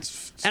 Yeah,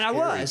 and I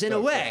was, in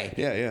a way.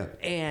 Yeah.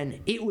 And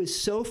it was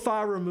so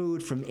far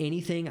removed from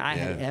anything I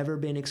had ever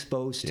been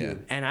exposed to. Yeah.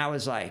 And I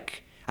was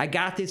like, I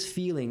got this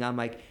feeling. I'm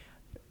like,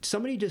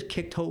 somebody just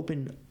kicked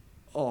open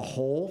a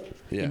hole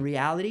in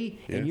reality,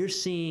 and you're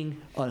seeing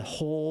a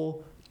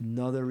whole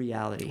nother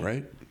reality.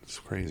 Right. It's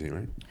crazy,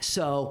 right?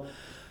 So,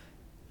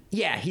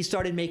 yeah, he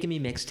started making me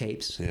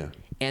mixtapes. Yeah.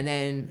 And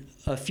then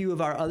a few of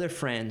our other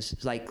friends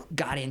like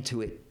got into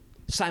it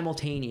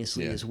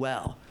simultaneously as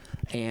well.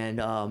 And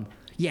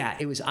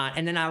it was on.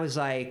 And then I'm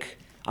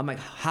like,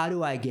 how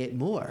do I get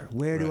more?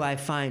 Where do I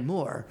find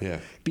more?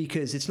 Yeah.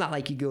 Because it's not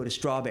like you go to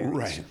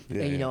Strawberries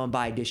and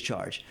buy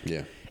Discharge.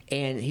 Yeah.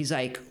 And he's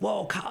like,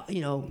 well,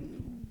 you know,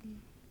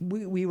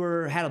 we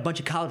had a bunch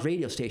of college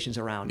radio stations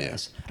around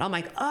us. And I'm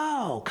like,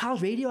 oh,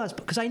 college radio?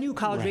 Because I knew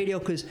college radio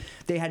because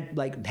they had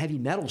like heavy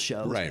metal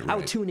shows. Right. I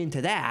would tune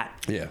into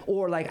that. Yeah.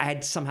 Or like I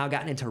had somehow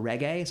gotten into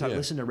reggae, so I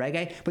listened to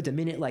reggae. But the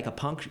minute like a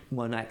punk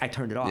one, I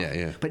turned it off.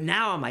 Yeah. But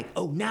now I'm like,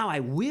 oh, now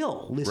I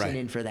will listen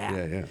in for that.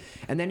 Yeah.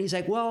 And then he's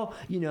like, well,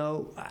 you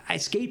know, I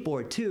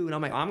skateboard too. And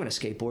I'm like, I'm going to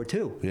skateboard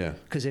too. Yeah.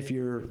 Because if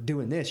you're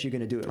doing this, you're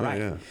going to do it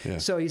right. Yeah.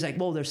 So he's like,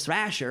 well, there's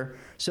Thrasher.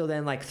 So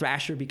then like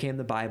Thrasher became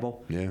the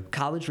Bible. Yeah.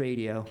 College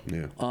radio.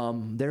 Yeah.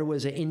 There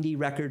was an indie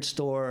record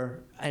store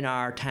in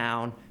our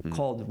town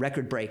called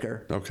Record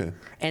Breaker. Okay.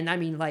 And I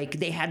mean, like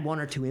they had one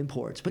or two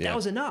imports, but that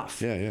was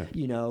enough. Yeah.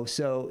 You know,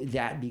 so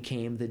that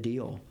became the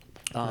deal.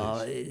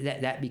 Nice.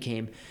 That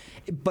became,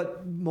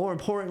 but more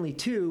importantly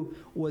too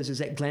is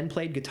that Glenn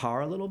played guitar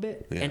a little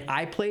bit, and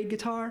I played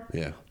guitar.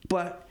 Yeah.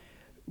 But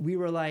we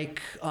were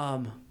like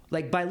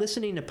by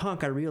listening to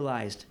punk, I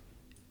realized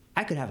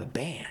I could have a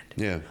band.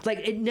 Yeah. Like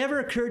it never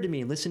occurred to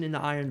me listening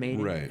to Iron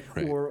Maiden Right.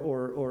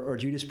 or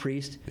Judas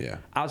Priest. Yeah.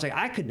 I was like,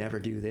 I could never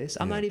do this.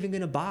 I'm not even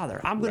going to bother.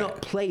 I'm going to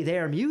play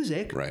their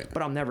music,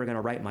 but I'm never going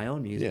to write my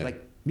own music. Yeah.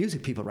 Like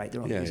music people write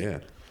their own music. Yeah.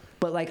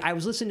 But like I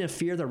was listening to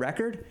Fear the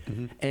Record,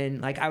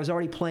 and like I was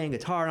already playing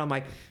guitar, and I'm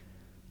like,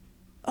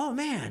 oh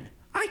man,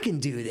 I can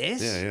do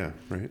this. Yeah.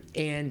 Right.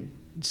 And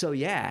so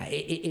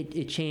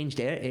it changed.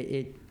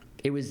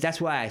 It was, that's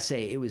why I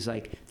say it was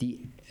like the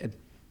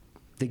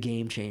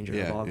game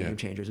changer of all game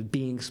changers,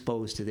 being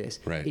exposed to this.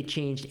 Right. It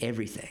changed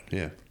everything.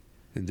 Yeah.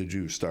 And did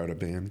you start a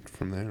band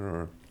from there,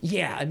 or?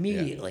 Yeah,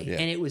 immediately. Yeah.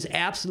 And it was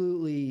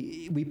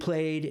absolutely, we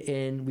played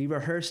and we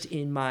rehearsed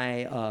in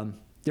my,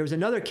 there was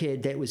another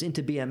kid that was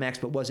into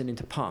BMX but wasn't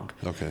into punk.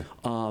 Okay.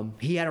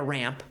 He had a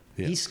ramp.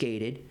 Yeah. He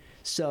skated.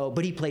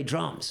 But he played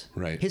drums.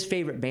 Right. His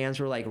favorite bands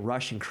were like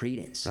Rush and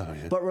Creedence. Oh,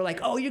 yeah. But we're like,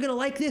 oh, you're going to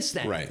like this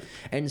then. Right.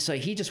 And so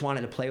he just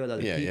wanted to play with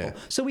other people. Yeah.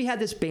 So we had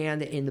this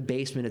band in the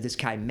basement of this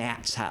guy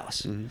Matt's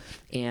house.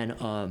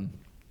 And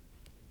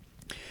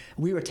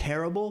we were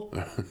terrible,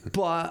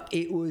 but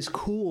it was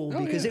cool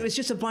because it was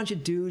just a bunch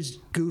of dudes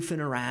goofing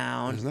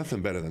around. There's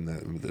nothing better than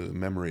that, the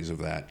memories of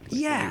that. Like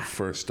when you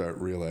first start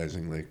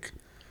realizing, like,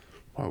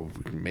 wow,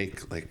 we can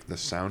make like the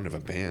sound of a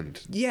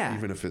band. Yeah.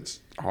 Even if it's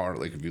hard,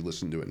 like if you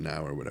listen to it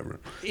now or whatever.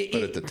 It-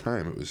 But at the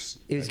time, it was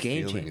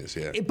game changing.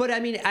 changing. But I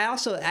mean, I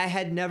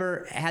had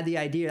never had the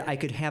idea I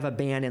could have a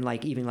band and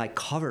like even like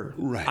cover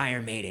Right.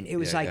 Iron Maiden. It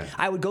was Yeah, like yeah.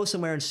 I would go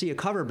somewhere and see a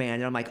cover band,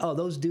 and I'm like, oh,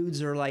 those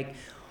dudes are like.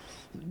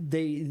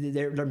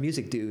 They're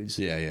music dudes.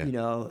 Yeah, yeah. You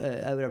know,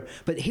 whatever.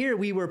 But here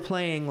we were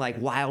playing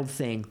like Wild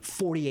Thing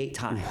 48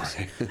 times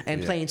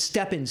and Yeah. playing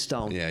Stepping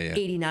Stone Yeah, yeah.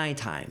 89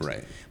 times.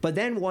 Right. But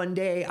then one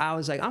day I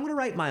was like, I'm gonna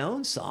write my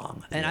own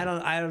song, and I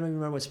don't even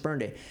remember what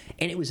spurned it.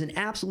 And it was an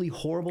absolutely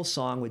horrible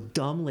song with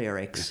dumb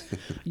lyrics,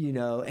 you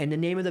know. And the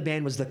name of the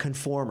band was The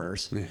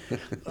Conformers.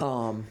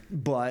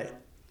 But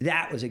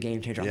that was a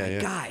game changer. I'm Yeah, like,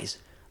 yeah. guys,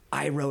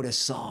 I wrote a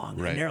song,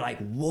 Right. and they're like,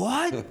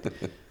 what?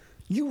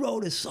 You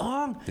wrote a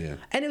song? Yeah.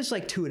 And it was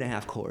like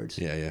 2.5 chords.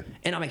 Yeah, yeah.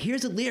 And I'm like,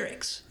 here's the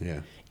lyrics.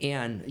 Yeah.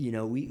 And, you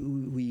know,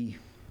 we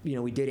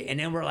did it. And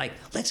then we're like,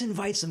 let's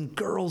invite some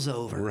girls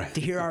over Right.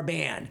 to hear our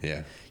band.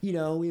 Yeah. You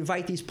know, we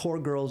invite these poor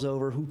girls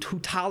over who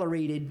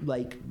tolerated,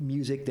 like,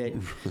 music that,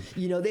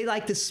 you know, they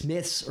liked the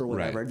Smiths or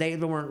whatever. Right. They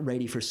weren't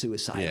ready for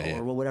Suicidal Yeah, yeah.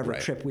 or whatever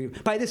Right. trip we...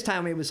 By this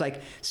time, it was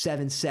like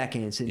 7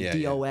 Seconds and Yeah,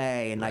 yeah.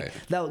 DOA and, like,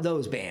 Right.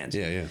 those bands.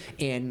 Yeah,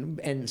 yeah.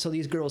 And so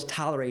these girls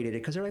tolerated it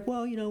because they're like,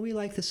 well, you know, we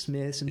like the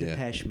Smiths and Yeah.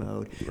 Depeche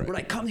Mode. Right. We're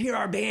like, come hear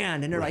our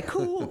band. And they're like,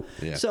 cool.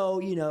 Yeah. So,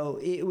 you know,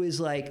 it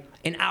was like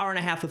an hour and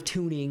a half of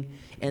tuning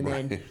and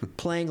then Right.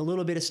 playing a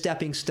little bit of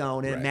Stepping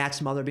Stone and Right.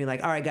 Matt's mother being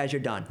like, all right, guys,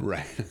 you're done.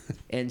 Right.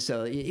 And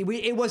so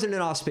it wasn't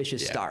an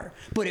auspicious Yeah. start,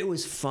 but it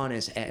was fun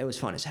as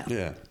hell.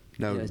 Yeah.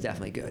 Now, It was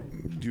definitely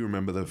good. do you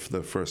remember the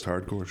first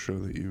hardcore show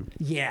that you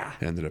Yeah.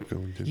 ended up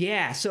going to?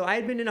 Yeah, so I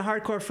had been into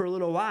hardcore for a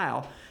little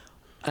while,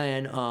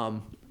 and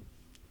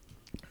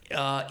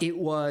it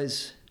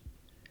was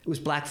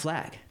Black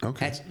Flag.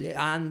 Okay.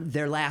 On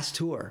their last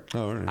tour. Oh,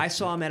 all right. I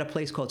saw them at a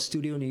place called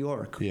Studio New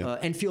York, Yeah.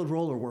 Enfield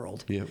Roller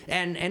World. Yeah.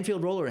 And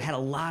Enfield Roller had a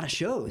lot of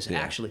shows, Yeah.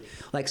 actually.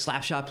 Like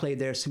Slapshot played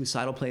there,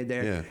 Suicidal played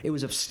there. Yeah. It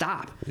was a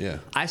stop. Yeah.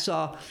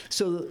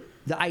 So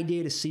the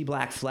idea to see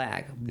Black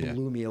Flag Yeah.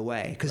 blew me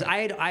away. Because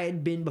I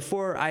had been,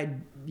 before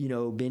I'd, you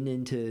know, been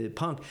into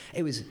punk,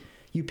 it was...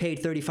 You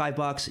paid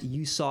 $35.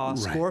 You saw Right.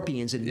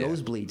 Scorpions in Yeah.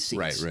 nosebleed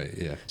seats. Right,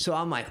 yeah. So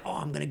I'm like, oh,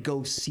 I'm gonna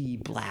go see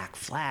Black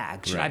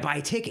Flag. Should I Right. buy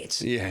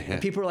tickets? Yeah, yeah.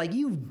 And people are like,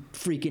 you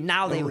freaking.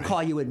 Now they would right.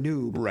 call you a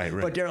noob. Right,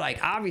 right. But they're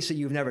like, obviously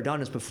you've never done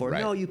this before.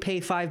 Right. No, you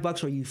pay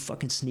 $5 or you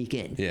fucking sneak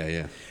in. Yeah,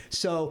 yeah.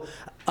 So,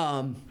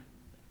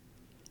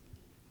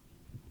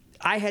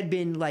 I had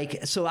been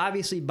like, so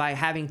obviously by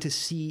having to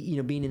see, you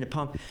know, being into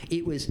punk,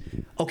 it was,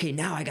 okay,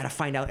 now I got to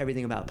find out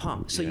everything about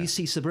punk. So Yeah. you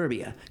see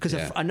Suburbia. Because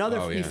Yeah.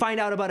 you yeah. find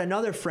out about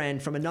another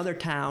friend from another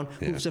town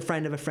who's Yeah. a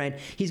friend of a friend.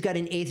 He's got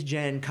an 8th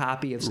gen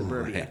copy of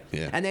Suburbia. Right,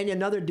 yeah. And then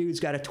another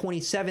dude's got a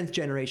 27th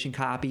generation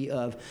copy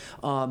of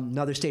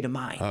Another State of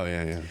Mind. Oh,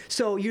 yeah, yeah.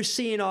 So you're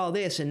seeing all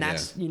this, and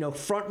that's, Yeah. you know,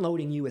 front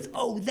loading you with,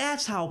 oh,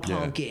 that's how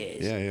punk Yeah.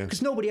 is. Yeah, yeah.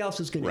 Because nobody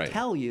else is going Right. to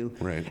tell you.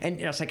 Right. And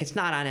it's like, it's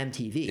not on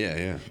MTV. Yeah,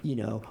 yeah. You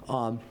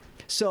know,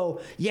 so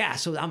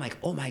I'm like,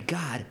 oh my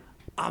God,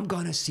 I'm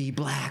gonna see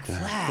Black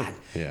Flag.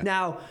 Yeah.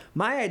 Now,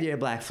 my idea of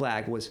Black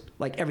Flag was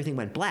like everything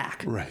went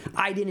black. Right.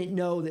 I didn't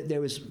know that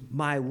there was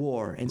My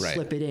War and Right.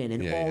 Slip It In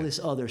and Yeah, all yeah. this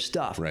other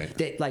stuff. Right.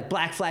 That like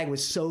Black Flag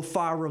was so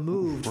far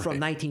removed from Right.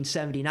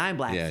 1979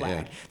 Black Yeah,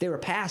 Flag. yeah. They were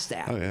past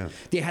that. Oh, yeah.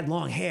 They had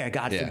long hair,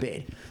 God Yeah.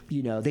 forbid.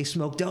 You know, they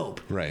smoked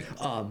dope. Right.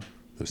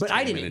 Those But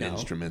I didn't 10-minute know.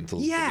 instrumentals at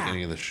the Yeah.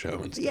 beginning of the show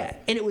and stuff. Yeah,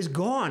 and it was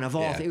gone of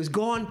all. Yeah. It was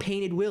gone,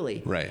 Painted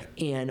Willie. Right.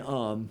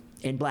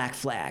 And Black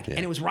Flag, Yeah.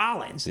 and it was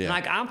Rollins. Yeah. And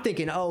like I'm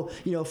thinking, oh,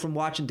 you know, from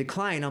watching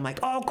Decline, I'm like,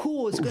 oh,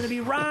 cool, it's going to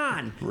be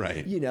Ron.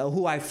 Right. You know,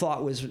 who I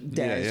thought was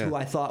Dez, yeah. who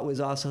I thought was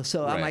also.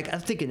 So I'm Right. like, I'm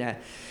thinking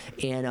that,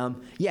 and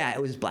yeah,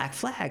 it was Black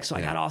Flag. So I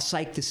Yeah. got all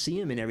psyched to see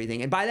him and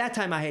everything. And by that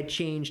time, I had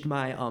changed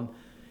my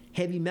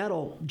heavy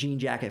metal jean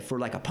jacket for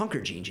like a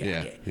punker jean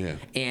jacket. yeah.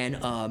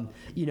 And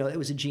you know, it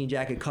was a jean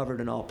jacket covered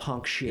in all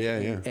punk shit. Yeah,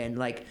 yeah. And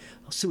like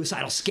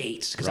suicidal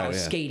skates because I Oh, was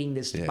yeah. skating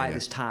by Yeah.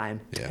 this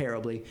time Yeah.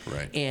 terribly.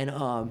 Right. And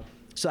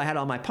so I had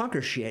all my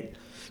punker shit,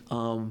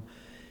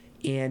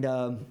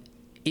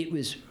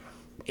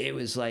 it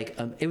was like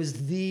it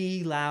was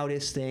the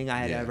loudest thing I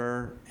had Yeah.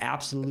 ever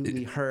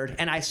absolutely heard.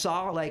 And I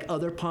saw like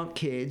other punk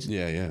kids.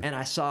 Yeah, yeah. And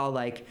I saw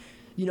like,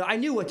 you know, I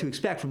knew what to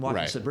expect from watching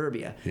Right.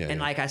 Suburbia. Yeah, and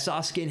yeah. like I saw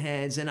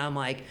Skinheads, and I'm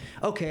like,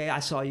 okay, I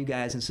saw you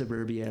guys in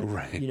Suburbia.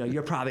 Right. You know,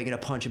 you're probably gonna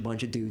punch a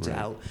bunch of dudes Right.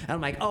 out. And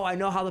I'm like, oh, I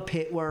know how the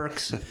pit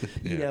works.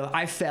 You Yeah. know,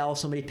 I fell,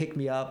 somebody picked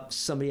me up,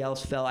 somebody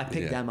else fell, I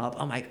picked Yeah. them up.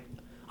 I'm like,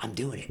 I'm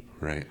doing it.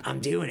 Right. I'm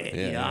doing it.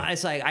 Yeah, you know, yeah.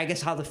 it's like I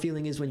guess how the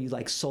feeling is when you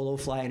like solo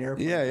fly an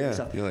airplane. Yeah, yeah. And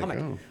stuff. You're like,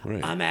 I'm oh,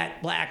 right. I'm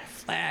at Black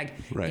Flag.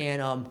 Right.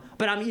 And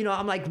but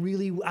I'm like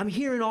really I'm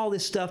hearing all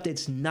this stuff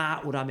that's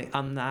not what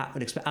I'm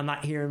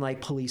not hearing like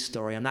Police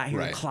Story. I'm not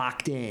hearing Right.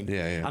 Clocked In.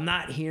 Yeah, yeah. I'm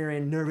not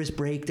hearing Nervous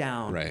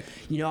Breakdown. Right.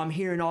 You know, I'm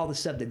hearing all the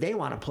stuff that they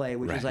want to play,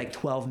 which is Right. like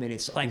 12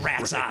 minutes, like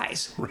Rat's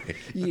Eyes. Right.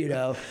 You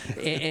know,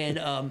 and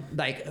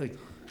like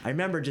I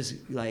remember just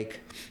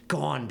like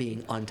Gone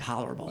being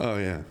intolerable. Oh,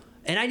 yeah.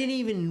 And I didn't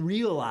even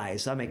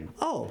realize. I'm like,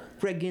 oh,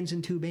 Greg Ginn's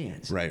in 2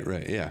 bands. Right,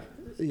 yeah.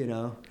 you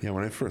know. Yeah,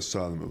 when I first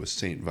saw them, it was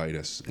St.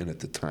 Vitus, and at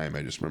the time,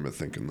 I just remember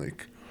thinking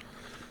like,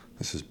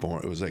 this is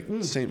boring. It was like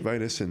St.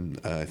 Vitus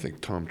and I think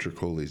Tom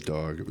Tricoli's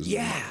dog. It was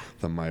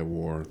the My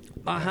War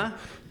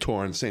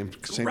tour, and same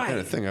kind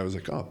of thing. I was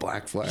like, oh,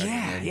 Black Flag.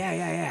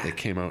 Yeah. They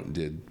came out and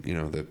did, you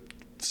know, the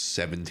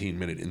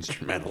 17-minute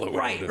instrumental. Or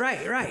Right.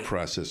 The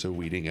process of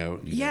weeding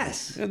out.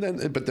 Yes. And then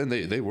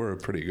they were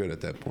pretty good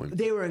at that point.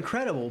 They were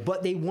incredible,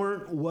 but they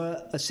weren't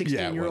what a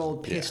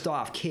 16-year-old pissed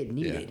off kid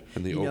needed. Yeah.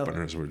 And the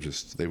openers were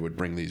just, they would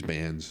bring these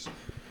bands.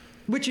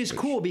 Which is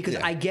cool because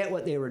I get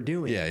what they were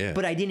doing.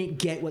 But I didn't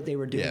get what they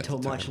were doing until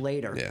much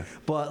later. Yeah.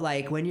 But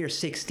like when you're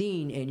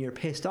 16 and you're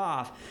pissed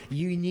off,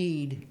 you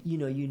need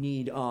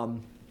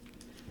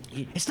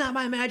it's not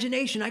my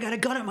imagination. I got a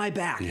gun at my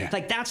back. Yeah.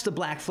 Like that's the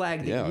Black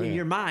Flag in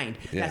your mind.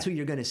 Yeah. That's what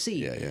you're going to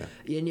see.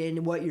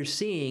 And what you're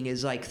seeing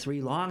is like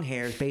three long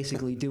hairs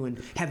basically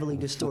doing heavily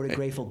distorted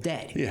Grateful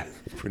Dead. Yeah,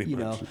 pretty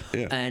much.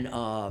 Yeah. And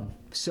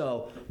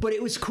but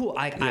it was cool.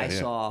 I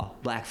saw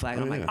Black Flag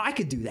and I'm like, I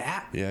could do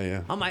that.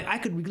 Yeah. I'm like, I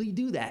could really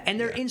do that. And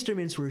their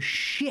instruments were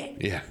shit.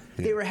 Yeah.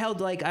 They were held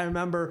like, I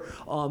remember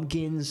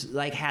Gins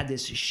like had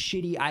this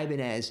shitty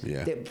Ibanez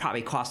that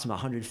probably cost him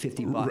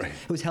 $150. Right.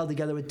 It was held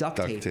together with duct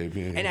tape.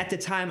 And at the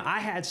time I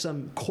had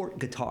some Cort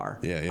guitar.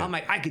 I'm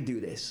like, I could do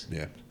this.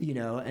 Yeah. You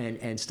know,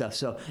 and stuff.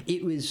 So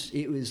it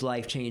was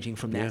life changing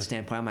from that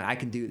standpoint. I'm like, I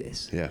can do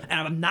this. Yeah. And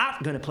I'm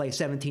not going to play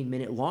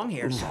 17-minute long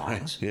hair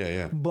songs.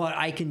 But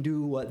I can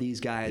do what these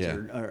guys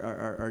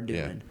are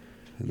doing.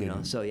 You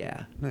know, so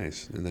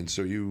Nice. And then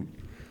so you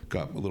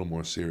got a little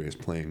more serious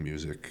playing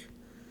music.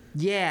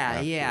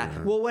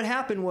 Well, what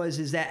happened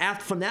was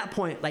that from that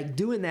point, like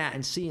doing that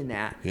and seeing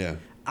that,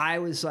 I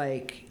was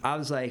like,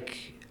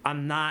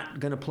 I'm not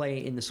gonna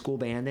play in the school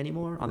band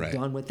anymore. I'm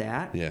done with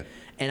that.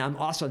 And I'm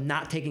also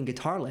not taking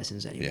guitar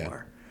lessons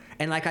anymore.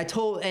 And like I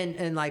told,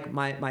 and like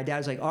my dad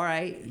was like, all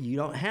right, you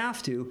don't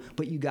have to,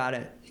 but you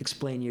gotta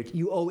explain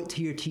you owe it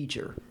to your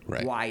teacher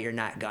why you're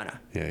not gonna.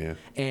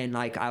 And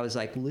like I was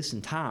like, listen,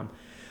 Tom.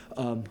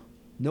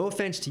 No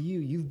offense to you,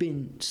 you've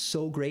been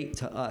so great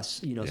to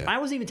us. You know, so I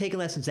wasn't even taking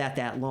lessons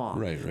that long.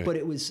 Right. But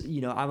it was, you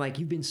know, I'm like,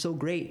 you've been so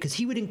great because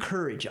he would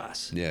encourage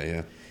us.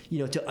 You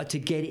know, to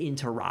get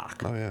into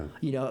rock.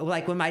 You know,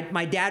 like when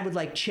my dad would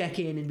like check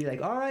in and be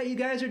like, all right, you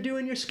guys are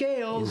doing your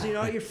scales, you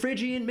know, your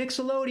Phrygian,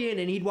 Mixolydian,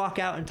 and he'd walk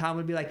out and Tom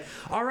would be like,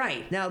 all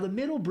right, now the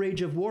middle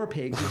bridge of War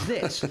Pigs is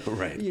this.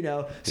 You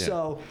know,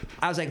 so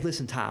I was like,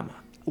 listen, Tom,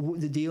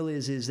 the deal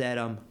is that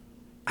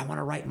I want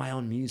to write my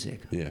own music.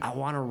 I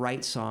want to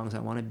write songs. I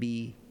want to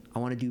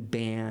do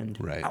band.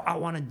 I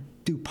want to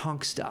do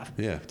punk stuff.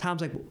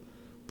 Tom's like,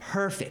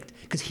 perfect,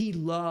 because he's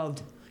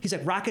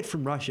like, Rocket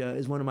from Russia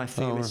is one of my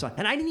favorite songs.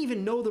 And I didn't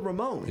even know the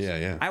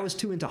Ramones. I was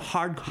too into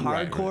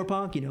hardcore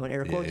punk, you know, in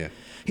air quotes.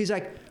 He's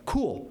like,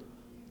 cool.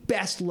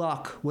 Best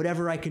luck,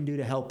 whatever I can do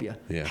to help you.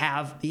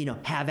 Have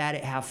at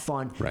it, have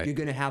fun. You're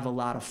going to have a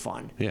lot of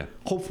fun.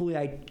 Hopefully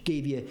I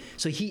gave you,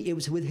 it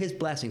was with his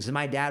blessings. And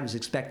my dad was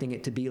expecting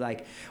it to be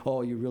like,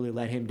 oh, you really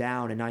let him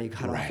down and now you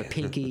cut off the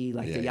pinky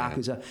like the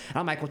Yakuza. And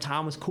I'm like, well,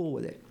 Tom was cool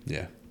with it.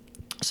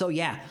 So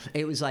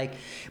it was like,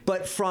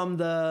 but from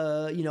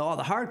the, you know, all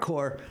the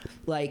hardcore,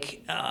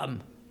 like,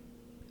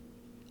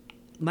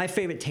 my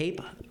favorite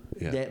tape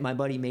that my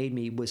buddy made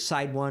me was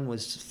side 1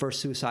 was First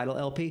Suicidal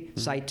LP.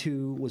 Side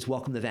 2 was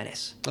Welcome to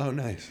Venice. Oh,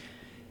 nice.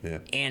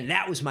 And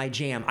that was my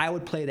jam. I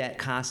would play that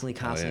constantly.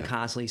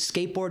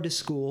 Skateboard to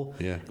school,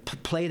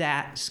 play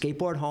that.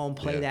 Skateboard home,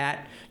 play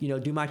that. You know,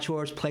 do my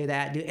chores, play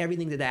that. Do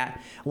everything to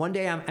that. One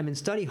day I'm in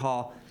study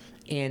hall,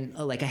 and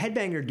like a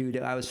headbanger dude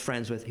that I was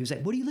friends with, he was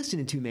like, "What are you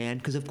listening to, man?"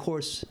 Because of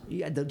course,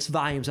 the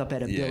volume's up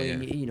at a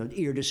billion, you know,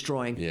 ear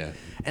destroying.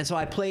 And so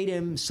I played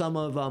him some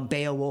of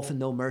Beowulf and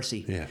No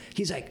Mercy.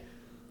 He's like,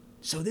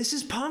 "So this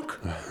is punk?"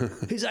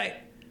 He's like,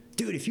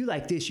 "Dude, if you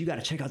like this, you got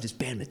to check out this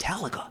band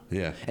Metallica."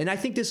 And I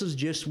think this was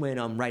just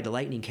when Ride the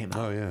Lightning came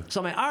out.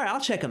 So I'm like, all right,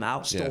 I'll check them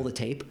out. Stole the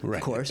tape,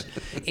 of course.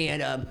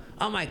 And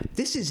I'm like,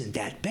 this isn't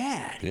that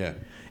bad.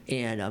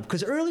 And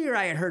because earlier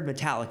I had heard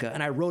Metallica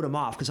and I wrote him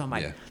off because I'm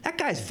like, that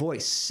guy's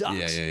voice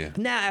sucks.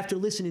 Now after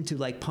listening to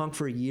like punk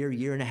for a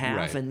year and a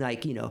half, and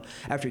like, you know,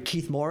 after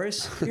Keith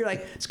Morris, you're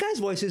like, this guy's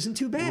voice isn't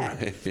too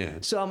bad.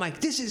 So I'm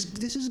like, this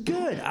is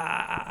good.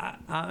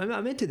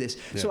 I'm into this.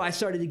 So I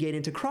started to get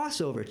into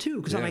crossover too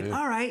because I'm like,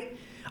 all right,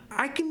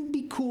 I can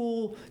be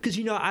cool because,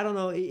 you know, I don't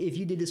know if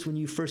you did this when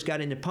you first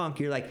got into punk.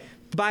 You're like,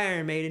 buy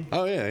Iron Maiden.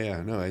 Oh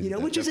yeah. No, you know,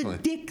 which is a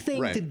dick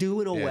thing to do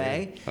in a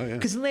way.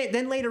 Because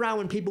then later on,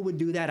 when people would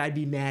do that, I'd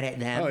be mad at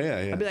them.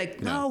 I'd be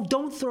like, no,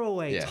 don't throw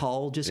away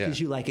Tull just because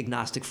you like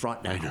Agnostic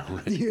Front now. I know.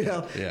 Right? You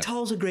know,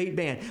 Tull's a great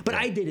band, but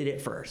I did it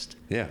at first.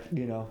 You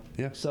know.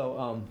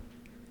 So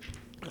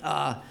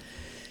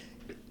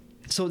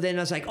so then I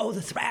was like, oh,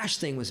 the thrash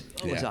thing was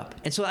up.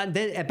 And so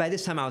then by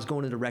this time I was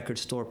going to the record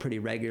store pretty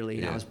regularly,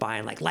 and I was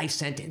buying like Life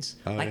Sentence.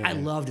 I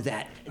loved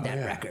that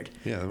record.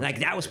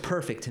 Like that was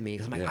perfect to me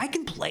because I'm like, I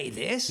can play play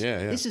this.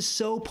 Yeah, yeah. This is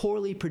so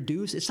poorly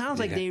produced. It sounds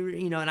like they,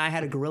 and I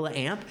had a Gorilla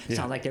amp. It Yeah.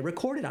 sounds like they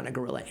recorded on a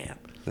Gorilla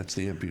amp. That's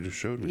the amp you just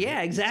showed me.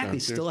 Yeah, exactly.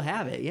 Downstairs. Still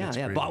have it. Yeah, That's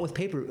yeah. crazy. Bought with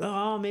paper.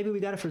 Oh, maybe we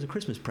got it for a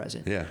Christmas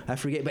present. Yeah. I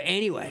forget. But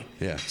anyway.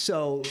 Yeah.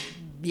 So,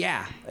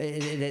 yeah,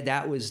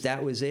 that was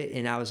it.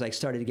 And I was like,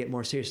 started to get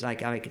more serious.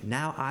 Like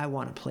now I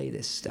want to play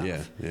this stuff.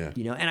 Yeah,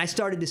 yeah. And I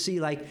started to see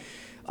like.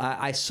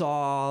 I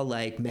saw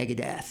like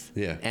Megadeth,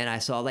 Yeah. and I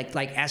saw like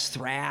as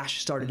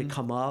thrash started to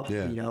come up,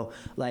 Yeah.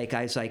 like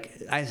I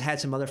had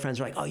some other friends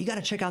who were like, oh, you got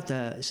to check out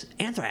the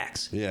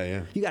Anthrax,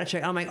 Yeah. you got to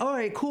check. I'm like, all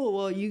right, cool.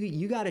 Well,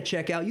 you got to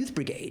check out Youth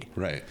Brigade,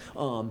 Right.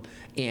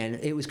 And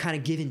it was kind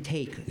of give and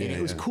take, and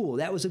it was cool.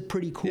 That was a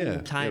pretty cool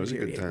time it was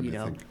period, a good time, you I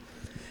know. think.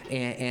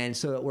 And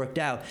so it worked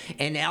out,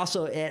 and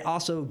it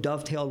also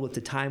dovetailed with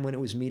the time when it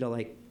was me to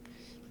like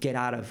get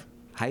out of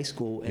high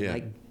school and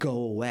like go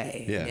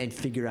away and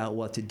figure out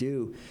what to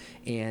do,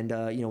 and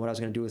what I was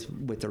going to do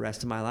with the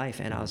rest of my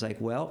life. And I was like,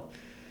 well,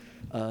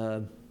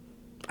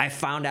 I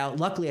found out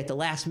luckily at the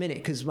last minute,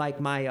 because like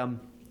my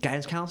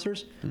guidance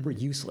counselors were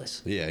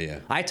useless. Yeah.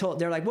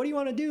 They're like, what do you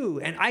want to do?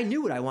 And I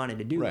knew what I wanted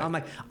to do. Right. I'm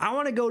like, I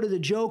want to go to the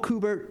Joe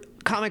Kubert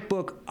comic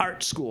book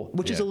art school,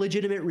 which is a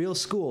legitimate real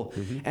school.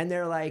 And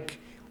they're like,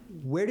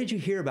 where did you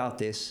hear about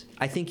this?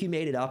 I think you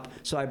made it up.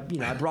 So I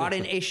brought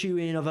an issue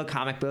in of a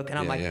comic book, and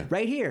I'm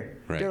right here.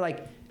 Right. They're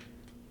like,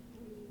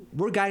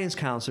 we're guidance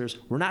counselors.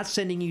 We're not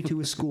sending you to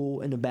a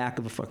school in the back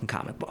of a fucking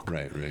comic book.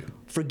 Right.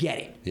 Forget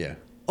it. Yeah.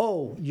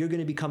 Oh, you're going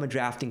to become a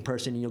drafting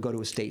person and you'll go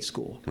to a state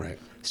school. Right.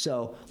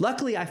 So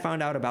luckily I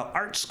found out about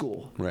art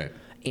school. Right.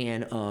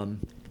 And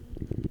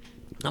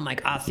I'm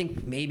like, I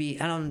think maybe,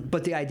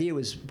 but the idea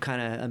was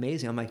kind of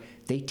amazing. I'm like,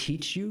 they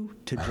teach you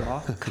to draw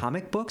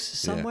comic books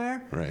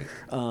somewhere? Yeah, right.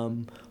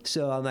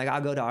 So I'm like,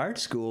 I'll go to art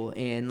school.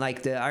 And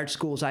like the art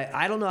schools,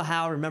 I don't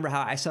know remember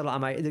how I settled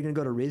on they're going to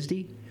go to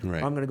RISD,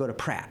 right. or I'm going to go to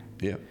Pratt.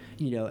 Yeah.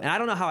 And I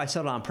don't know how I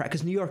settled on Pratt,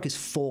 because New York is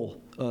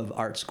full of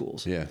art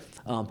schools. Yeah.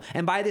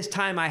 And by this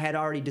time, I had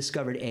already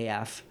discovered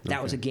AF.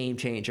 That was a game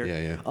changer.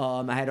 Yeah.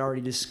 I had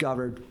already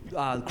discovered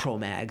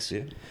Cro-Mags.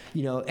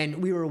 Yeah.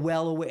 And we were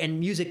well aware. And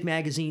music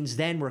magazines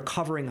then were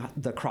covering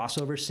the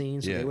crossover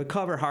scenes. So they would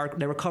cover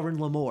they were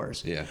covering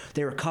L'Amours. Yeah.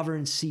 They were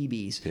covering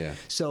CBs. Yeah.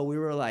 So we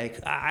were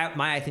like,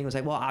 my thing was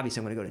like, well,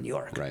 obviously I'm going to go to New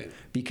York. Right.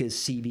 Because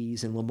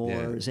CBs and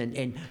L'Amours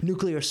and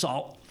Nuclear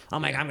Assault.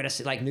 I'm like, I'm going to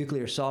see like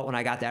Nuclear Assault when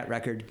I got that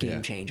record,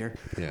 game changer.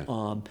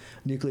 Yeah.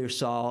 Nuclear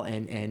Assault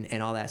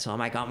and all that. So I'm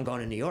like, I'm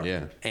going to New York.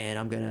 Yeah. And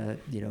I'm going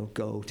to,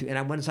 go to,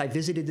 and once I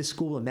visited the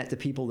school and met the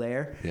people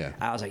there,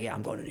 I was like, yeah,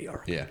 I'm going to New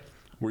York. Yeah.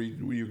 Were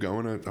you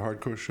going to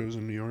hardcore shows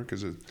in New York?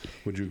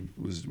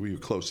 Were you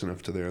close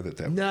enough to there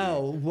that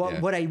No,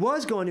 what I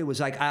was going to was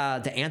like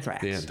the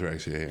Anthrax. The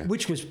Anthrax, yeah.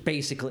 Which was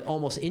basically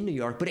almost in New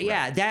York. But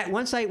that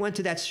once I went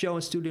to that show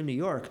and studio in New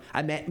York,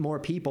 I met more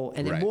people,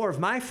 and then more of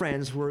my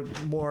friends were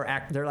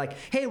they're like,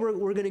 hey,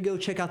 we're going to go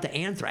check out the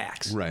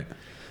Anthrax. Right.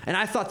 And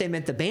I thought they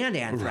meant the band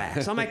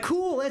Anthrax. I'm like,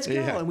 cool, let's go.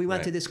 Yeah, and we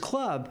went to this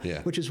club,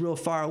 which is real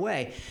far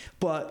away.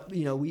 But,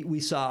 we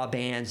saw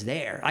bands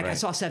there. Like I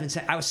saw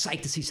I was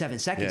psyched to see 7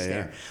 Seconds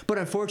there. But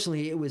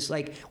unfortunately, it was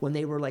like when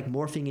they were like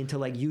morphing into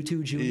like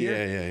U2 Junior.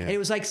 Yeah. And it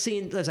was like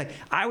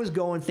I was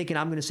going thinking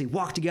I'm going to see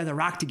Walk Together,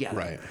 Rock Together.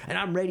 Right. And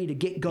I'm ready to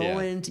get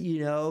going,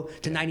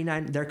 to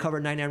 99. They're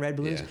covering 99 Red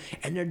Balloons. Yeah.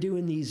 And they're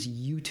doing these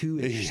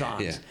U2-ish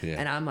songs. Yeah.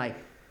 And I'm like,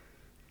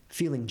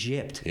 feeling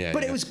gypped. Yeah,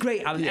 but it was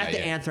great. I was at the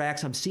yeah.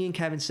 Anthrax. I'm seeing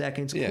Kevin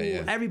Seconds. Cool.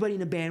 Yeah. Everybody in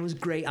the band was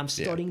great. I'm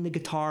studying the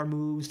guitar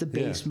moves, the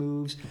bass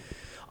moves.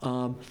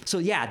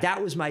 So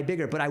that was my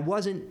bigger. But I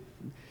wasn't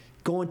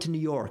going to New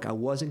York. I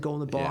wasn't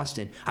going to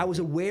Boston. I was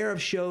aware of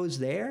shows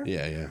there.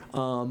 Yeah.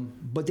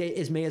 But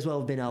it may as well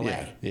have been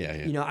LA.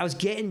 Yeah. I was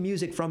getting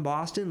music from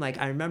Boston. Like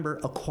I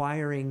remember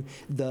acquiring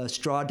the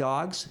Straw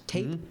Dogs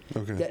tape.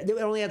 Mm-hmm. Okay. They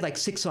only had like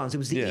 6 songs. It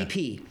was the EP.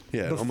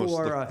 Yeah, before, almost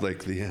looked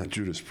like the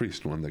Judas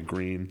Priest one, the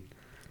green.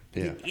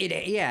 Yeah.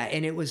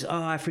 And it was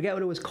I forget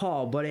what it was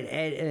called, but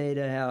it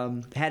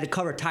had to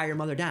cover "Tie Your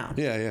Mother Down."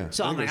 Yeah.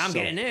 So I'm like, I'm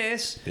getting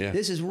this. Yeah.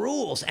 This is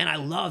rules, and I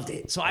loved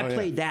it. So I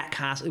played that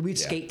constantly. We'd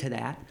skate to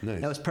that.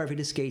 Nice. That was perfect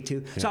to skate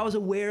to. So I was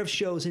aware of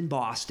shows in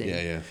Boston.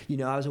 Yeah.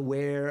 I was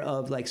aware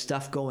of like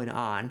stuff going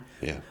on.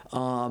 Yeah.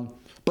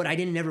 But I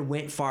never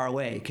went far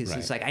away because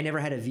it's like I never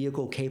had a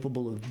vehicle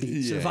capable of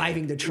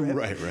surviving the trip.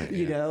 Right.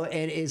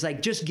 And it's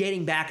like just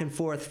getting back and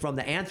forth from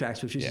the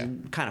Anthrax, which is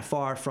kind of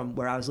far from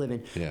where I was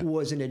living,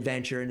 was an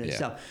adventure in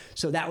itself.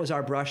 So that was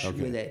our brush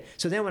with it.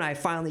 So then when I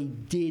finally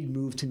did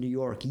move to New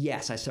York,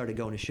 yes, I started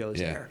going to shows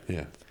there.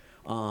 Yeah.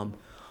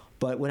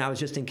 But when I was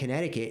just in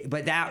Connecticut,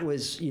 but that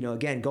was,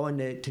 again,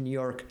 going to New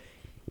York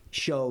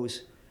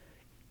shows.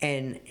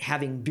 And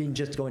having been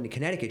just going to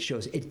Connecticut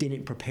shows, it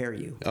didn't prepare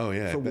you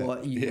for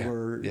what you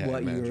were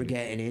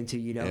getting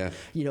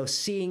into.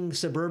 Seeing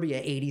Suburbia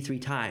 83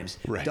 times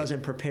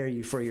doesn't prepare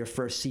you for your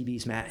first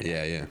CB's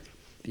matinee.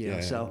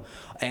 So,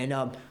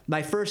 and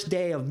my first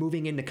day of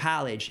moving into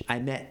college, I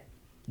met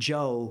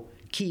Joe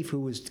Keefe,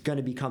 who was going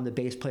to become the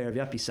bass player of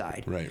Yuppie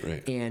Side. Right.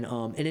 And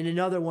in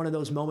another one of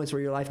those moments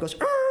where your life goes.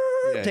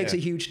 takes a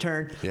huge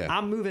turn. Yeah.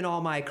 I'm moving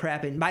all my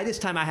crap, and by this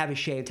time I have a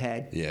shaved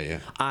head. Yeah.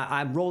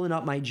 I'm rolling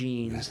up my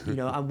jeans.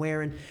 I'm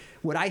wearing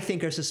what I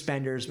think are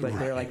suspenders, but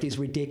they're like these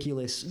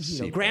ridiculous,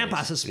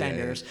 grandpa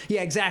suspenders.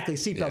 Yeah, exactly,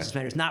 seatbelt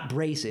suspenders, not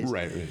braces.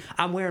 Right.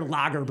 I'm wearing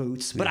lager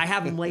boots, but I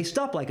have them laced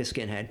up like a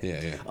skinhead.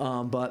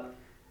 Yeah.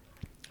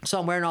 So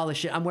I'm wearing all this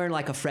shit. I'm wearing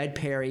like a Fred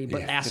Perry,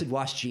 but acid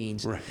wash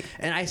jeans. Right.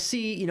 And I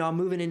see, I'm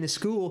moving into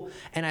school,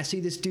 and I see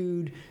this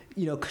dude,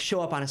 show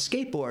up on a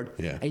skateboard.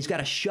 Yeah. And he's got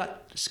a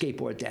shut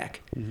skateboard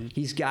deck. Mm-hmm.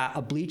 He's got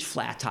a bleached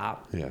flat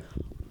top. Yeah.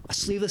 A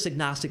sleeveless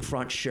agnostic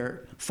front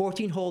shirt,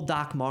 14-hole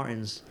Doc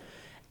Martens,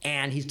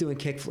 and he's doing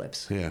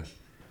kickflips. Yeah.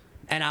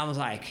 And I was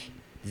like,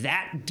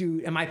 that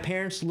dude, and my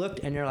parents looked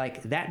and they're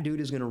like, that dude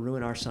is going to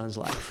ruin our son's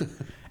life.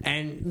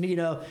 and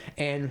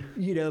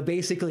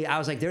basically I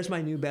was like, there's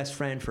my new best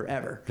friend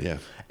forever. Yeah.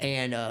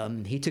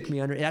 And he took me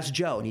under, that's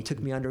Joe, and he took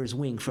me under his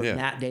wing from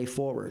that day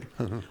forward.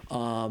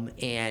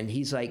 And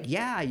he's like,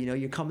 yeah,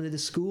 you're coming to the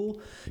school,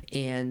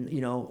 and,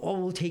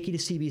 we'll take you to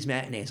CB's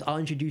matinees. I'll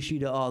introduce you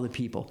to all the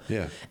people.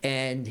 Yeah.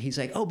 And he's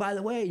like, oh, by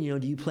the way,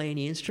 do you play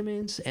any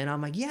instruments? And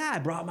I'm like, yeah, I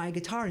brought my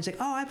guitar. And he's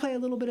like, oh, I play a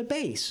little bit of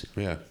bass.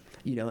 Yeah.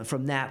 And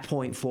from that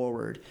point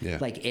forward, Yeah.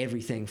 like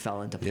everything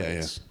fell into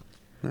place. Yeah.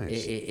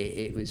 Nice.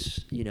 It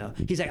was,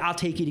 he's like, I'll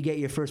take you to get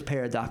your first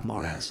pair of Doc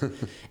Martens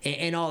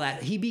and all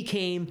that. He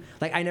became,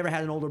 like, I never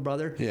had an older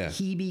brother. Yeah.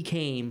 He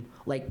became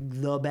like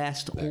the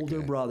best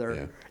older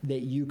brother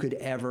that you could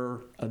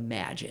ever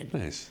imagine.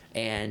 Nice.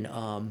 And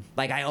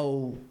I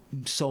owe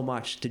so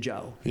much to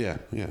Joe. Yeah.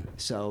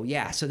 So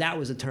that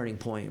was a turning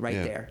point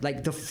right there.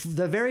 Like the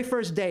very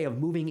first day of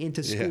moving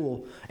into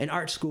school, an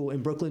art school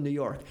in Brooklyn, New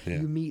York, you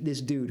meet this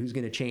dude who's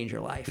going to change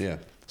your life. Yeah.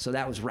 So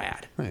that was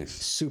rad. Nice.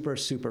 Super,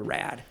 super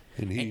rad.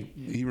 And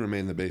he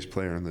remained the bass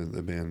player in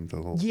the band the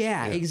whole.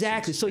 Yeah,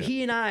 exactly. So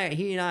he and I,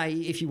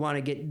 if you want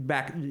to get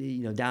back,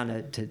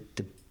 down to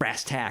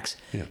brass tacks,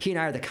 he and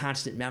I are the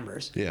constant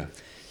members. Yeah.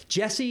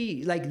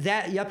 Jesse, like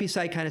that Yuppie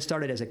Side kind of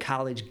started as a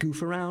college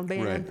goof around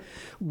band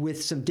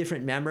with some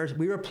different members.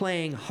 We were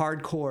playing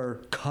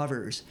hardcore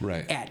covers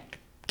at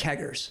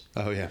Keggers.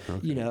 Oh yeah.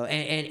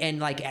 Okay. And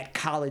like at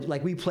college,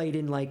 like we played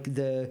in like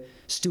the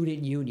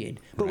student union,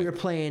 but we were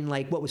playing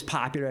like what was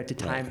popular at the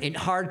time in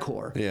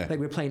hardcore. Yeah. Like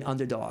we were playing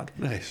Underdog,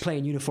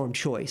 playing Uniform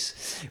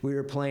Choice. We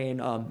were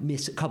playing a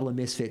couple of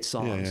Misfits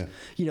songs.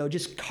 Yeah.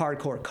 Just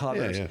hardcore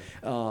covers.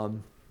 Yeah.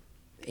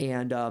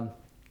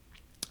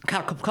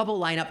 A couple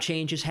of lineup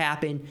changes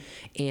happened,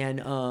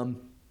 and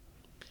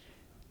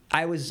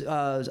I was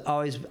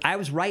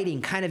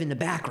writing kind of in the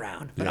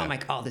background, but I'm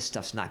like, oh, this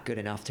stuff's not good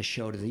enough to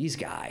show to these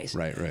guys.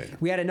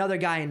 Right. We had another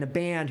guy in the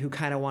band who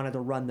kind of wanted to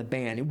run the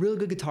band. A really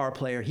good guitar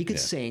player. He could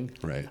sing.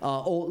 Right.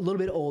 A little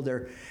bit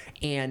older,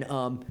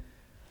 and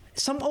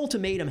some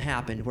ultimatum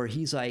happened where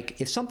he's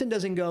like, if something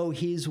doesn't go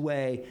his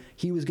way,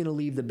 he was going to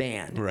leave the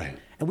band. Right.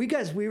 And we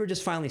were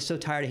just finally so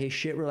tired of his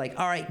shit. We're like,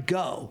 all right,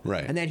 go.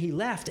 Right. And then he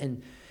left,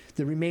 and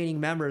the remaining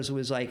members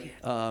was like,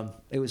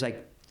 it was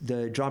like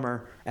the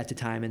drummer at the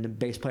time and the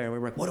bass player. And we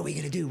were like, what are we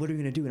going to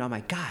do? And I'm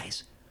like,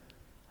 guys,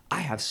 I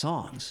have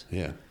songs.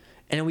 Yeah.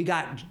 And then we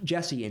got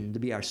Jesse in to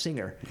be our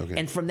singer. Okay.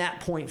 And from that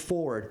point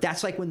forward,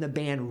 that's like when the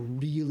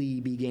band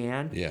really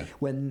began. Yeah.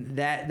 When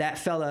that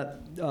fella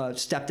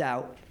stepped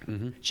out,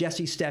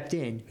 Jesse stepped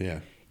in.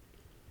 Yeah.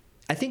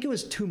 I think it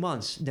was 2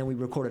 months, then we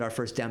recorded our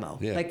first demo.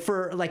 Yeah. Like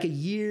for like a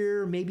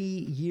year, maybe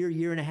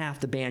year and a half,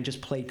 the band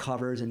just played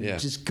covers and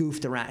just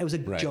goofed around. It was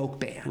a joke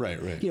band.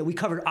 Right. We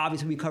covered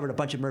a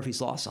bunch of Murphy's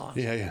Law songs.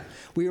 Yeah.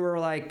 We were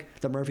like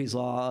the Murphy's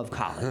Law of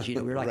college.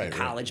 We were like a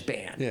college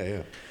band.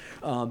 Yeah.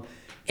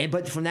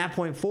 But from that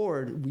point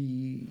forward,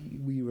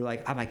 we were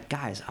like, I'm like,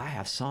 guys, I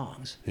have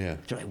songs. Yeah.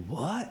 They're like,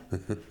 what?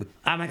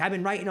 I'm like, I've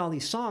been writing all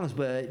these songs,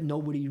 but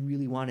nobody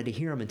really wanted to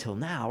hear them until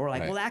now. We're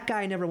like, well, that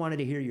guy never wanted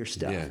to hear your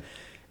stuff. Yeah.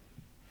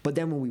 But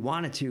then when we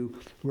wanted to,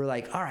 we're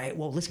like, all right,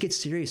 well, let's get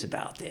serious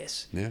about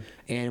this. Yeah.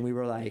 And we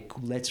were like,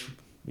 let's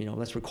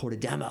record a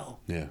demo.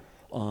 Yeah.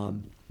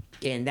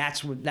 And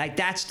that's when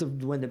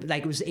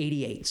it was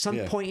 88. Some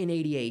point in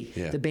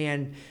 88, the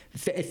band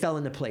it fell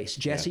into place.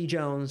 Jesse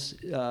Jones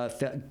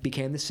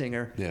became the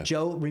singer. Yeah.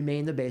 Joe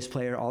remained the bass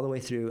player all the way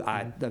through.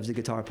 I was the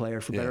guitar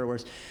player, for better or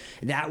worse.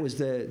 That was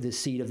the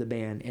seed of the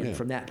band. And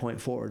from that point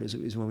forward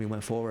is when we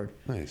went forward.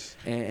 Nice.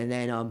 And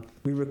then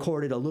we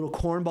recorded a little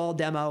cornball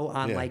demo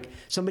on like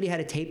somebody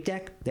had a tape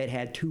deck that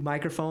had 2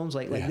 microphones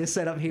like this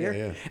set up here.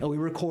 Yeah. And we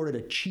recorded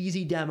a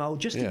cheesy demo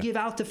just to give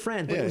out to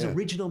friends. But it was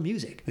original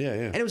music. Yeah.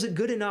 And it was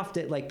good enough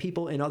that like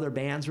people in other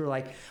bands were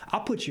like, I'll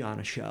put you on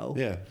a show.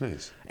 Yeah,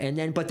 nice. And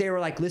then, but they were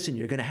like, listen,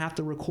 you're going to have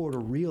to record a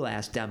real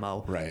ass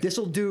demo. Right. This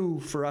will do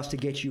for us to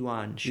get you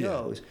on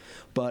shows. Yeah.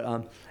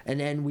 But, and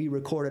then we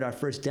recorded our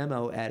first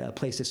demo at a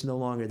place that's no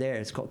longer there.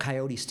 It's called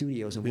Coyote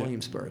Studios in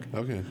Williamsburg.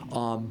 Okay.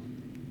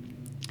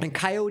 And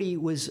Coyote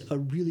was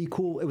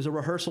it was a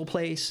rehearsal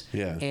place,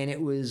 and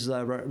it was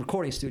a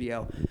recording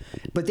studio.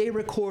 But they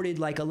recorded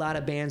like a lot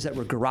of bands that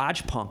were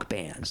garage punk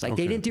bands. Like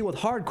they didn't deal with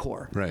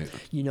hardcore. Right.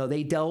 You know,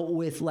 they dealt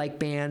with like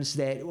bands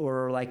that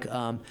were like,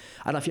 I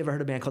don't know if you ever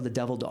heard a band called the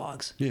Devil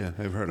Dogs. Yeah,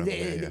 I've heard of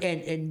them. Yeah.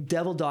 And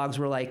Devil Dogs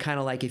were like kind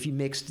of like if you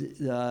mixed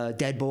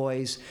Dead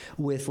Boys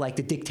with like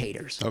the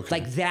Dictators. Okay.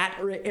 Like that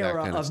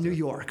era of New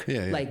York.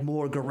 Yeah, yeah. Like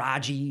more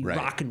garagey,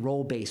 rock and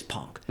roll based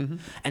punk. Mm-hmm.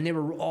 And they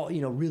were all,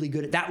 you know, really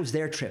good at that. Was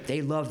their trip.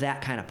 They loved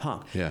that kind of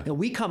punk. Yeah. And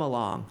we come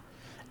along,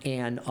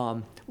 and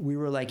we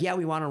were like, yeah,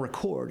 we want to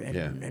record.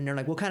 And they're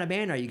like, what kind of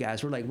band are you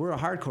guys? We're like, we're a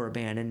hardcore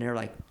band. And they're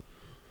like,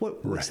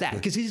 what's that?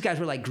 Because these guys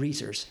were like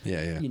greasers.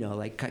 Yeah. You know,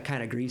 like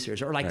kind of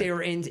greasers. Or like they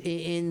were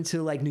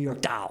into like New York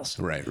Dolls.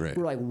 Right.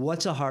 We're like,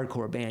 what's a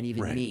hardcore band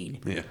even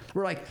mean? Yeah.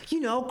 We're like, you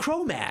know,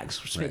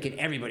 Cro-Mags. We're speaking,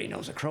 everybody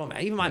knows a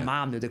Cro-Mag. Even my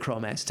mom knew the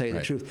Cro-Mags, to tell you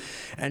the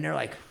truth. And they're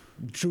like,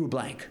 drew a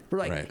blank. We're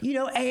like, you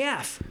know,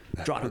 AF,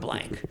 drawing a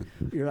blank.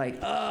 You're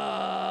like,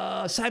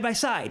 Side by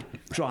Side,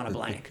 drawing a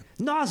blank.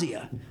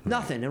 Nausea,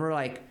 nothing. And we're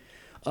like,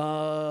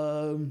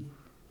 and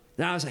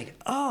I was like,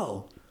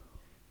 oh,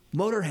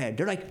 Motorhead.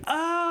 They're like,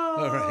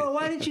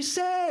 why didn't you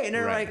say? And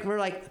they're like, we're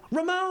like,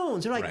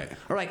 Ramones. They're like,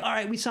 we're like, all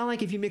right, we sound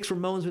like if you mix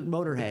Ramones with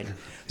Motorhead.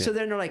 So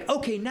then they're like,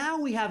 okay, now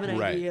we have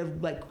an idea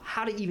of like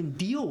how to even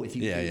deal with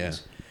you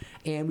things.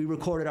 And we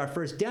recorded our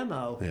first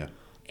demo. Yeah.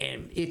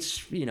 And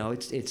it's, you know,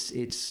 it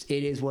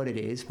is what it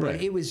is.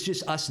 But it was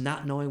just us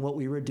not knowing what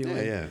we were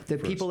doing. The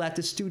people at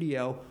the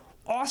studio,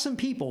 awesome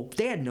people,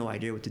 they had no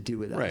idea what to do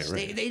with us.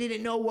 They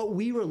didn't know what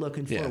we were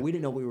looking for. We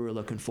didn't know what we were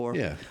looking for.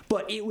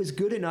 But it was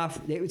good enough.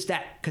 It was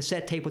that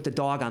cassette tape with the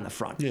dog on the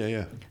front.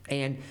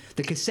 And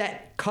the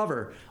cassette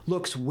cover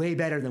looks way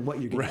better than what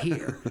you're going to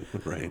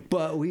hear.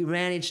 But we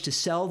managed to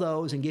sell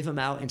those and give them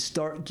out and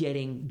start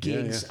getting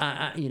gigs,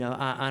 you know,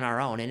 on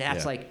our own. And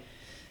that's like...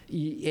 And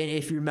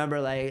if you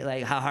remember,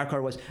 like how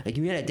hardcore was, like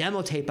you had a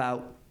demo tape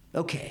out,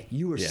 okay,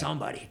 you were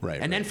somebody,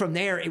 and then from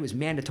there it was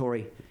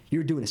mandatory. You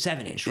were doing a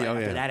 7-inch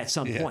after that at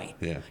some point.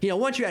 You know,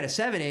 once you had a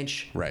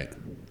 7-inch,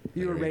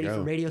 you were ready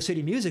for Radio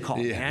City Music Hall,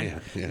 man.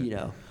 You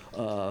know,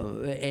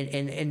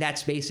 and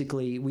that's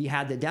basically we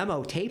had the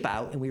demo tape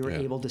out, and we were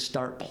able to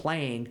start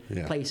playing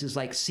places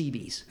like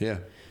CB's.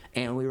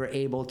 And we were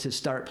able to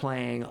start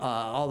playing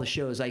all the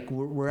shows, like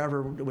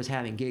wherever was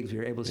having gigs, we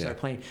were able to start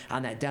playing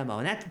on that demo.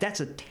 And that's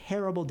a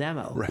terrible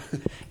demo.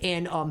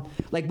 And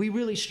like we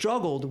really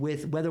struggled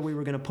with whether we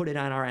were going to put it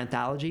on our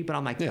anthology, but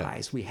I'm like,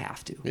 guys, we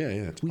have to.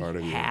 It's part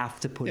of we have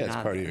to put it on. It's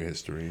part of your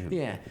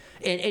history.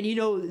 And you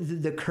know,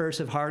 the curse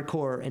of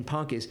hardcore and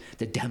punk is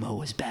the demo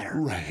was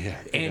better.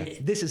 And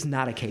this is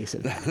not a case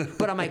of that.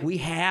 But I'm like, we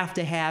have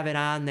to have it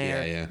on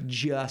there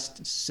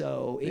just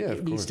so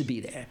it needs to be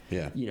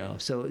there. You know,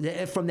 so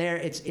from there,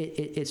 it's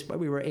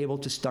we were able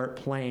to start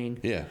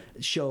playing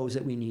shows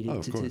that we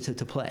needed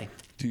to play.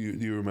 Do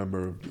you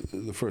remember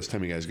the first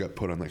time you guys got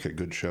put on like a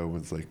good show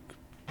with like,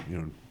 you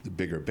know, the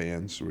bigger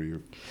bands where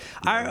you're?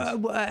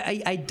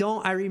 I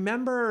don't. I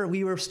remember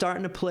we were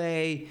starting to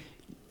play.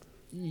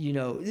 You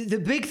know, the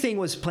big thing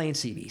was playing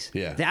CBs.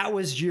 That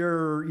was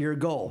your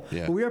goal.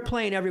 But we were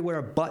playing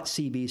everywhere but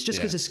CBs just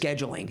because of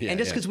scheduling and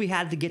just because we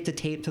had to get the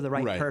tape to the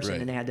right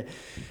person and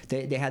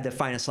they had to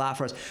find a slot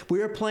for us. We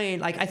were playing,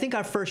 like, I think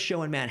our first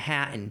show in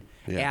Manhattan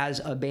as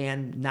a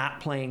band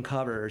not playing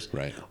covers.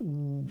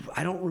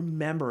 I don't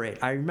remember it.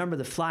 I remember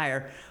the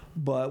flyer,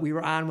 but we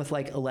were on with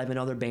like 11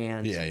 other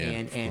bands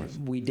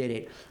and we did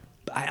it.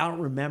 I don't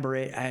remember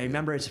it. I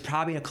remember it's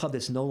probably in a club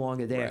that's no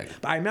longer there.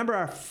 But I remember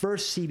our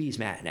first CB's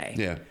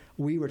matinee.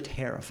 We were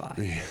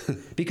terrified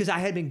because I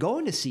had been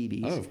going to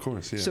CB's. Oh, of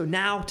course, So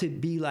now to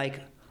be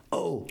like,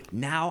 oh,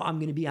 now I'm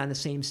going to be on the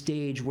same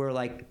stage where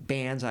like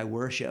bands I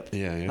worship.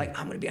 Like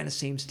I'm going to be on the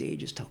same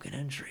stage as Token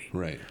Entry.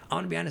 I'm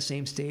going to be on the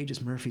same stage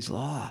as Murphy's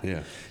Law.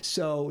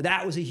 So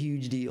that was a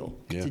huge deal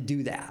to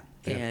do that.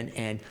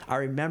 And I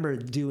remember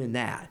doing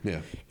that,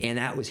 and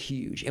that was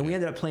huge. And we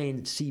ended up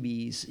playing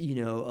CB's,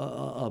 you know,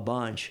 a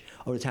bunch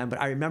over time.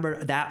 But I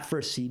remember that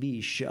first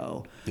CB's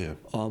show. It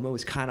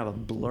was kind of a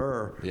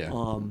blur.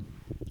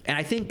 And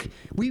I think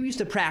we used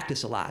to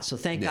practice a lot. So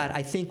thank God,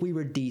 I think we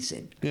were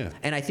decent.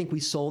 And I think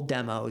we sold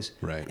demos.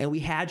 And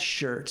we had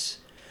shirts.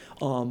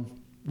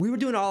 We were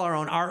doing all our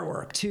own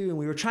artwork too, and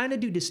we were trying to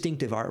do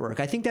distinctive artwork.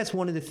 I think that's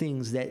one of the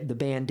things that the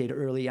band did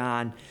early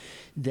on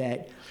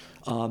that.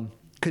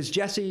 Because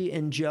Jesse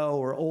and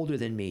Joe are older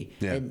than me.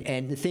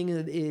 And the thing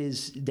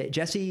is that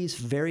Jesse's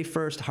very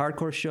first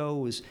hardcore show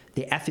was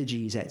the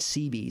Effigies at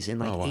CB's in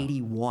like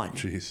 81.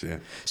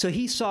 So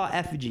he saw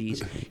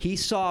Effigies. He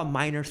saw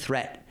Minor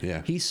Threat.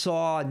 He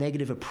saw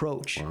Negative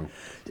Approach.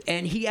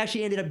 And he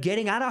actually ended up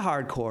getting out of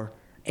hardcore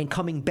and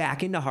coming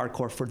back into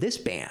hardcore for this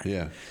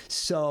band.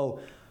 So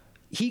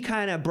he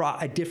kind of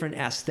brought a different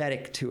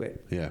aesthetic to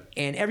it.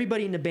 And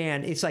everybody in the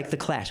band, it's like the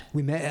Clash.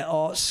 We met at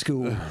art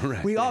school.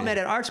 We all met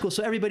at art school,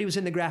 so everybody was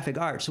in the graphic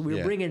arts. So we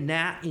were bringing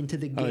that into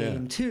the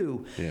game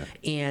too.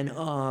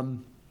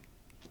 And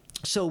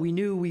So we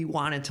knew we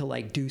wanted to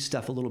like do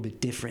stuff a little bit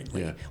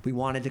differently. Yeah. We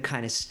wanted to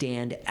kind of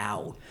stand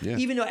out. Yeah.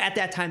 Even though at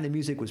that time the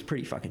music was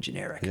pretty fucking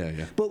generic. Yeah,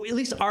 yeah. But at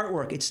least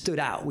artwork, it stood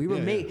out. We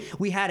were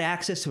we had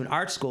access to an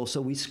art school,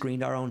 so we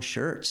screened our own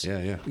shirts.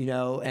 Yeah, yeah. You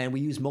know, and we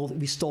used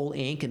we stole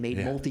ink and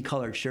made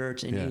multicolored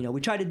shirts, and Yeah. you know,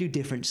 we tried to do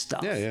different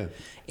stuff. Yeah,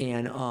 yeah.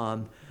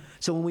 And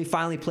so when we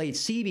finally played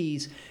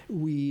CB's,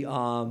 we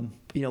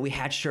you know, we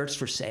had shirts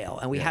for sale,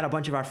 and we had a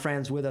bunch of our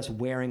friends with us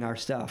wearing our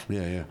stuff.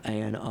 Yeah, yeah.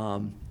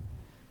 And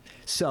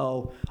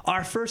so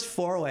our first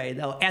foray,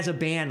 though, as a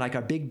band, like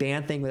our big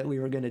band thing that we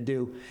were going to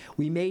do,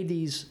 we made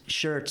these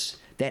shirts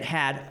that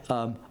had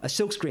a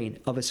silkscreen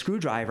of a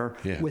screwdriver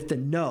with the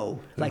no,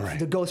 like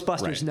the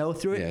Ghostbusters no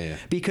through it. Yeah, yeah.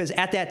 Because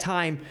at that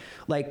time,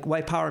 like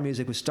white power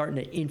music was starting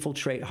to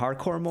infiltrate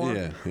hardcore more.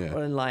 Yeah, yeah.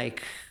 And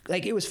like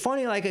it was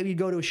funny, like you'd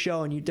go to a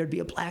show and there'd be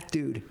a black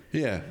dude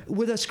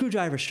with a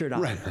screwdriver shirt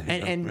on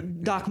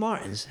and Doc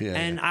Martens. Yeah,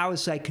 and I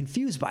was like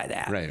confused by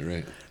that.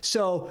 Right.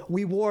 So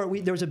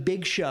there was a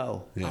big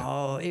show. Yeah.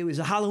 Oh, it was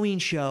a Halloween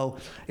show.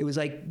 It was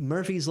like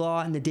Murphy's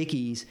Law and the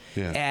Dickies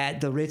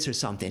at the Ritz or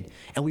something.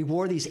 And we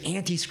wore these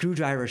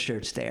anti-screwdriver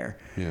shirts there.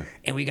 Yeah.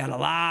 And we got a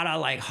lot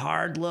of like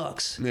hard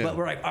looks. Yeah. But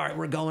we're like, all right,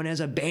 we're going as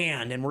a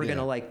band and we're going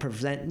to like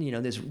present, you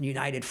know, this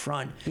united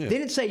front. Yeah. They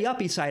didn't say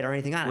Yuppie Side or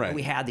anything on it, Right. but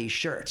we had these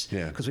shirts.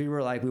 Yeah. Because we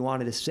were like, we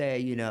wanted to say,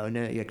 you know,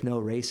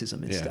 no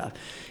racism and stuff.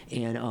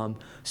 And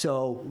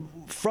so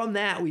from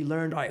that, we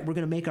learned, all right, we're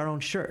going to make our own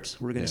shirts.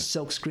 We're going to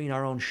silk screen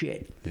our own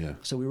shit. Yeah.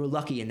 So we were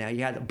lucky in that.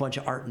 You had a bunch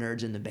of art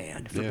nerds in the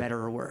band, for better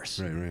or worse.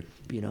 Right.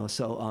 You know,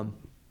 so,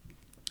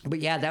 but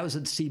yeah, that was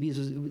the CB's,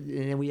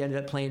 and then we ended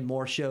up playing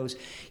more shows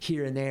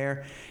here and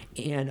there.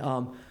 And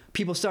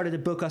people started to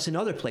book us in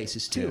other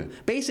places too. Yeah.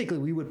 Basically,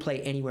 we would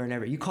play anywhere and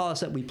everywhere. You call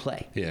us up, we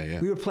play.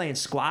 Yeah. We were playing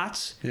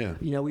squats. Yeah.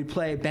 You know, we'd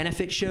play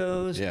benefit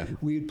shows. Yeah.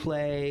 We'd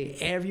play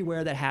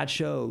everywhere that had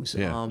shows.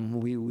 Yeah.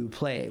 We would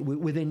play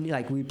within,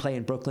 like, we'd play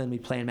in Brooklyn,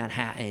 we'd play in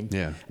Manhattan.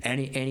 Yeah.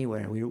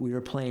 Anywhere. We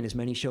were playing as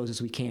many shows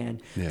as we can.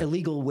 Yeah.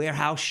 Illegal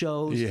warehouse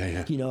shows.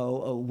 Yeah. You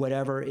know,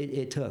 whatever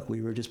it took.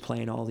 We were just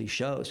playing all these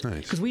shows.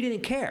 Nice. Because we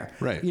didn't care.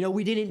 Right. You know,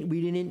 we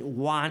didn't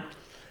want.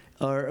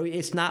 Or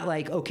it's not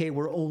like, okay,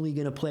 we're only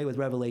going to play with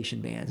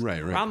Revelation bands.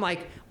 Right. I'm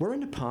like, we're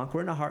into punk,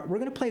 we're into hard, we're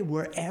going to play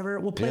wherever.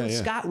 We'll play with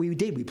ska. We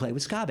play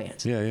with ska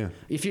bands. Yeah.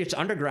 If it's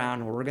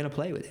underground, we're going to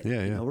play with it.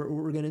 Yeah. You know,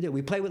 we're going to do it.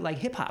 We play with like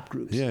hip hop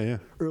groups. Yeah.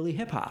 Early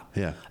hip hop.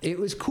 Yeah. It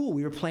was cool.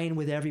 We were playing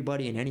with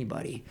everybody and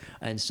anybody.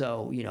 And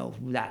so, you know,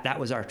 that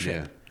was our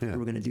trip. Yeah. We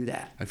were going to do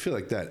that. I feel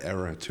like that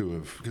era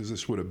too because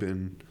this would have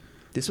been.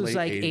 This was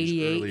late like 80s,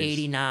 88, 80s.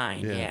 89.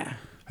 Yeah.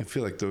 I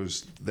feel like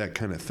that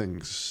kind of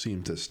things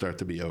seem to start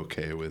to be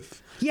okay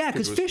with. Yeah,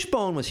 because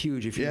Fishbone was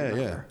huge, if you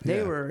remember.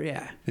 They were,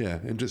 Yeah,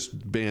 and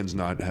just bands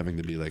not having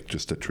to be like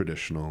just a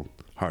traditional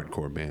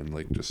hardcore band,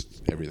 like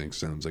just everything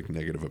sounds like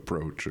Negative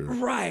Approach or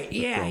right.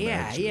 Yeah.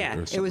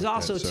 or It was like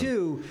also that, so.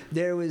 too.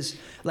 There was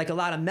like a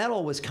lot of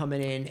metal was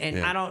coming in, and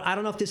I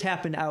don't know if this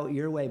happened out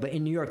your way, but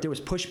in New York there was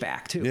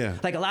pushback too. Yeah.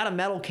 Like a lot of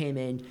metal came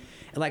in.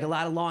 And like a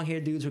lot of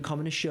long-haired dudes were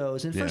coming to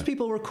shows, and first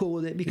people were cool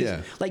with it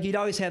because, like, you'd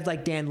always have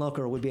like Dan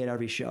Looker would be at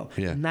every show.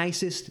 Yeah.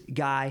 Nicest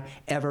guy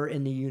ever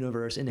in the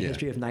universe in the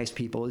history of nice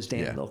people is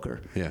Dan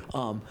Looker. Yeah.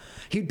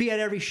 He'd be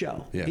at every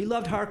show. Yeah. He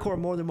loved hardcore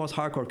more than most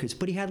hardcore kids,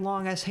 but he had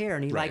long ass hair,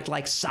 and he liked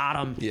like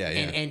Sodom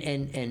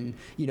and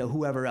you know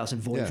whoever else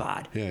and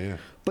Voivod. Yeah.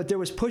 But there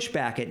was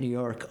pushback at New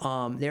York.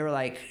 They were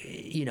like,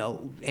 you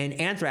know, and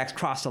Anthrax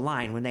crossed the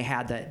line when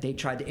they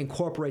tried to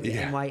incorporate the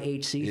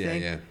NYHC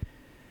thing. Yeah.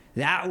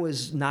 That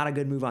was not a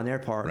good move on their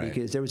part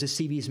because there was a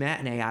CB's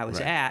matinee I was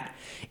at,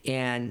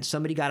 and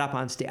somebody got up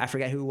on stage. I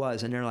forget who it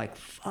was, and they're like,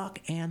 "Fuck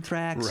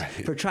Anthrax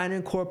for trying to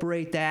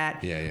incorporate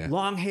that. Yeah.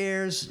 Long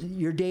hairs,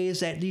 your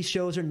days at these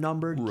shows are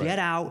numbered. Get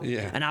out."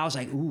 Yeah. And I was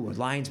like, "Ooh, a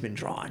line's been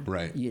drawn."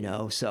 Right. You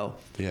know, so.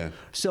 Yeah.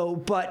 So,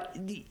 but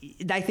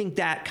I think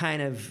that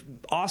kind of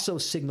also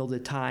signaled a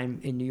time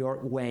in New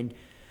York when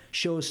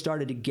shows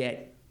started to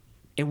get,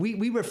 and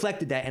we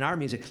reflected that in our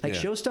music. Like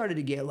shows started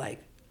to get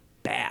like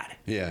bad.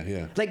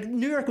 Yeah. Like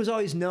New York was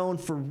always known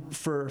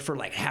for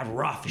like have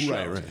rough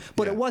shows,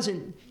 but it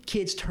wasn't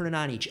kids turning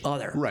on each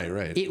other.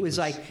 Right. It was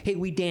like, hey,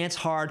 we dance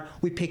hard,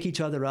 we pick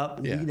each other up,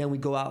 and then we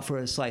go out for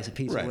a slice of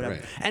pizza or whatever.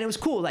 And it was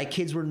cool. Like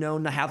kids were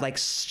known to have like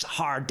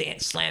hard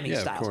dance slamming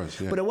styles, of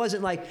course, but it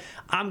wasn't like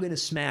I'm gonna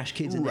smash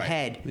kids in the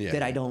head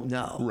that I don't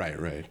know.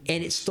 Right.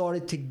 And it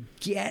started to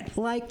get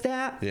like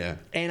that. Yeah.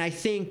 And I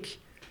think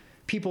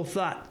people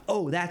thought,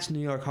 oh, that's New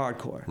York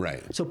hardcore.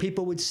 Right. So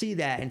people would see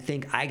that and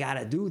think, I got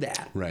to do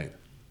that. Right.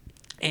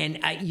 And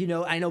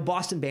I know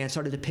Boston bands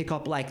started to pick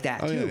up like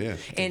that too. Yeah,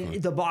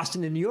 and the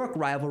Boston and New York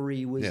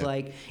rivalry was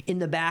like in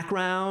the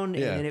background,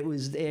 and it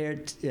was there,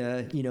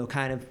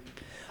 kind of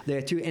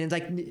there too. And it's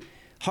like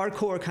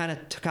hardcore kind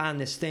of took on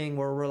this thing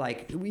where we're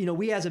like,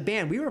 we as a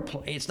band,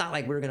 it's not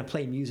like we're going to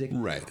play music.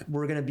 Right.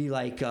 We're going to be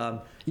like,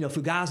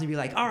 Fugazi be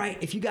like, all right,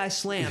 if you guys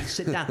slam,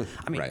 sit down.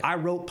 I mean, I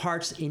wrote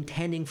parts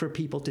intending for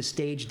people to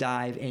stage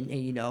dive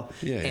and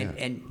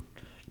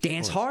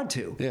dance hard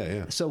to.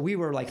 Yeah. So we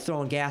were like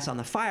throwing gas on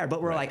the fire,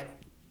 but we're like,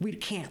 we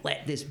can't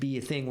let this be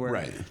a thing where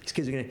Right. these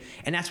kids are gonna.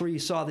 And that's where you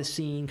saw the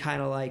scene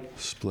kind of like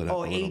Split up a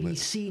little bit.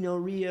 ABC No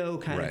Rio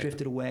kind of Right.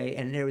 drifted away,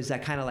 and there was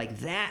that kind of like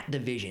that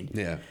division.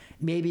 Yeah.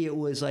 Maybe it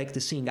was like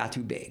the scene got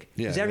too big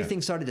because Yeah,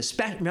 everything started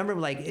to remember,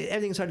 like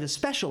everything started to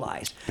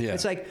specialize. Yeah.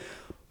 It's like,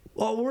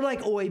 well, we're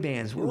like oi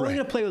bands. We're only Right.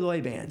 gonna play with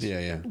oi bands. Yeah,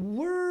 yeah.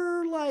 We're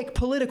like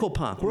political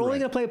punk. We're only Right.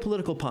 gonna play with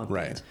political punk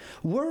Right. bands.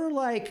 We're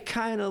like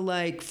kind of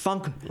like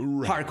funk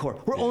hardcore.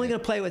 We're Yeah, only yeah.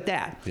 gonna play with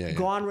that. Yeah, yeah.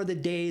 Gone were the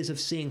days of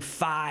seeing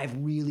 5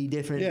 really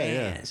different Yeah,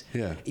 yeah, bands.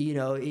 yeah. You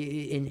know,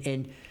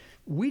 and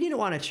we didn't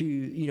want to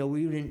choose, you know,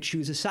 we didn't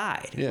choose a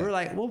side. Yeah. We're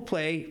like, we'll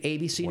play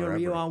ABC No Wherever.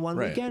 Rio on one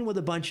Right. weekend with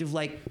a bunch of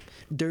like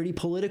dirty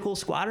political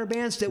squatter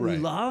bands that we Right.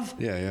 love.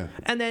 Yeah, yeah.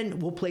 And then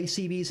we'll play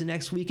CBs the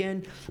next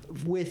weekend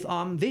with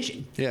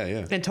Vision. Yeah,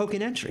 yeah. And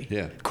Token Entry.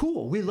 Yeah.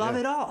 Cool. We love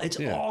Yeah. it all. It's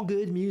Yeah. all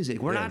good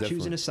music. We're Yeah, not definitely.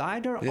 choosing a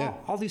side. Yeah.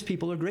 All these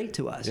people are great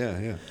to us. Yeah,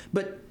 yeah.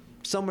 But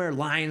somewhere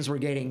lines were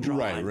getting drawn,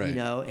 Right, right. you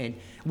know, and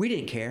we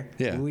didn't care.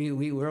 Yeah.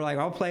 We were like,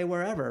 I'll play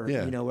wherever,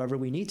 Yeah. you know, wherever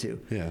we need to.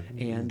 Yeah.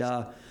 And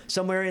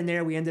somewhere in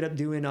there, we ended up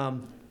doing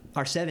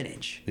our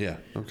 7-inch. Yeah,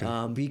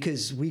 okay.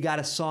 Because we got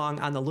a song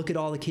on the Look at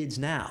All the Kids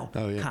Now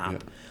Oh, yeah,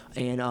 comp.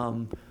 And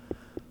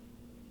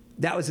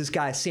that was this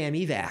guy, Sam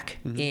Evac.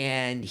 Mm-hmm.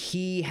 And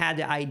he had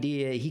the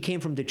idea, he came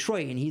from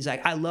Detroit, and he's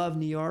like, I love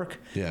New York,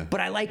 Yeah. but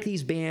I like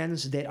these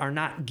bands that are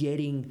not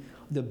getting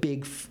the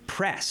big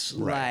press.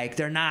 Right. Like,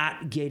 they're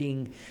not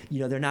getting, you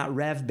know, they're not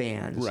rev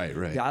bands. Right,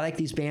 right. I like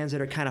these bands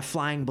that are kind of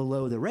flying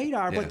below the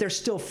radar, Yeah. but they're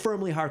still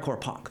firmly hardcore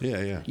punk.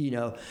 Yeah, yeah. You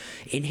know,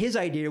 and his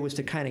idea was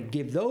to kind of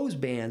give those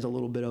bands a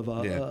little bit of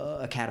Yeah.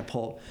 a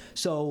catapult.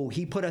 So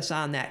he put us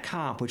on that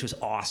comp, which was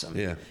awesome.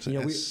 Yeah. So you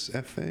know,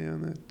 SFA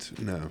on that?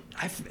 No.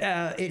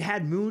 it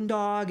had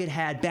Moondog, it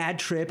had Bad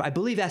Trip. I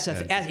believe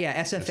SFA.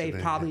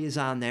 SFA probably is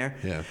on there.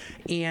 Yeah.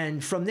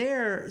 And from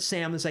there,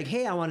 Sam was like,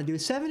 "Hey, I want to do a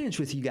 7-inch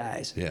with you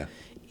guys." Yeah.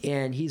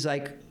 And he's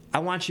like, "I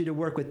want you to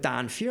work with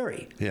Don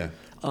Fury." Yeah.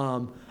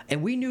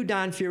 And we knew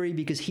Don Fury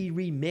because he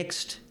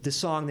remixed the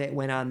song that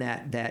went on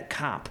that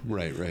comp.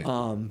 Right, right.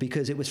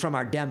 Because it was from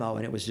our demo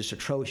and it was just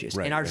atrocious.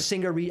 Right, and our right.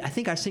 singer, I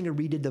think our singer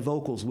redid the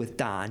vocals with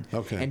Don.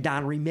 Okay. And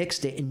Don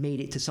remixed it and made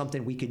it to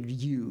something we could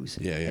use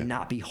Yeah, yeah. and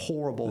not be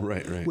horrible.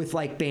 Right, right. With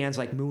like bands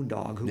like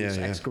Moondog, who Yeah, was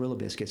yeah. ex-Gorilla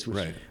Biscuits, which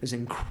Right. was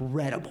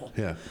incredible.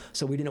 Yeah.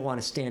 So we didn't want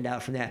to stand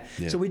out from that.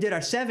 Yeah. So we did our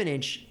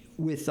 7-inch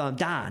with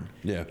Don.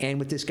 Yeah. And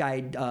with this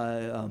guy,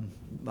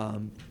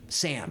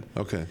 Sam.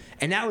 Okay.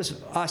 And that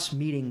was us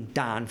meeting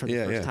Don for the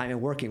Yeah, first yeah. time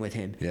and working with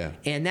him. Yeah.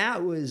 And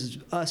that was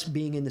us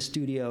being in the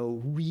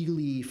studio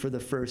really for the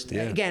first.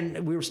 Yeah.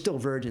 Again, we were still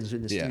virgins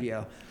in the Yeah.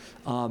 studio,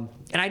 and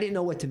I didn't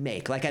know what to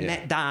make. Like I Yeah.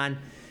 met Don,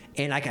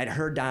 and like I'd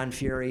heard Don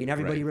Fury, and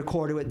everybody Right.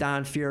 recorded with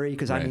Don Fury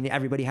because Right. I mean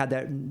everybody had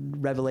that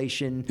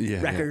Revelation Yeah,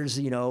 yeah. records,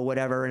 you know,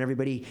 whatever, and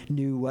everybody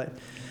knew what.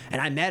 And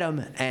I met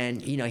him,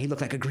 and you know he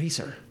looked like a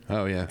greaser.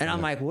 Oh, yeah. And I'm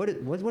yeah. like, what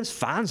does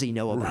Fonzie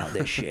know about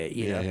this shit?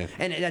 You Yeah, know? yeah.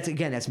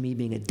 And that's me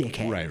being a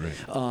dickhead. Right,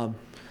 right.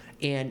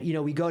 And you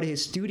know, we go to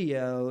his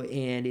studio,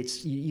 and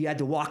it's you had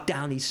to walk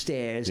down these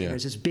stairs, Yeah. and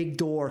there's this big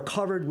door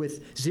covered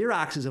with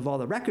Xeroxes of all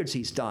the records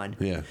he's done.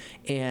 Yeah.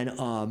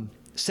 And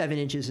 7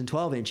 inches and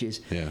 12 inches.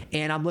 Yeah.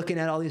 And I'm looking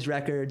at all these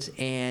records,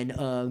 and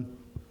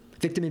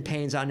Victim in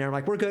Pain's on there. I'm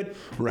like, we're good.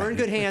 Right. We're in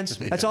good hands.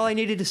 That's all I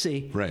needed to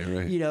see. Right,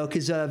 right. You know,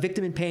 because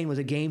Victim in Pain was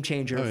a game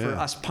changer Oh, for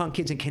yeah. us punk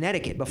kids in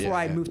Connecticut. Before Yeah,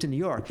 I yeah. moved to New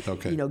York,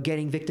 Okay. you know,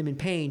 getting Victim in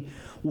Pain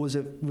was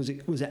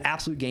an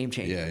absolute game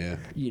changer. Yeah, yeah.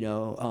 You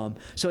know,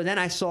 so then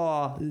I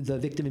saw the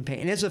Victim in Pain,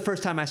 and this is the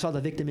first time I saw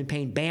the Victim in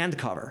Pain band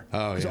cover.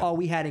 Oh, 'Cause yeah. all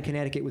we had in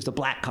Connecticut was the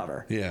black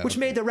cover, Yeah, which okay.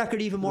 made the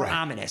record even more Right.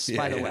 ominous. Yeah,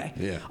 by the yeah, way,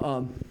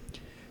 yeah.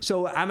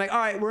 So I'm like, all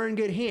right, we're in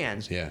good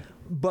hands. Yeah.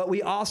 But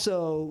we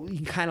also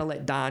kind of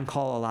let Don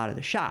call a lot of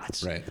the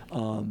shots. Right.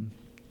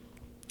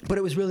 But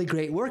it was really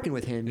great working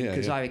with him Yeah,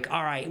 because yeah. I like,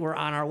 all right, we're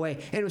on our way,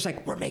 and it was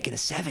like we're making a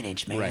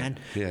 7-inch, man. Right.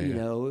 Yeah, you yeah.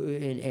 know,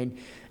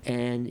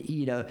 and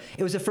you know,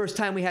 it was the first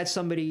time we had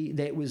somebody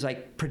that was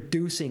like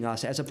producing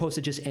us as opposed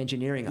to just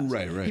engineering us.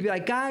 Right, right. He'd be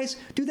like, guys,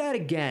 do that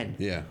again.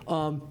 Yeah.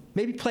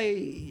 Maybe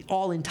play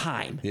all in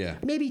time. Yeah.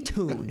 Maybe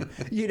tune.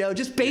 You know,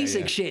 just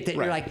basic yeah. shit that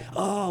Right. you're like,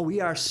 oh,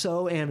 we are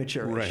so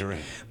amateurish. Right,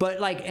 right. But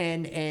like,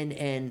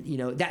 and you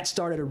know, that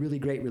started a really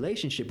great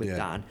relationship with Yeah.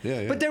 Don.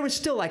 Yeah, yeah. But there was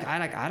still like,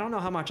 I don't know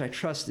how much I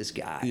trust this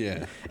guy.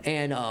 Yeah.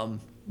 And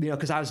you know,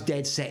 because I was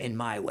dead set in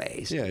my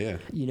ways. Yeah, yeah.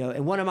 You know,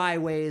 and one of my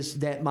ways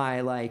that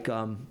my like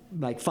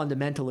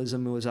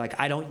fundamentalism was like,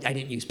 I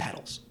didn't use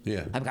pedals.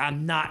 Yeah.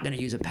 I'm not gonna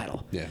use a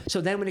pedal. Yeah.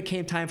 So then when it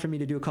came time for me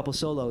to do a couple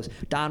solos,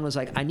 Don was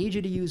like, I need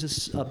you to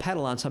use a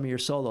pedal on some of your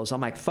solos.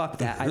 I'm like, fuck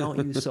that. I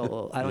don't use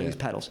solo. I don't Yeah. use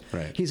pedals.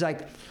 Right. He's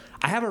like,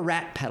 I have a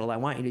Rat pedal. I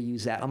want you to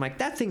use that. I'm like,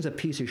 that thing's a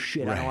piece of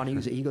shit. I Right. don't want to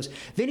use it. He goes,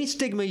 Vinny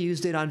Stigma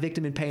used it on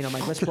Victim in Pain. I'm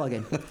like, let's plug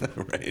in.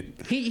 Right.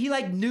 He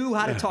like knew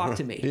how to talk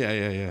to me. Yeah,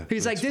 yeah, yeah.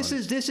 He's like, That's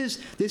this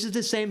is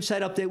the same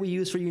setup that we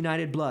use for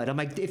United Blood. I'm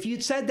like, if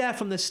you'd said that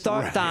from the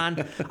start, Right.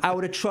 Don, I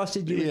would have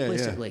trusted you Yeah, yeah,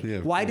 implicitly. yeah,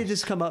 of Why did course.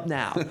 this come up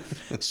now?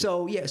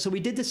 So we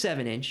did the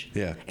 7-inch.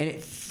 Yeah. And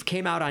it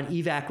came out on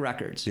Evac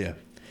Records. Yeah.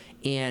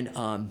 And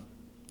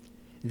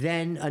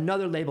then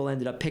another label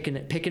ended up picking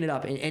it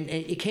up, and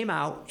it came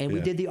out, and we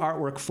Yeah. did the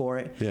artwork for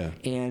it. Yeah.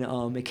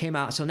 And it came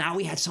out, so now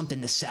we had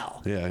something to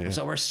sell. Yeah.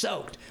 So we're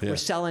stoked. Yeah. We're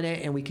selling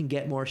it, and we can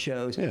get more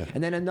shows. Yeah.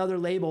 And then another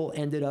label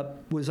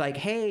was like,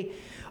 hey,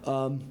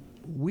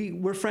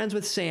 we're friends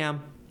with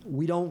Sam.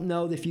 We don't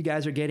know if you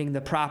guys are getting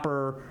the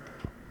proper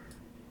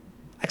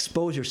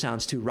exposure.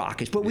 Sounds too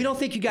rockish, but we don't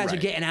think you guys are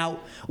getting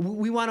out.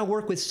 We want to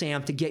work with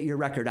Sam to get your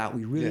record out.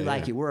 We really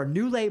like you. We're a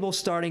new label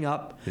starting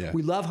up. Yeah.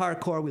 We love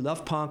hardcore. We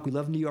love punk. We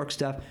love New York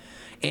stuff.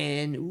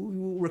 And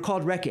we're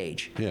called Wreck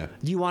Age. Yeah.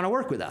 Do you want to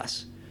work with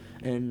us?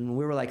 And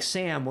we were like,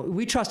 Sam,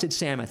 we trusted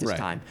Sam at this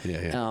time.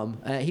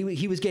 Yeah.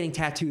 He was getting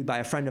tattooed by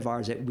a friend of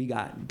ours that we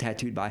got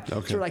tattooed by.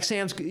 Okay. So we're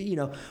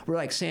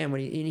like, Sam,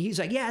 and he's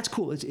like, yeah, it's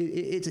cool.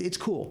 It's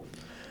cool.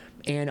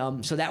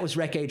 And so that was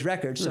Wreck Age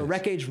Records. So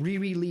Wreck Age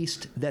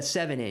re-released the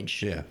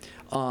 7-inch. Yeah.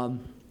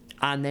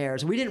 On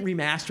theirs. We didn't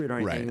remaster it or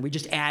anything. Right. We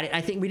just added,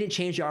 I think we didn't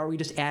change the art. We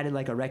just added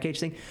like a Wreck Age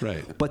thing.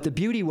 Right. But the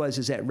beauty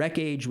is that Wreck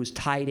Age was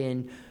tied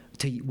in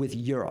with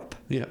Europe.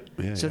 Yeah.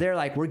 So they're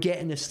like, we're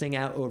getting this thing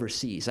out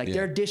overseas. Like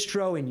their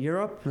distro in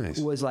Europe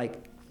was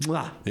like,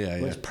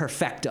 was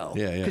perfecto.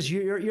 Yeah. Because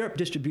Europe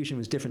distribution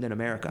was different than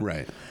America.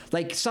 Right.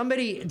 Like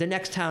somebody, the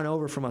next town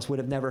over from us would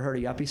have never heard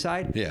of Yuppie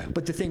Side. Yeah.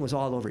 But the thing was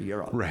all over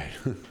Europe. Right.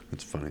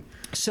 That's funny.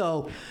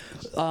 So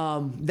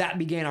that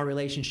began our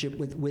relationship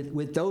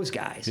with those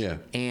guys. Yeah.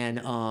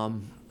 And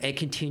it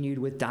continued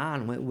with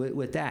Don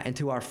with that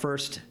into our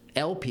first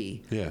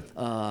LP. Yeah.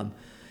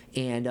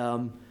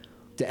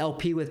 The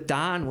LP with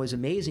Don was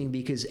amazing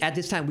because at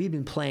this time we'd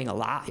been playing a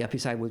lot. Yuppie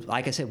Side was,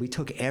 like I said, we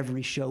took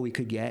every show we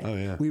could get. Oh,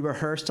 yeah. We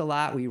rehearsed a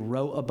lot. We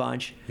wrote a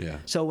bunch. Yeah.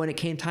 So when it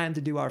came time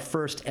to do our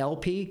first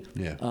LP,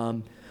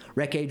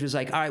 Wreck Age was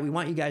like, all right, we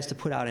want you guys to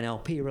put out an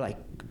LP. We're like,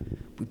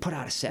 we put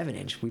out a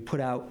 7-inch. We put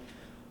out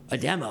a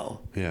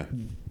demo. Yeah.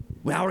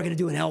 Now we're going to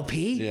do an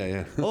LP?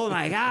 Yeah. Oh,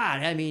 my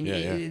God. I mean,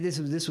 Yeah. this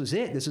was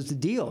it. This was the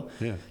deal.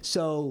 Yeah.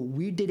 So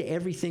we did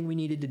everything we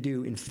needed to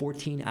do in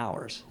 14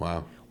 hours.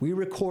 Wow. We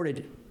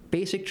recorded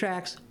basic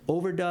tracks,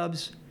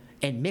 overdubs,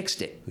 and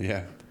mixed it.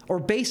 Yeah. Or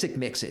basic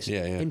mixes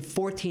Yeah. in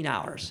 14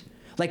 hours.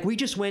 Like, we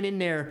just went in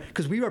there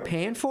because we were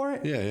paying for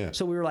it. Yeah.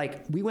 So we were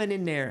like, we went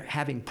in there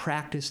having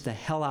practiced the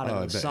hell out of I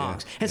those bet,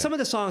 songs. yeah. And some of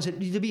the songs, to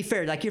be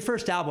fair, like your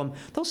first album,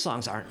 those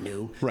songs aren't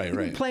new. Right, We've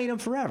been right. playing them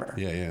forever.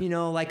 Yeah. You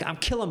know, like I'm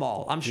Kill 'Em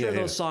All. I'm sure Yeah,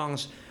 those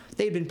songs,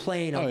 they've been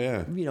playing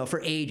them, you know, for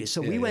ages.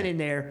 So we went in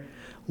there,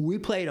 we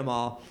played them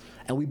all,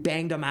 and we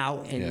banged them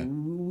out,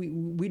 and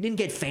we didn't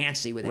get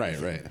fancy with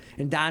anything. Right.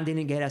 And Don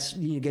didn't get us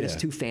us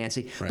too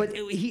fancy. Right. But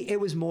it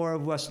was more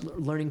of us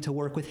learning to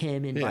work with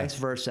him and vice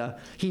versa.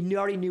 He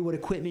already knew what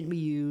equipment we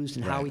used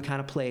and how we kind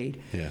of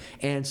played. Yeah.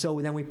 And so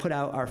then we put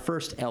out our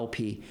first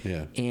LP.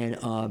 Yeah.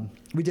 And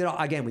we did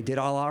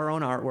all our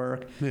own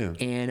artwork. Yeah.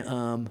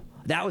 And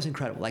that was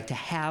incredible. Like to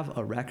have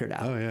a record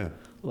out. Oh, yeah.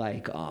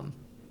 Like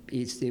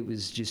it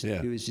was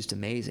just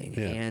amazing.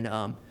 Yeah.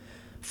 And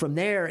from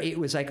there it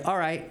was like, all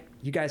right,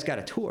 you guys got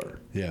a tour.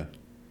 Yeah.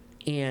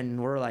 And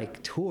we're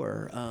like,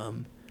 tour?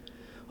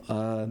 What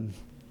are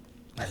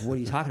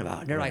you talking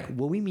about? And they're like,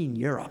 well, we mean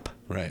Europe.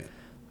 Right.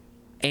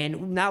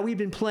 And now we've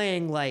been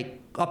playing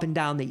like up and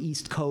down the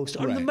East Coast,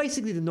 or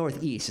basically the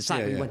Northeast. It's not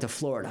like we went to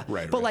Florida.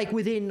 But like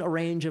within a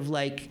range of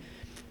like,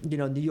 you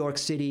know, New York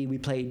City, we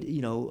played,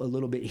 you know, a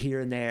little bit here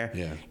and there.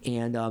 Yeah.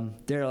 And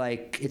they're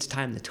like, it's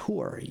time to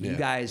tour. You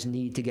guys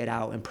need to get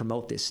out and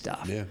promote this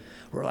stuff. Yeah.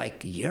 We're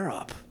like,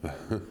 Europe?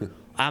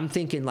 I'm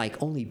thinking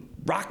like only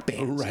rock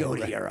bands go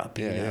to Europe,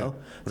 you know?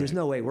 There's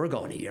no way we're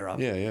going to Europe.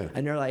 Yeah.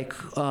 And they're like,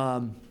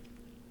 we're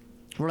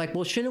like,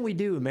 well, shouldn't we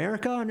do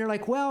America? And they're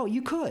like, well,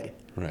 you could.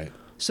 Right.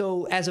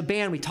 So as a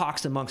band, we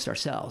talked amongst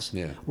ourselves.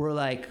 Yeah. We're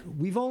like,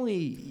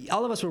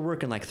 all of us were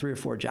working like 3 or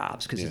 4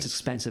 jobs because it's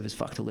expensive as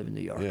fuck to live in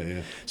New York.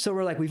 Yeah. So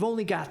we're like, we've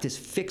only got this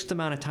fixed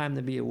amount of time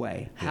to be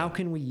away. How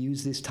can we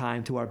use this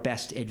time to our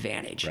best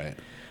advantage? Right.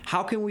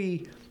 How can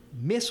we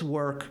miss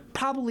work,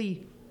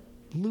 probably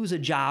lose a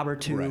job or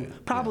two,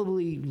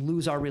 probably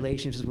lose our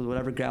relationships with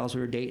whatever gals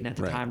we were dating at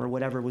the time or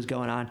whatever was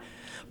going on,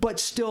 but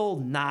still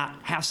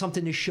not have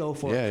something to show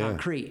for it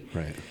concrete.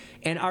 Right.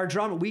 And our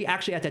drummer, we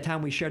actually at that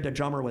time we shared the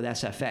drummer with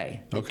SFA,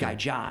 that guy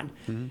John.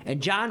 Mm-hmm.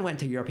 And John went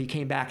to Europe. He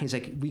came back and he's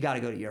like, we got to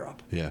go to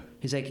Europe. Yeah.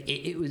 He's like,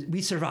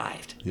 we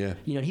survived. Yeah.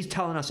 You know, he's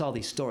telling us all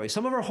these stories.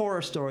 Some of are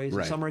horror stories,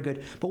 and some are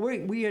good. But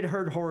we had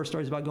heard horror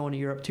stories about going to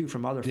Europe too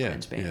from other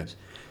friends' bands.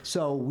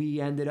 So we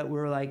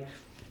were like,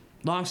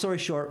 long story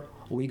short,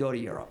 we go to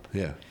Europe.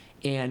 Yeah.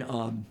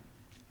 And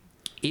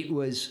it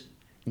was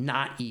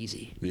not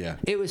easy. Yeah.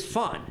 It was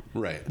fun.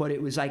 Right. But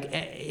it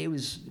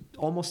was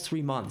almost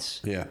 3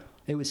 months. Yeah.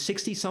 It was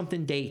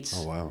 60-something dates.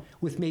 Oh, wow.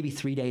 With maybe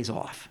 3 days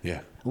off.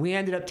 Yeah. We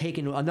ended up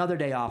taking another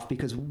day off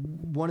because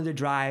one of the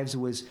drives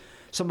was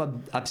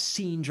some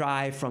obscene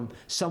drive from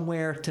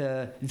somewhere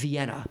to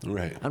Vienna.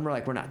 Right. And we're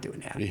like, we're not doing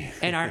that. Yeah.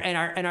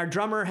 And our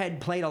drummer had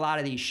played a lot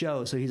of these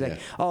shows, so he's like,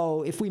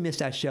 oh, if we miss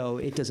that show,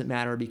 it doesn't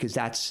matter because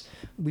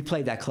we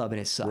played that club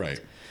and it sucked.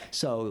 Right.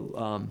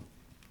 So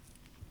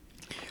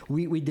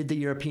we did the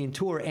European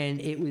tour,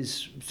 and it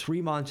was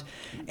 3 months,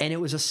 and it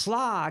was a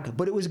slog,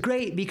 but it was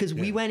great because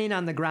we went in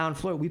on the ground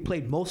floor. We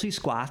played mostly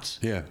squats,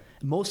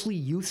 mostly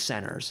youth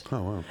centers.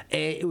 Oh wow!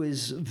 It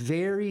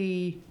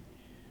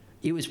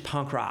was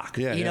punk rock.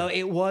 Yeah, you know,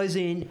 it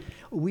wasn't.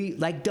 We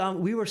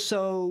were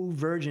so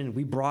virgin.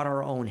 We brought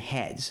our own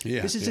heads.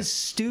 Yeah, this is the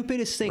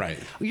stupidest thing. Right.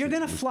 You're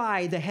gonna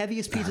fly the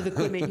heaviest piece of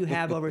equipment you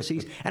have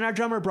overseas, and our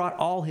drummer brought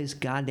all his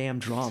goddamn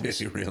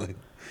drums. Really?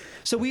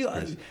 So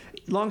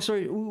long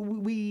story,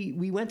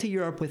 we went to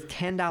Europe with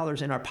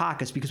 $10 in our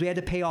pockets because we had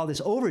to pay all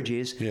this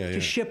overages to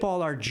ship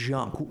all our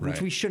junk,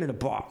 which we shouldn't have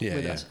bought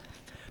with us.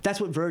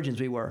 That's what virgins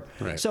we were.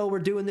 Right. So we're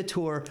doing the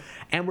tour,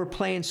 and we're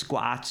playing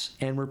squats,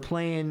 and we're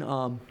playing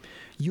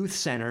youth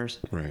centers,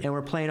 and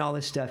we're playing all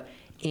this stuff.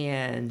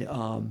 And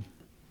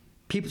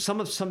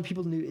some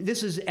people knew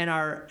this is, and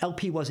our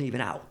LP wasn't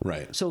even out.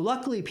 Right. So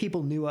luckily,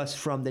 people knew us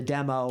from the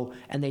demo,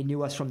 and they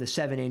knew us from the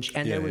 7-inch,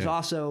 and there was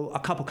also a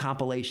couple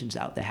compilations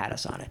out that had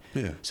us on it.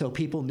 Yeah. So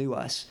people knew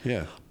us.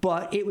 Yeah.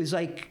 But it was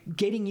like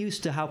getting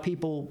used to how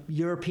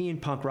European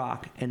punk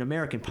rock and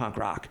American punk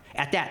rock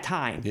at that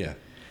time. Yeah.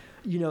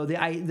 You know,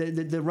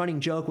 the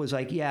running joke was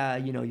like,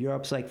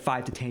 Europe's like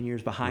 5 to 10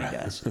 years behind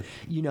us.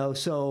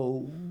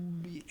 So.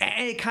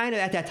 And it kind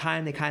of, at that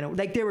time,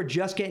 they were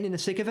just getting into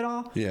Sick of It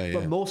All,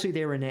 but mostly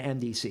they were into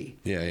MDC.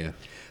 Yeah.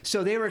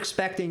 So they were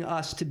expecting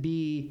us to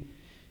be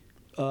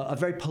a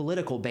very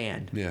political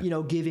band,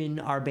 given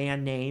our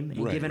band name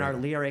and given our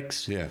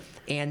lyrics. Yeah.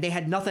 And they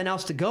had nothing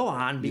else to go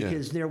on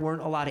because there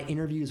weren't a lot of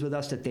interviews with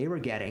us that they were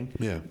getting.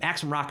 Yeah.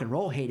 Maximum Rock and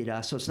Roll hated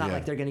us, so it's not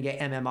like they're going to get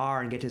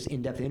MMR and get this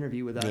in-depth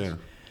interview with us. Yeah.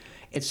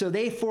 And so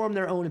they formed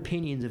their own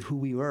opinions of who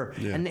we were.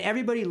 Yeah. And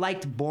everybody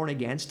liked Born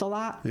Against a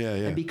lot. Yeah.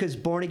 And because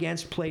Born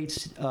Against played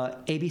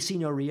ABC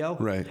No Rio,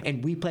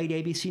 and we played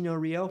ABC No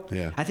Rio,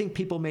 I think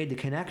people made the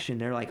connection.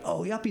 They're like,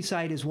 oh, Yuppie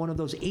Side is one of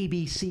those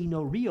ABC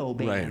No Rio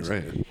bands.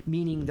 Right.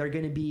 Meaning they're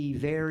going to be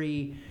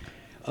very...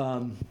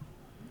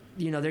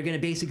 they're going to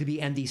basically be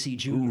MDC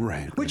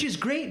Junior, which is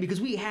great because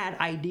we had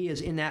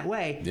ideas in that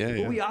way.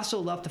 But we also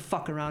love to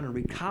fuck around and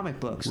read comic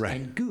books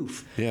and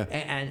goof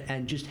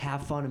and just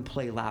have fun and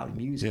play loud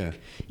music.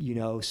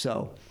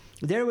 So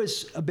there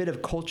was a bit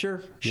of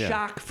culture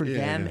shock for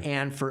them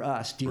and for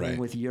us dealing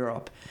with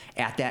Europe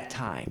at that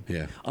time.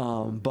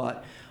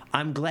 But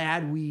I'm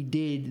glad we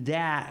did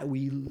that.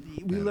 We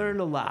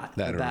learned a lot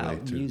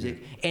about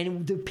music.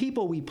 And the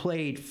people we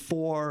played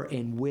for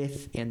and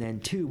with and then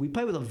to, we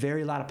played with a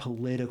very lot of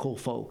political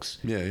folks.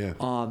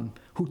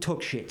 Who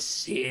took shit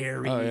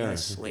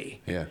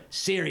seriously.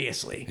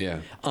 Seriously.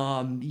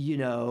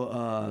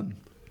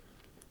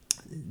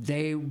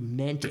 They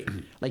meant it.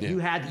 Like you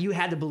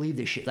had to believe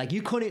this shit. Like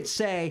you couldn't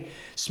say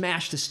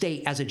 "Smash the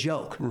State" as a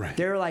joke.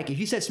 They were like, if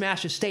you said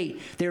 "Smash the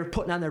State," they were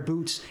putting on their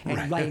boots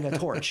and lighting a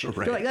torch.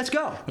 They're like, let's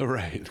go.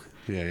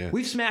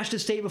 We've smashed the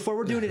state before.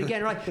 We're doing it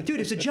again. We're like, dude,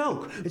 it's a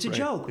joke. It's a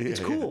joke.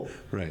 It's cool.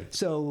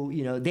 So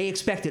they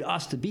expected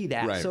us to be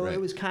that. So it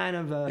was kind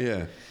of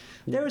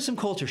there was some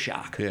culture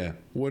shock.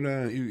 What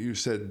you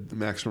said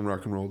Maximum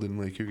Rock and Roll didn't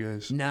like you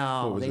guys?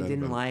 No, they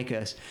didn't like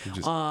us.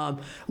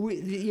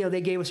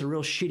 They gave us a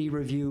real shitty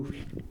review.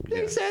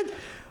 They said,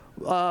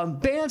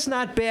 band's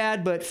not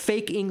bad, but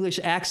fake English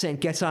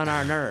accent gets on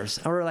our nerves.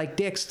 And we're like,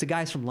 dicks, the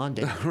guy's from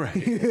London.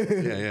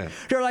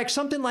 They're like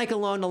something like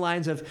along the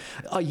lines of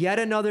yet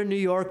another New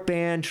York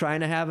band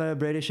trying to have a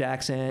British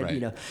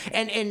accent,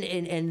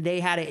 and they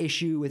had an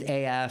issue with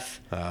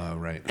AF.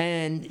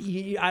 And I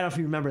don't know if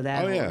you remember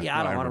that.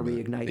 I don't want to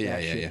reignite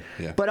that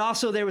shit. But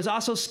also there was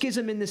also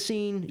schism in the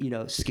scene,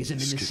 schism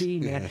in the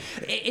scene, man.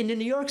 In the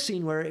New York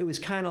scene where it was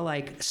kind of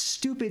like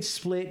stupid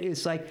split.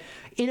 It's like,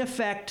 in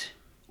effect,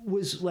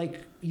 was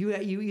like you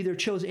either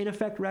chose In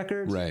Effect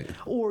Records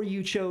or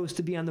you chose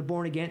to be on the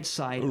Born Against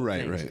side of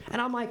things. And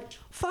I'm like,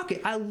 fuck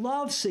it, I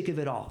love Sick of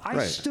It All.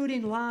 I stood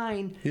in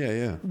line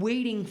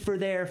waiting for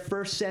their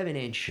first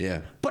 7-inch.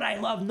 But I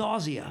love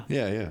Nausea.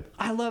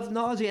 I love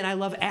Nausea and I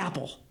love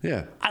Apple.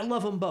 I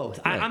love them both.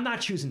 I'm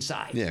not choosing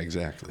sides.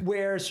 Exactly.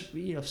 Whereas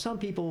some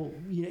people,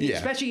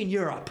 especially in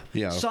Europe,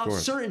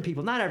 certain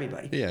people, not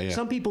everybody,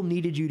 some people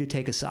needed you to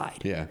take a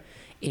side.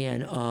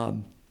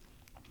 And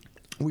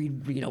we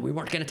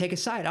weren't going to take a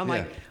side. I'm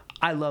like,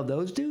 I love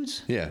those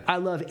dudes. I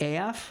love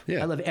AF.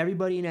 I love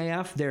everybody in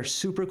AF. They're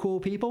super cool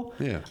people.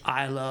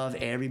 I love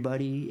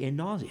everybody in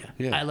Nausea.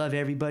 I love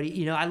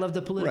everybody. I love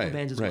the political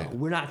bands as well.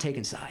 We're not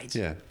taking sides.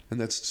 And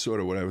that's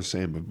sort of what I was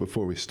saying. But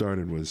before we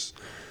started was,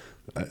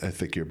 I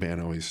think your band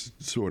always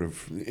sort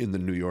of in the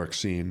New York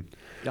scene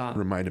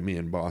reminded me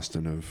in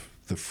Boston of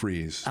the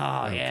Freeze.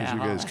 Because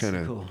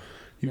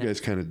you guys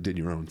kind of did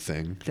your own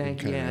thing.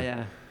 Thank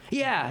you.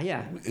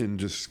 Yeah. And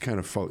just kind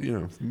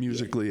of,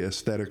 musically,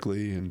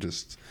 aesthetically, and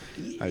just,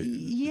 it's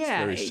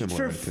very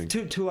similar, I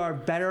think. To our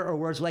better or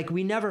worse, like,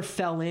 we never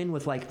fell in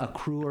with, like, a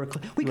crew or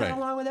we got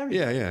along with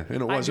everybody.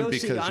 And it wasn't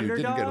because you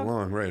didn't get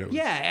along, right?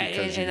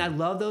 And I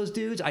love those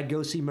dudes. I'd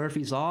go see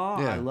Murphy's Law.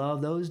 I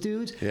love those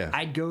dudes.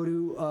 I'd go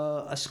to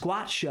a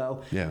squat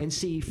show and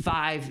see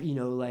 5,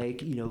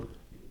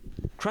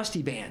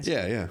 crusty bands.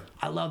 Yeah, yeah.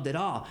 I loved it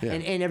all. Yeah.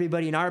 And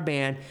everybody in our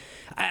band,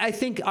 I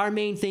think our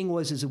main thing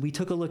was that we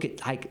took a look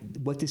at like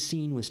what the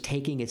scene was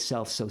taking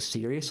itself so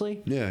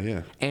seriously. Yeah,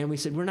 yeah. And we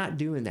said, we're not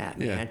doing that,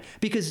 man. Yeah.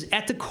 Because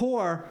at the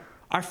core,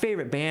 our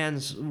favorite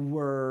bands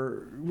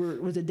were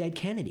the Dead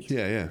Kennedys.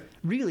 Yeah, yeah.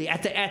 Really,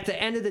 at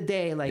the end of the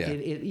day, like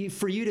Yeah.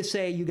 for you to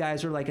say you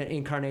guys are like an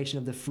incarnation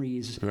of the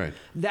Freeze, Right.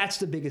 that's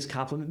the biggest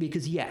compliment.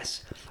 Because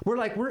yes,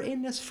 we're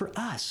in this for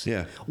us.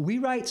 Yeah. We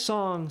write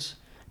songs.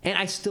 And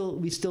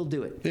we still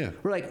do it. Yeah.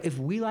 We're like, if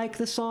we like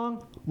the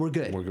song, we're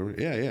good. We're good.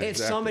 Yeah, yeah. If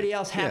exactly. somebody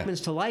else happens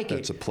to like it,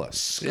 that's a plus.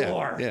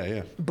 Score. Yeah,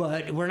 yeah.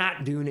 But we're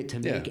not doing it to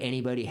make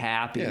anybody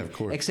happy. Yeah, of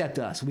course. Except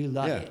us. We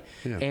love it.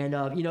 Yeah. And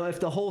if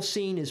the whole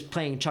scene is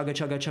playing chugga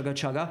chugga chugga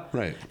chugga,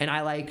 right. And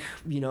I like,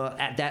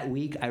 at that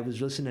week I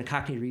was listening to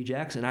Cockney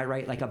Rejects, and I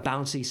write like a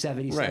bouncy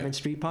 77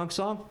 street punk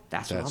song.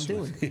 That's what I'm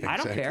doing. Yeah, I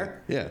don't exactly.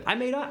 care. Yeah. I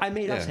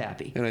made us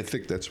happy. And I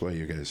think that's why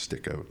you guys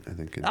stick out. I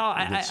think.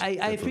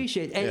 I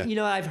appreciate it. And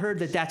I've heard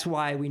that's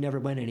why we never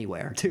went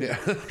anywhere too. Yeah.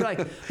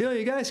 Like,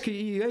 you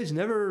guys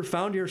never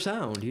found your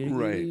sound.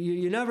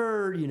 You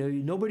never,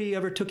 nobody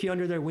ever took you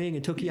under their wing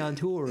and took you on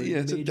tour. Yeah,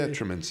 it's a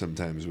detriment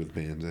sometimes with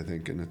bands, I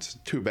think, and it's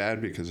too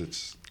bad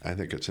because I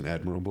think it's an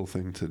admirable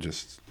thing to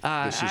just.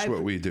 This is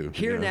what we do.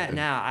 Hearing that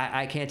now,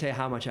 I can't tell you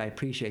how much I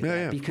appreciate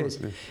that because,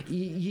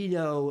 we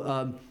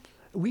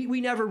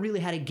never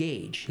really had a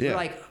gauge.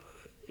 Yeah.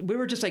 We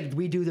were just like,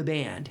 we do the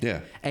band. Yeah.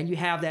 And you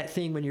have that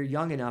thing when you're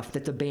young enough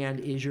that the band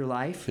is your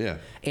life. Yeah.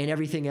 And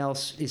everything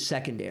else is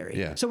secondary.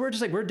 Yeah. So we're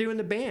just like, we're doing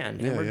the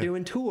band and we're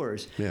doing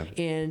tours. Yeah.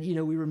 And,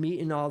 we were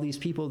meeting all these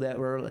people that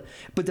were,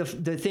 but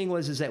the thing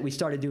was that we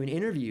started doing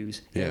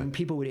interviews and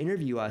people would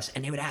interview us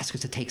and they would ask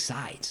us to take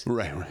sides.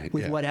 Right.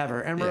 With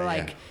whatever. And we're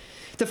like,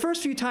 the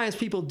first few times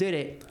people did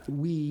it,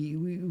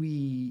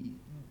 we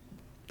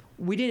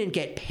didn't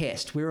get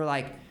pissed. We were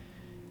like,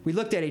 we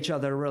looked at each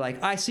other. We're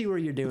like, I see what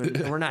you're doing.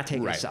 And we're not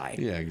taking a side.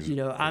 Yeah,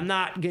 exactly. I'm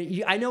not.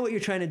 I know what you're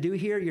trying to do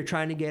here. You're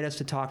trying to get us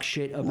to talk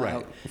shit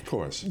about, of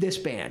course, this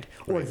band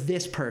or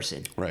this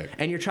person. Right.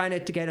 And you're trying to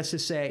get us to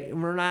say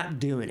we're not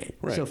doing it.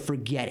 Right. So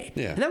forget it.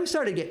 Yeah. And then we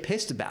started to get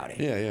pissed about it.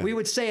 Yeah, yeah. We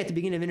would say at the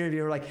beginning of an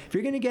interview, we're like, if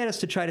you're going to get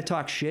us to try to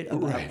talk shit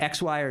about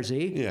X, Y, or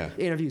Z, the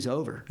interview's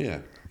over. Yeah.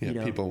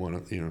 Yeah. People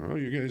want to,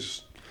 you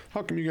guys.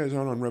 How come you guys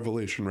aren't on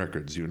Revelation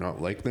Records? Do you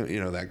not like them?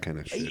 That kind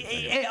of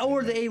shit.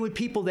 Or they would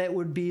people that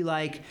would be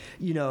like,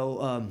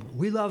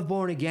 we love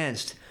Born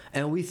Against,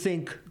 and we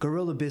think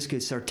Gorilla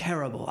Biscuits are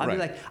terrible. I'd be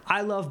like,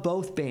 I love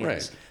both bands.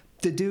 Right.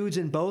 The dudes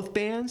in both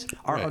bands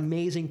are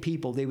amazing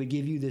people. They would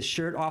give you the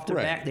shirt off their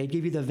back. They'd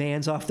give you the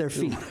Vans off their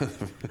feet.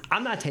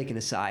 I'm not taking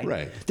a side.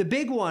 Right. The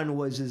big one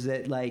was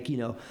that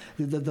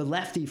the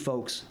lefty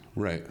folks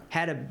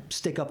had to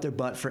stick up their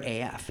butt for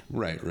AF.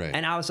 Right.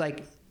 And I was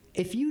like,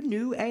 if you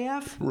knew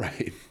AF,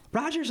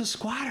 Roger's a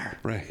squatter.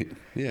 Right.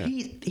 Yeah.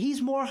 He's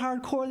more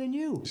hardcore than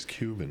you. He's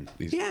Cuban.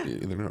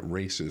 They're not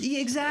racist.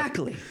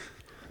 Exactly.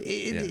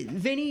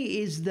 Vinny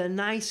is the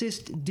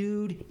nicest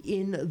dude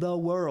in the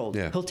world.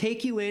 Yeah. He'll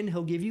take you in.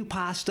 He'll give you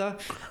pasta.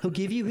 He'll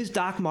give you his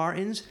Doc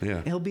Martens. Yeah.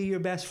 And he'll be your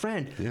best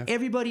friend. Yeah.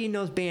 Everybody in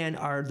those band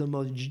are the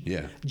most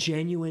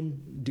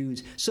genuine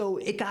dudes. So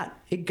it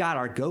got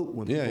our goat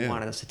when people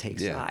wanted us to take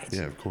sides.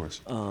 Yeah, of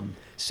course.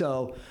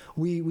 So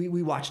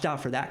we watched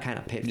out for that kind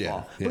of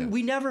pitfall. Yeah. But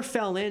we never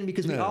fell in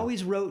because we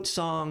always wrote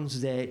songs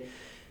that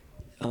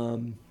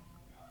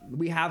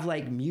we have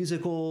like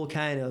musical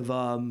kind of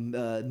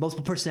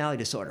multiple personality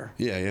disorder.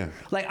 Yeah.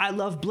 Like I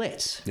love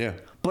Blitz. Yeah.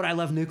 But I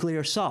love Nuclear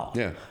Assault.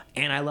 Yeah.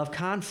 And I love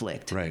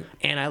Conflict. Right.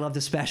 And I love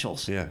the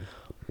Specials. Yeah.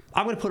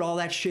 I'm going to put all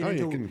that shit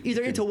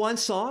into one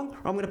song,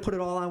 or I'm going to put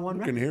it all on one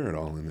record. You can hear it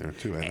all in there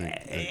too, I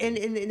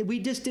think. And we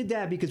just did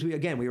that because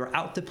we were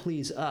out to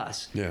please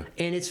us. Yeah.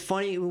 And it's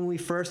funny, when we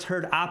first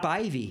heard Op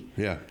Ivy,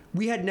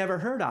 we had never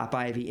heard Op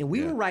Ivy, and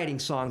we were writing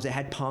songs that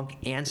had punk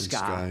and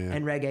ska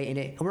and reggae in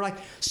it. And we're like,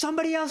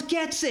 somebody else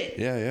gets it.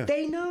 Yeah.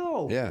 They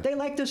know. Yeah. They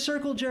like the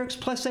Circle Jerks,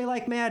 plus they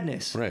like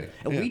Madness. Right.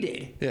 And we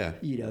did. Yeah.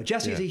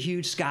 Jesse's a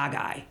huge ska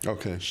guy.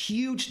 Okay.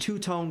 Huge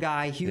two-tone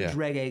guy, huge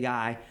reggae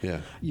guy.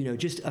 Yeah.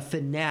 Just a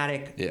fanatic.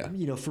 Yeah.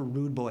 For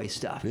Rude Boy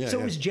stuff. Yeah, so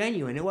it was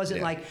genuine. It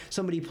wasn't like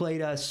somebody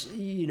played us,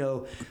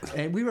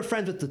 and we were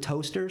friends with the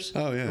Toasters.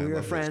 Oh, yeah. We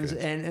were friends,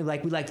 and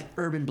we liked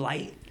Urban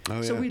Blight.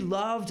 Oh, so we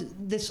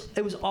loved this.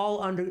 It was all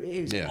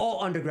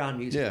all underground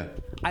music. Yeah.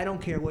 I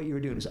don't care what you were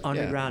doing. It was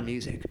underground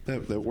music.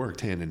 That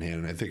worked hand in hand,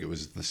 and I think it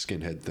was the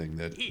skinhead thing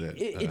that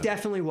it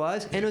definitely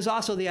was. And it was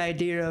also the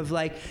idea of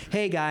like,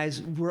 hey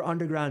guys, we're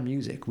underground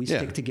music. We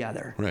stick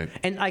together. Right.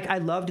 And like I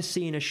loved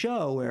seeing a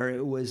show where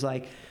it was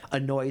like a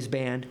noise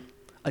band,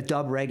 a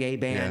dub reggae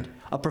band,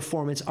 a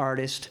performance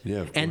artist,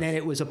 and then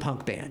it was a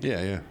punk band.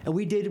 Yeah. And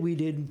we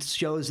did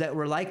shows that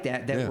were like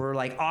that were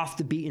like off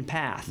the beaten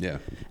path. Yeah.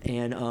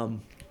 And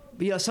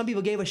some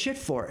people gave us shit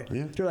for it.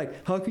 Yeah. They're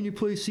like, how can you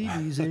play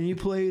CDs and you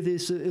play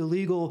this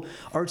illegal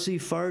artsy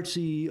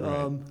fartsy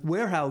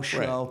warehouse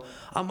show?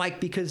 I'm like,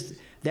 because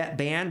that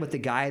band with the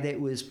guy that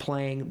was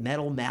playing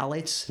metal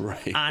mallets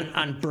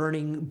on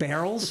burning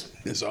barrels.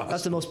 It's awesome.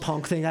 That's the most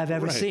punk thing I've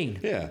ever seen.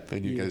 Yeah,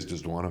 and you guys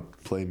just want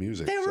to play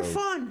music. They were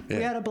fun. Yeah.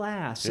 We had a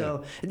blast.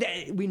 So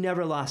we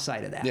never lost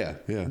sight of that. Yeah,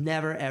 yeah.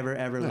 Never,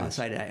 ever lost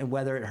sight of that. And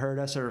whether it hurt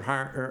us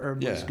or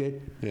was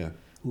good. Yeah.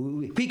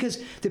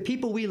 Because the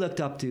people we looked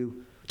up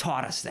to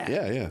taught us that.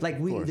 Yeah. Like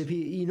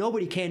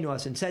nobody came to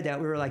us and said that.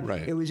 We were like,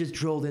 it was just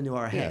drilled into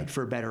our head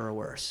for better or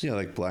worse. Yeah,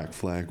 like Black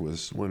Flag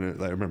was I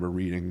remember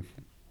reading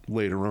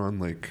later on,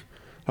 like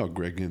how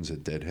Greg Ginn's a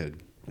Deadhead,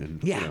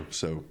 and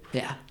so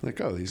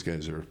like, oh, these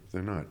guys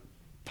they're not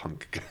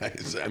punk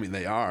guys. I mean,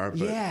 they are,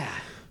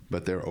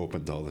 but they're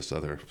open to all this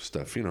other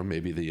stuff.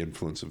 Maybe the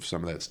influence of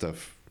some of that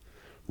stuff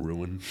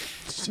ruined.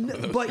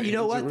 But you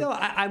know what though,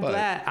 I'm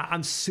glad.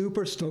 I'm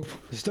super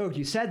stoked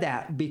you said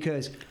that,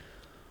 because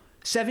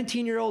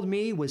 17-year-old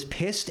me was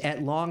pissed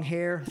at long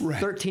hair,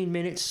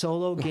 13-minute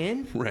solo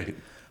Ginn. Right.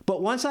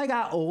 But once I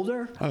got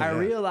older, I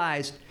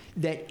realized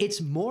that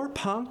it's more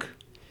punk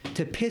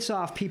to piss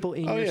off people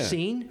in your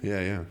scene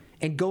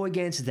and go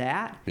against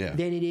that than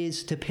it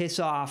is to piss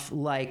off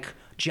like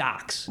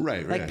jocks.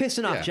 Right. Like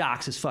pissing off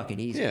jocks is fucking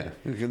easy. Yeah,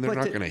 and they're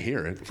not going to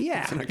hear it.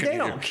 Yeah, they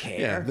don't care.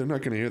 Yeah, they're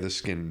not going to hear the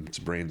Skins,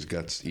 Brains,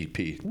 Guts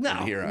EP.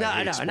 No,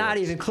 not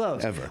even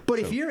close. Ever. But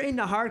if you're in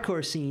the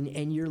hardcore scene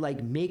and you're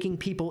like making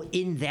people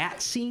in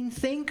that scene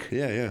think,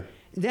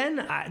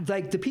 then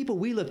like the people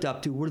we looked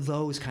up to were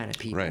those kind of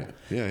people. Right.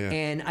 Yeah.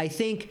 And I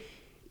think,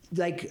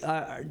 like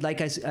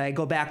I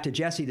go back to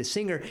Jesse, the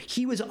singer,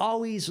 he was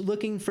always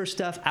looking for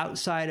stuff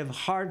outside of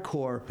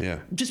hardcore,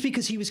 just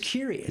because he was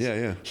curious.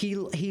 Yeah.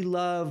 He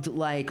loved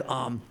like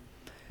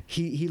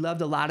he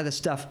loved a lot of the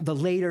stuff, the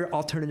later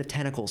Alternative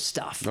Tentacles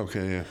stuff.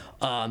 Okay,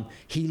 yeah.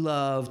 He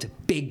loved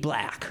Big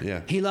Black.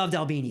 Yeah. He loved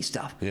Albini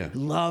stuff. Yeah.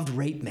 Loved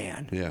Rape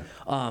Man. Yeah.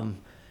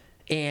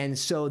 And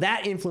so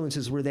that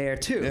influences were there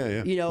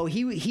too. Yeah.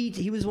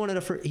 He was one of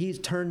the first. He's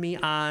turned me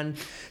on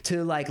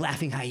to like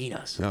Laughing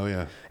Hyenas. Oh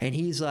yeah. And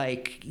he's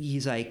like,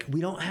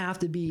 we don't have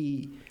to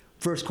be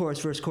verse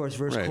chorus, mosh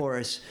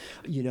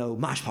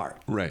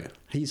part. Right.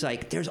 He's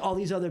like, there's all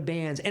these other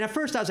bands. And at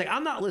first I was like,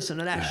 I'm not listening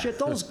to that shit.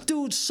 Those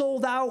dudes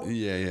sold out.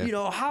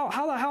 Yeah.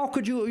 How the hell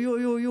could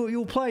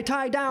you play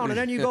Tie Down and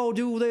then you go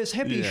do this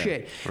hippie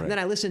shit? Right. And then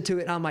I listened to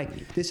it and I'm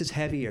like, this is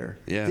heavier.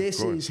 Yeah,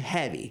 this is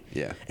heavy.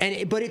 Yeah.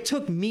 But it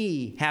took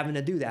me having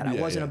to do that. I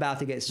wasn't about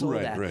to get sold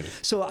that. Right.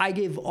 So I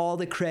give all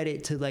the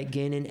credit to like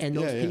Ginn and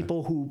those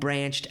people who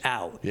branched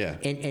out. Yeah.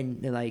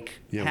 And like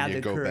had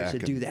the courage to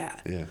do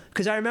that. Yeah.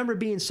 Because I remember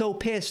being so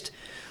pissed,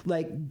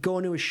 like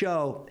going to a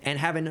show and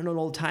having an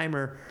old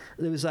timer.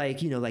 It was like,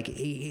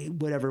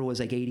 whatever it was,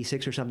 like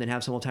 86 or something,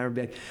 have some old timer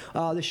be like,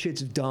 oh, this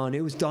shit's done.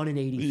 It was done in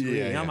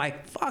 83. And I'm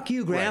like, fuck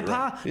you,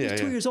 grandpa. Right. Yeah, he's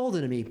 2 years older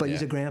than me, but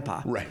he's a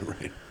grandpa. Right.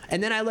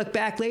 And then I look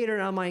back later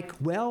and I'm like,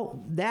 well,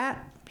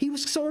 he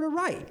was sort of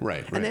right.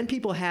 Right. And then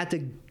people had to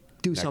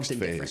do something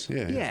phase.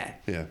 different.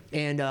 Yeah.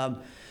 And,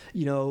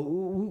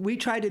 we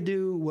tried to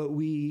do what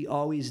we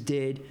always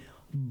did,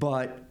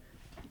 but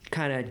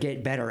kind of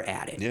get better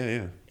at it.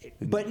 Yeah.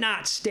 But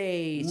not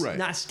stay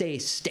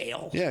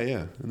stale.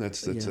 Yeah, and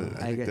that's I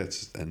think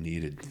that's a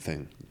needed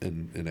thing,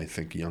 and I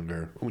think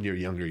when you're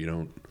younger, you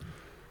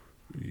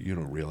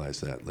don't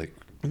realize that, like,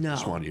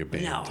 just want your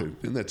band to,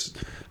 and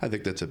I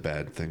think that's a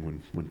bad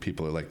thing when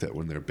people are like that,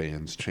 when their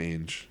bands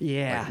change.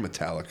 Yeah, like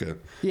Metallica.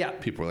 Yeah,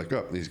 people are like,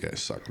 oh, these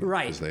guys suck,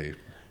 right? Because they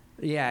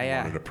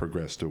wanted to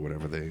progress to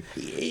whatever they.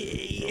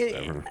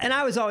 And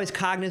I was always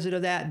cognizant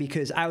of that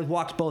because I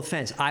walked both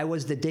fence. I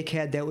was the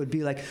dickhead that would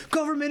be like,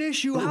 government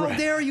issue, how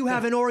dare you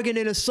have an organ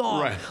in a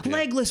song?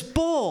 Legless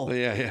bull.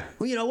 Yeah.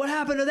 Well, what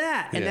happened to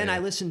that? And then I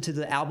listened to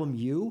the album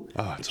You.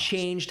 It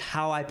changed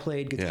how I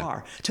played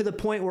guitar to the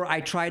point where I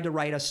tried to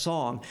write a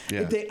song.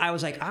 I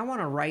was like, I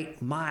want to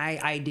write my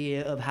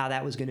idea of how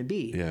that was going to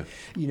be. Yeah.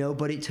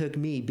 But it took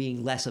me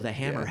being less of a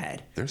hammerhead.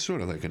 They're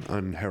sort of like an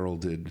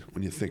unheralded,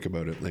 when you think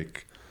about it,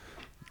 like,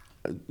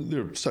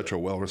 they're such a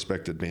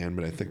well-respected band,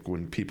 but I think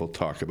when people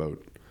talk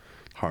about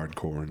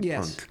hardcore and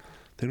punk,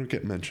 they don't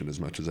get mentioned as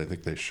much as I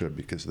think they should,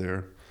 because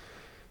their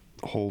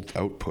whole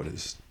output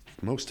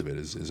most of it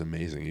is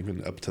amazing,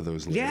 even up to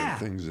those later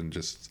things, and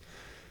just.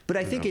 But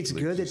I think it's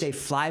good that they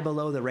fly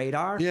below the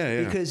radar.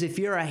 Yeah. Because if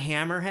you're a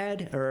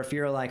hammerhead or if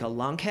you're like a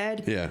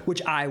lunkhead,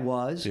 which I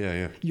was,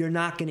 you're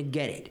not going to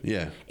get it.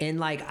 Yeah.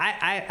 And like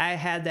I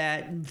had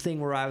that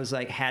thing where I was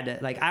like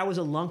I was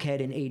a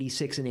lunkhead in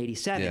 86 and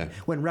 87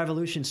 when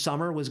Revolution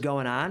Summer was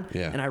going on,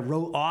 and I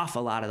wrote off a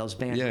lot of those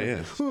bands.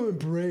 Oh,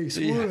 Embrace,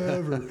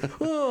 whatever.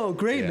 Oh,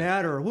 Grey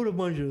Matter, what a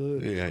bunch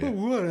of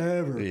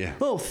whatever. Yeah.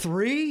 Oh,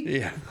 3?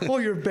 Yeah. Oh,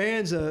 your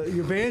band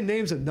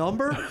name's a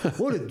number?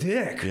 What a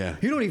dick. Yeah.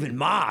 You don't even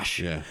mosh.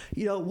 Yeah.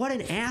 What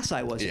an ass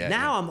I was.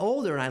 Now I'm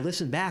older and I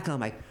listen back and I'm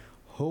like,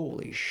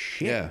 holy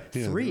shit.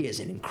 3 is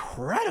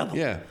incredible.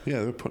 Yeah,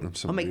 they're putting up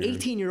some. I'm like,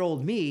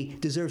 18-year-old me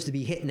deserves to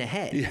be hit in the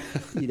head.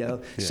 Yeah.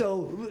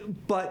 So,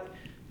 but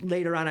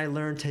later on I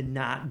learned to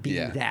not be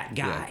that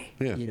guy.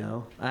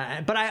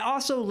 But I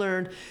also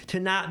learned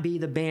to not be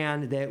the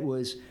band that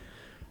was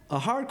a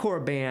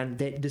hardcore band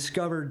that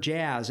discovered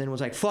jazz and was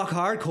like, fuck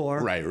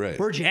hardcore. Right.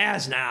 We're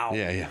jazz now.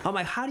 Yeah. I'm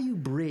like, how do you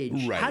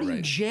bridge? Right, how do you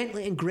right.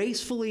 gently and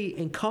gracefully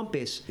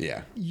encompass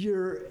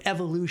your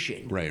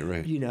evolution?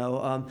 Right. You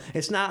know,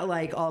 it's not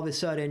like all of a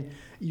sudden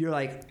you're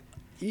like,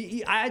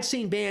 I had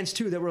seen bands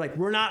too that were like,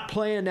 we're not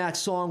playing that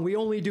song. We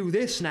only do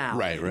this now.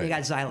 Right. And they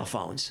got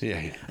xylophones.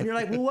 Yeah. And you're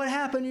like, well, what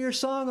happened to your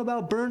song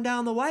about burn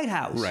down the White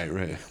House?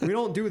 Right. We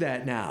don't do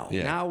that now.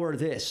 Yeah. Now we're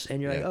this.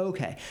 And you're like,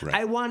 okay. Right.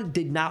 I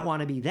did not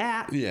want to be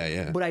that.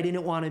 Yeah. But I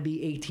didn't want to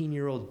be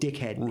 18-year-old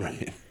dickhead me.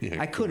 Right. Yeah,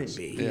 I couldn't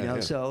be, you know.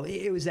 So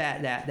it was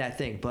that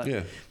thing. But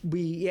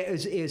it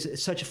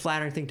was such a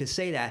flattering thing to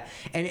say that.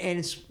 And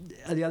it's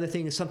the other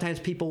thing is sometimes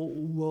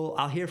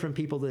I'll hear from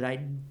people that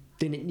I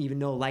didn't even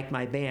know like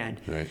my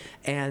band,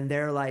 and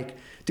they're like,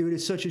 dude,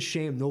 it's such a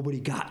shame nobody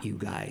got you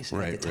guys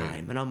at the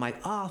time. And I'm like,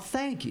 oh,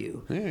 thank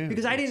you,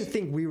 because I didn't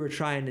think we were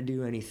trying to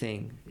do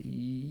anything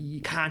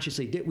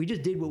consciously. We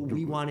just did what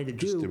we wanted to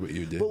do. Did what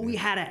you did, but we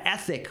had an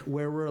ethic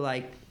where we're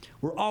like,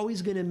 we're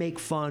always going to make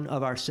fun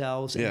of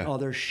ourselves and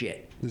other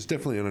shit. There's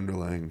definitely an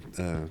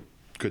underlying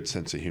good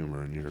sense of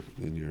humor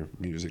in your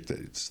music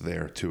that's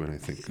there too, and I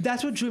think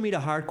that's what drew me to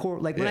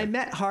hardcore. Like when I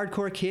met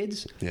hardcore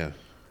kids,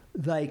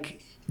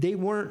 like, they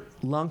weren't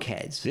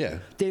lunkheads. Yeah.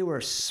 They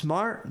were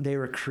smart. They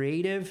were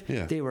creative.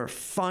 Yeah. They were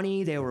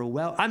funny. They were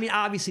I mean,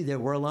 obviously there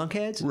were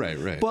lunkheads.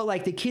 Right. But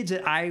like the kids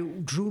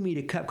that drew me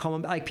to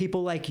come, like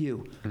people like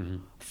you,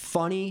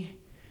 funny,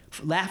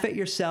 laugh at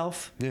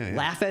yourself,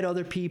 laugh at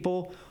other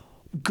people,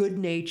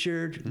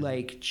 good-natured,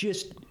 like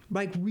just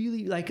like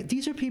really like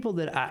these are people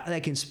that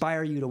like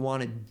inspire you to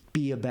want to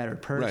be a better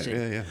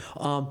person.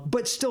 Right.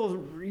 But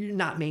still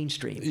not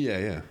mainstream.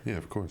 Yeah,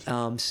 of course.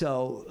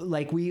 So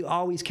like we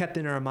always kept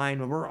in our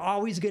mind, we're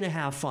always going to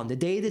have fun. The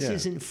day this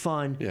isn't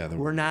fun,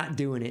 we're not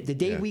doing it. The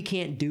day we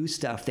can't do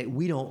stuff that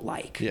we don't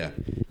like,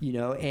 you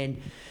know, and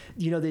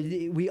you know,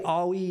 we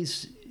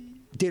always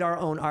did our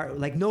own art.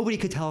 Like nobody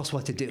could tell us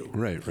what to do,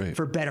 right,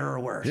 for better or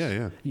worse.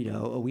 You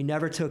know, we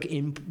never took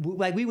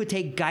like we would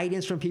take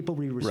guidance from people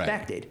we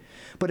respected.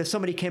 But if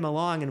somebody came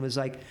along and was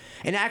like,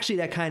 and actually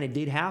that kind of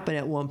did happen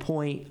at one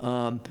point. You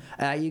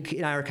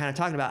and I were kind of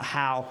talking about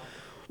how,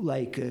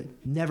 like,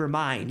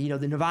 Nevermind, you know,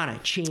 the Nirvana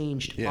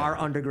changed our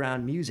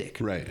underground music,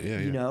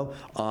 You know,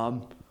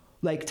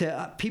 like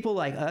to people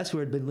like us who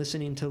had been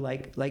listening to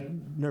like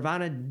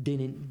Nirvana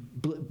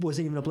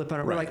wasn't even a blip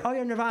on it. We're like, oh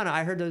yeah, Nirvana.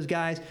 I heard those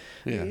guys.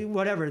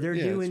 Whatever they're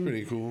doing. It's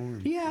pretty cool.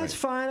 Yeah, it's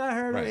fine. I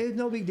heard it. It's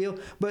no big deal.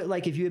 But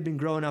like if you had been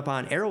growing up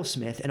on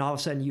Aerosmith and all of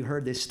a sudden you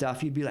heard this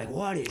stuff, you'd be like,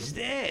 what is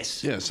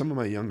this? Yeah, some of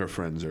my younger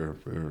friends or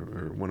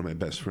one of my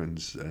best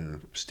friends,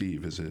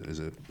 Steve,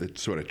 it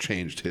sort of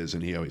changed his,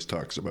 and he always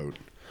talks about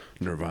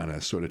Nirvana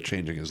sort of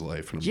changing his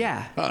life. And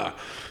I'm like,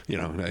 you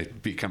know, and I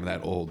become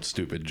that old,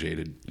 stupid,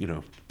 jaded, you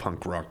know,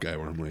 punk rock guy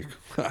where I'm like,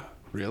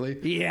 really?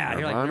 Yeah,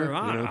 you're like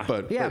Nirvana. You know,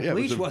 but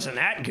Bleach wasn't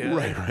that good.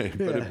 Right.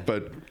 Yeah.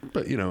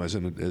 But you know, as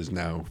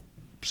now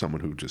someone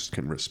who just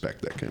can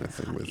respect that kind of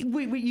thing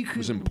it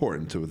was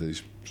important to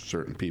these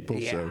certain people.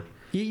 Yeah. So.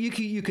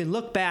 You can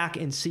look back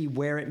and see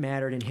where it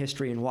mattered in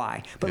history and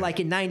why. But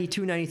like in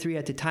 92, 93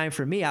 at the time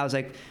for me, I was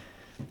like,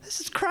 this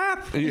is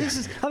crap.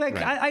 I'm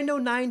like, I know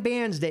 9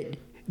 bands that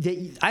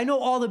I know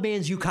all the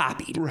bands you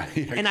copied,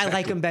 and I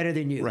like them better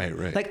than you.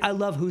 Right. Like I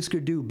love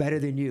Husker Du better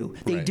than you.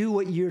 They do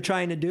what you're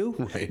trying to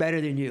do better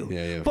than you.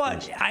 Yeah,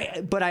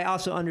 but I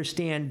also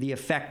understand the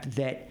effect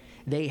that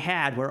they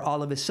had, where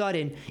all of a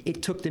sudden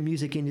it took the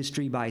music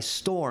industry by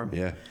storm.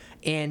 Yeah.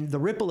 And the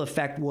ripple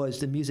effect was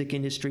the music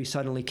industry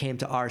suddenly came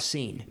to our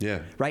scene.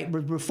 Yeah. Right?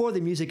 Before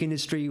the music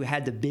industry, you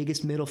had the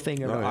biggest middle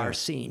finger to our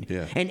scene.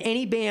 Yeah. And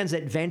any bands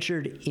that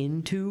ventured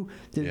into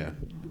the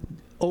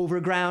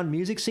overground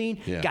music scene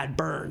got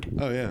burned.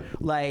 Oh, yeah.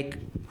 Like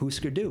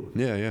Husker Du.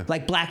 Yeah.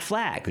 Like Black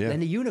Flag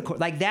and the Unicorn.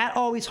 Like that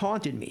always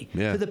haunted me.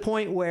 Yeah. To the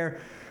point where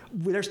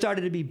there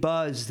started to be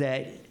buzz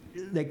that,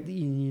 like,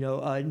 you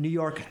know, New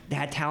York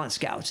had talent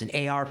scouts and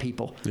AR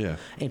people. Yeah.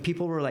 And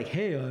people were like,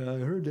 hey, I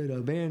heard that a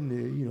band,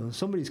 you know,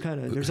 somebody's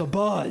kind of, there's a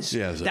buzz.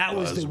 That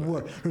was the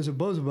word. There's a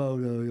buzz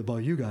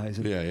about you guys.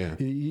 And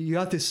you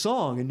got this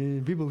song, and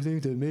then people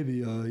think that maybe,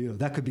 you know,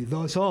 that could be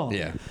the song.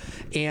 Yeah.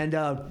 And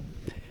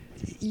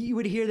you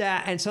would hear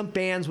that, and some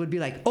bands would be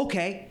like,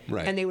 okay.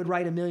 And they would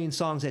write a million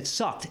songs that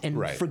sucked and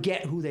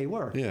forget who they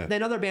were. Yeah.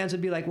 Then other bands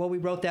would be like, well, we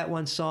wrote that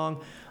one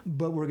song,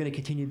 but we're going to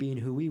continue being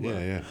who we were.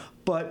 Yeah.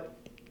 But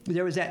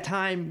there was that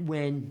time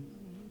when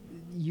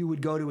you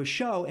would go to a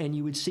show and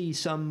you would see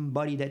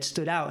somebody that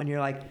stood out, and you're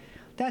like,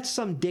 that's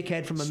some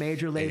dickhead from a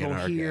major label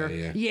here.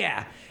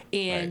 Guy,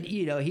 And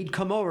you know, he'd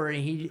come over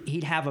and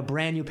he'd have a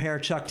brand new pair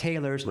of Chuck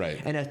Taylors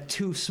and a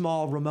too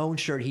small Ramon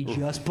shirt he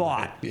just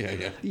bought.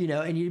 You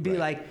know, and you'd be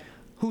like,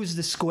 who's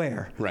the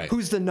square?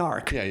 Who's the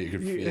narc? Yeah,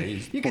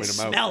 you could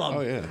smell him.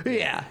 Oh,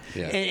 yeah.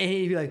 And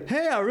he'd be like,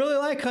 hey, I really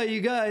like how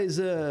you guys,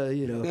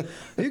 you know,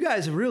 you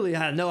guys really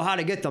know how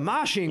to get the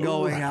moshing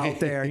going out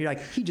there. And you're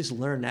like, he just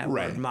learned that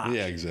word, mosh.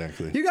 Yeah,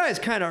 exactly. You guys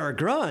kind of are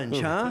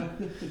grunge, huh?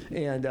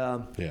 And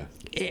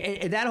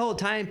and that whole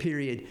time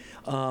period,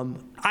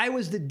 I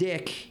was the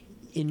dick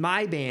in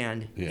my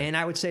band, and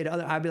I would say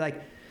to I'd be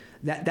like,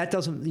 that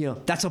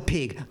doesn't, that's a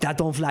pig. That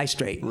don't fly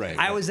straight. Right.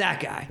 I was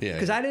that guy. Yeah.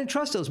 Because I didn't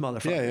trust those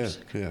motherfuckers.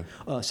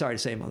 Yeah. Sorry to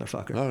say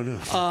motherfucker. Oh, no.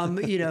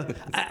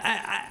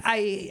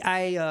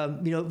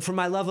 I for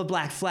my love of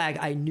Black Flag,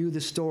 I knew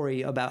the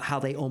story about how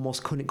they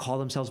almost couldn't call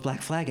themselves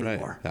Black Flag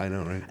anymore. Right. I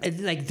know, right?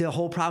 Like the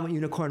whole problem with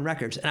Unicorn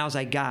Records. And I was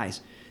like,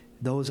 guys,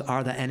 those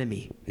are the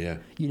enemy. Yeah.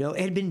 It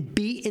had been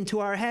beat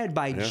into our head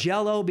by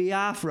Jello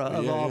Biafra,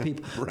 of all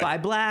people, by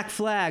Black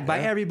Flag,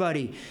 by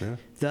everybody. Yeah.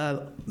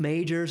 The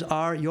majors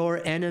are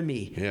your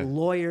enemy. Yeah.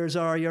 Lawyers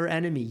are your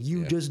enemy.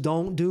 You just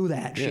don't do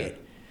that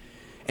shit.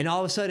 And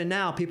all of a sudden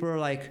now people are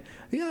like,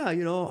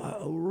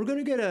 we're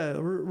gonna get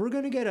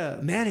a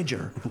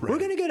manager. Right. We're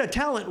gonna get a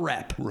talent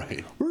rep.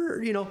 Right.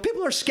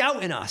 People are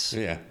scouting us.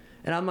 Yeah.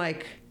 And I'm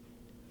like,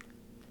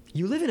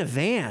 you live in a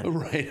van.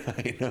 Right,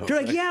 I know.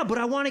 They're like, yeah, but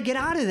I want to get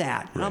out of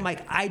that. And I'm like,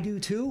 I do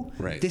too.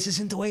 Right. This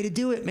isn't the way to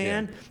do it,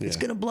 man. Yeah. It's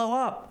going to blow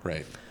up.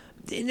 Right.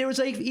 And there was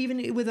like,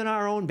 even within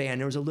our own band,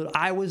 there was a little,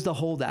 I was the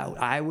holdout.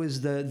 I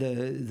was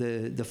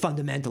the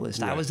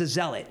fundamentalist. Right. I was the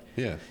zealot.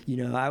 Yeah.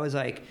 I was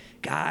like,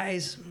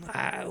 guys,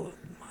 I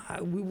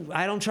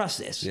don't trust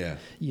this. Yeah.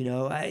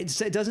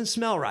 It doesn't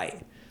smell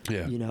right.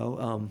 Yeah.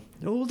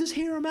 We'll just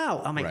hear them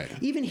out. I'm like,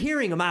 even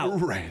hearing them out.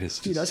 Right.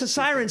 It's it's a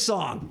siren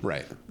song.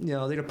 Right. They're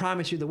going to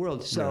promise you the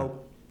world.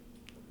 So,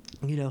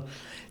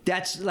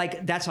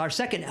 that's our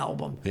second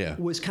album. Yeah.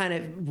 Was kind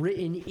of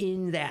written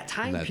in that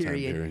time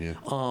period.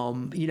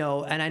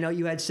 And I know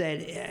you had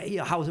said,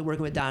 how was it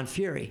working with Don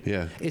Fury?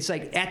 Yeah. It's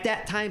like at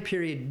that time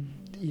period,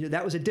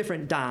 that was a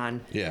different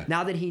Don. Yeah.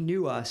 Now that he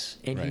knew us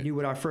and he knew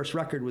what our first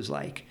record was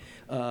like.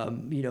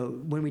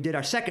 When we did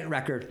our second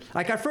record,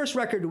 like our first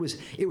record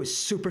it was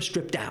super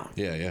stripped down.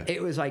 Yeah, yeah.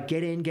 It was like,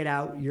 get in, get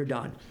out, you're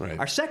done. Right.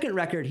 Our second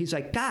record, he's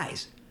like,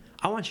 guys,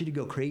 I want you to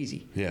go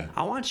crazy. Yeah.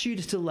 I want you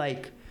to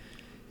like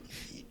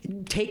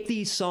take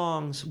these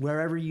songs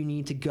wherever you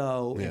need to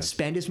go and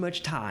spend as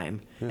much time.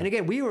 Yeah. And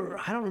again,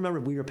 I don't remember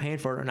if we were paying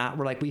for it or not.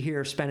 We're like, we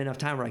hear spend enough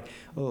time. We're like,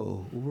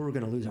 oh, we're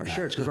going to lose our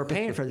shirts because we're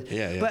paying for it.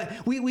 Yeah.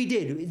 But we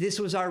did. This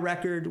was our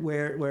record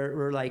where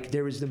we're like,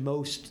 there was the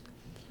most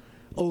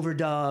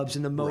overdubs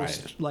and the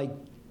most like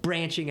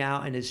branching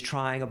out and is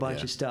trying a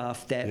bunch of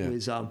stuff that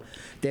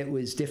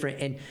was different.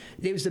 And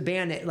it was the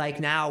band that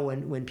like now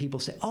when people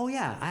say, oh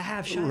yeah, I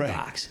have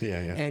Shinebox. Yeah.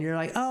 And you're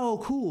like,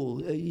 oh cool.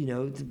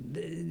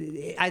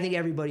 I think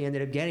everybody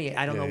ended up getting it.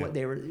 I don't know what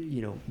they were,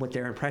 what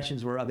their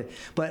impressions were of it.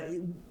 But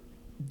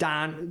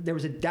Don, that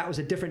was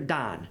a different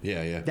Don.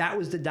 Yeah. That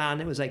was the Don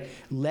that was like,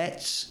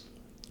 let's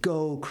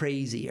go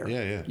crazier.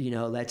 Yeah.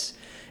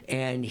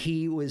 And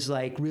he was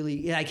like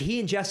really like he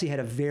and Jesse had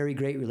a very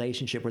great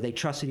relationship where they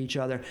trusted each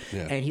other.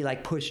 Yeah. And he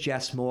like pushed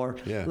Jess more.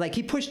 Yeah. Like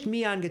he pushed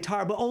me on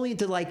guitar, but only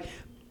to like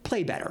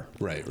play better.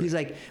 Right. He's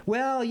like,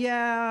 well,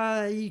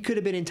 yeah, you could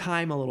have been in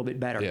time a little bit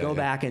better. Go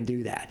back and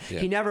do that. Yeah.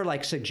 He never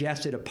like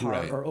suggested a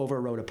part or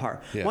overrode a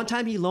part. Yeah. One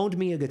time he loaned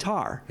me a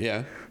guitar.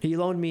 Yeah. He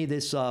loaned me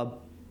this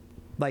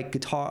like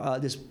guitar,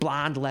 this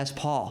blonde Les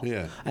Paul.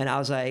 Yeah. And I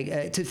was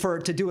like,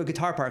 to do a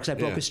guitar part because I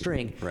broke a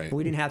string. Right. And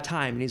we didn't have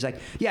time. And he's like,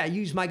 yeah,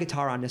 use my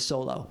guitar on this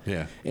solo.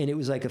 Yeah. And it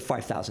was like a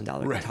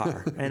 $5,000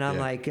 guitar. And I'm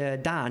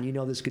like, Don,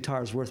 this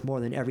guitar is worth more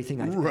than everything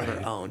I've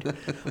ever owned.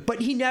 But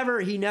he never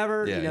he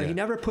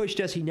never pushed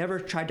us. He never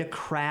tried to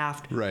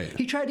craft. Right.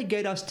 He tried to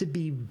get us to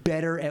be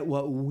better at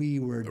what we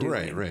were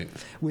doing. Right.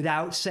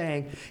 Without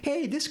saying,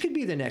 hey, this could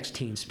be the next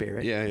Teen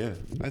Spirit. Yeah.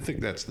 I think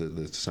that's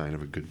the sign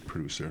of a good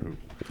producer who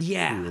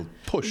will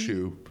push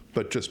you,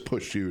 but just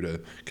push you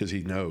because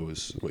he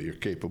knows what you're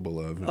capable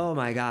of. Oh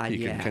my God, he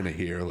can kind of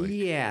hear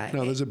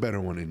no, there's a better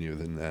one in you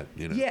than that.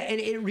 Yeah, and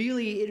it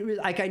really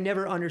like I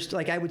never understood.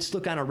 Like I would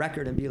look on a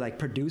record and be like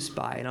produced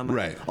by, and I'm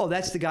like, oh,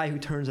 that's the guy who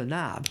turns a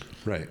knob.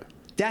 Right.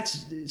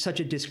 That's such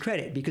a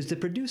discredit because the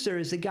producer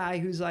is the guy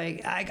who's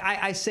like,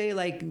 I say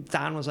like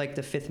Don was like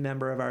the fifth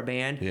member of our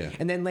band. Yeah.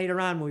 And then later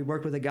on when we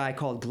worked with a guy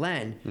called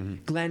Glenn,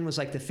 Glenn was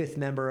like the fifth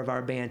member of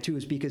our band too,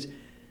 is because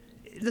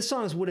the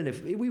songs we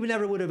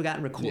never would have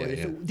gotten recorded.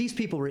 Yeah. These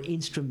people were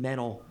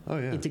instrumental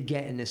into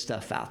getting this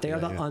stuff out. They are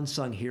the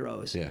unsung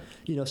heroes. Yeah.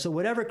 So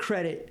whatever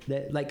credit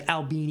that like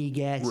Albini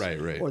gets,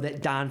 or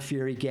that Don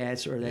Fury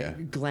gets, or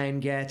that Glenn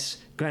gets,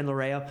 Glenn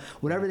Laureo,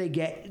 whatever they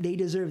get, they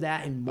deserve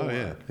that and more.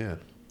 Oh yeah.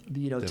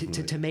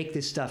 To make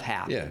this stuff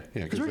happen. Yeah.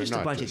 Because we're just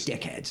a bunch of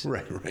dickheads.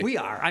 Right. We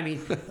are. I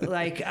mean,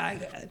 like,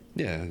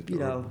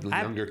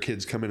 younger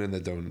kids coming in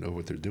that don't know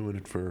what they're doing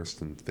at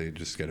first, and they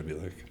just got to be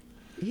like,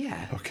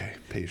 okay,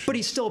 patient. But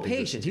he's still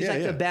patient. He's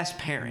like the best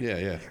parent.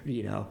 Yeah.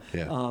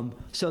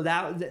 So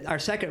that our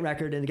second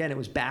record, and again, it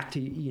was back to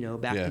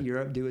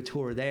Europe, do a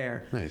tour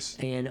there. Nice.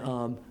 And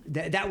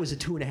that was a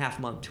 2.5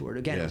 month tour.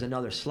 Again, it was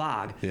another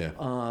slog.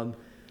 Yeah.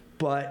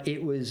 But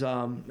it was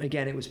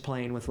again, it was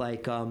playing with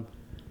like.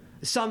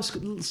 Some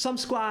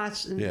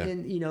squats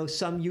and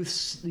some youth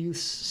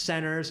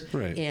centers,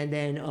 right. And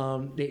then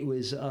it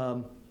was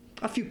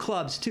a few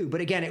clubs too,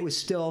 but again, it was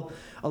still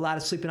a lot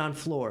of sleeping on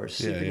floors,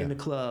 sleeping in the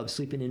clubs,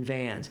 sleeping in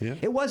vans. Yeah.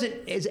 It wasn't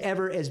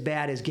ever as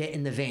bad as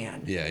getting the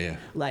van. Yeah.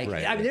 Like,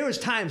 I mean, there was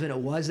times when it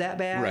was that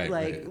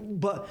bad,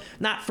 but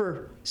not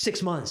for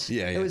 6 months.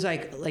 Yeah. It was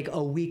like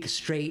a week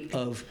straight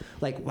of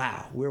like,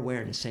 wow, we're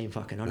wearing the same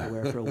fucking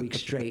underwear for a week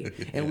straight,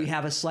 and we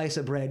have a slice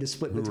of bread to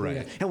split between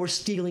us, and we're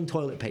stealing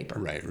toilet paper.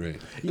 Right.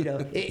 You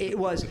know, it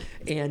was,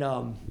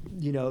 and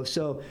you know,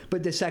 so,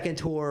 but the second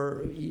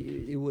tour,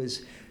 it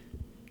was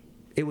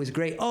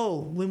great.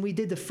 Oh, when we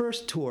did the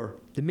first tour,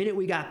 the minute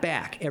we got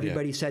back,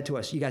 everybody said to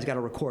us, "You guys got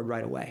to record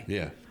right away."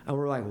 Yeah. And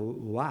we're like,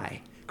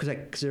 "Why?"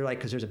 Because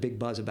there's a big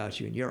buzz about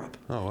you in Europe.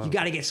 Oh, wow. You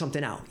got to get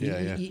something out.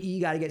 You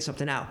got to get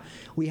something out.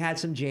 We had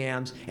some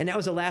jams, and that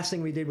was the last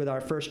thing we did with our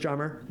first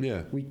drummer.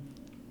 Yeah. We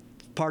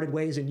parted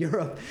ways in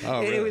Europe. Oh,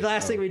 and really? it was the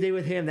last thing we did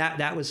with him.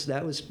 That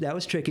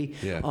was tricky.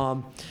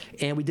 Yeah.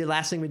 And we did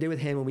last thing we did with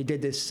him, and we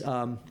did this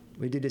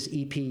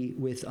EP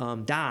with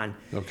Don.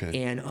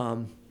 Okay.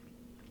 And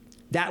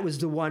that was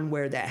the one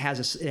where it has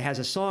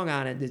a song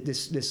on it.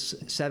 This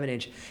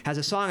 7-inch has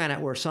a song on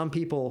it where some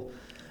people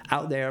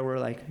out there were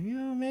like, you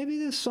know, maybe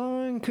this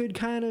song could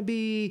kind of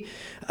be,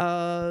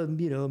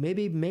 you know,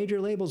 maybe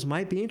major labels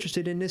might be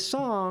interested in this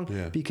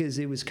song because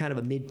it was kind of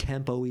a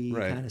mid-tempo-y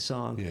kind of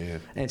song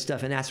and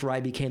stuff. And that's where I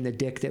became the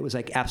dick that was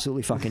like,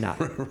 absolutely fucking not.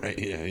 Right.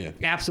 Yeah.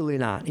 Absolutely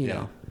not. You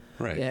know.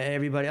 Right. Yeah,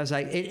 everybody. I was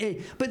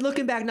like, but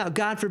looking back now,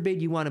 God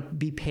forbid you want to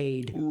be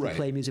paid to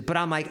play music. But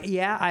I'm like,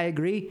 yeah, I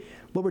agree.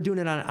 But we're doing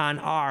it on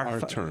our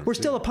terms. We're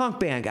still a punk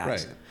band,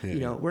 guys. Right. Yeah, you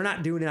know, we're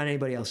not doing it on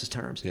anybody else's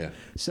terms. Yeah.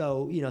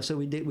 So you know, so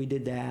we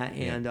did that,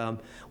 and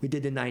we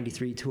did the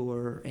 '93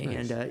 tour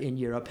and in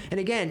Europe. And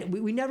again,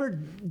 we never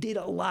did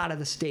a lot of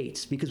the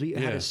States because we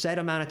had a set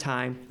amount of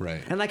time.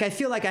 Right. And like I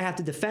feel like I have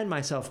to defend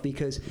myself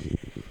because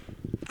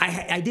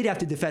I did have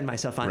to defend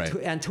myself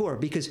on tour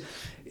because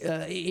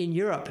in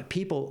Europe,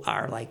 people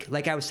are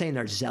like I was saying,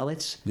 they're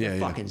zealots. They're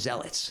fucking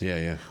zealots.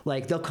 Yeah.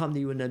 Like they'll come to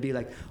you and they'll be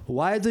like,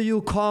 "Why do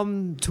you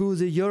come to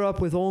the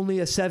Europe with only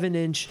a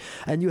 7-inch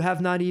and you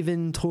have not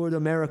even toured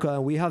America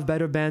and we have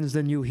better bands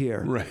than you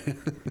here?" Right.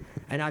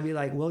 And I'd be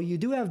like, "Well, you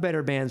do have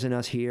better bands than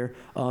us here.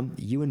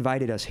 You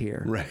invited us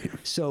here. Right.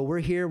 So we're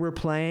here. We're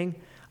playing.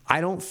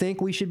 I don't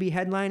think we should be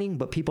headlining,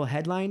 but people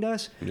headlined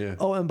us. Yeah.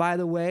 Oh, and by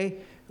the way,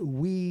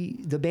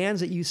 the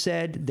bands that you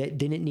said that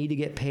didn't need to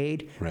get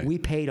paid, we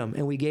paid them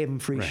and we gave them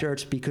free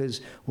shirts because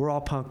we're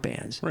all punk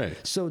bands. Right.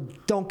 So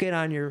don't get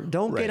on your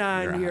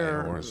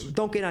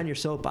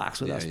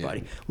soapbox with us,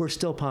 buddy. We're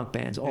still punk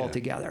bands all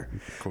together.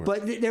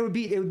 But it would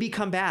be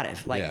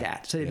combative like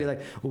that. So they'd be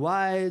like,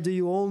 "Why do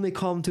you only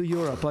come to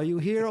Europe? Are you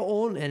here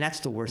only?" And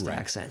that's the worst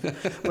accent,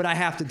 but I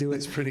have to do it.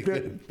 It's pretty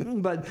good.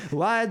 But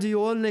why do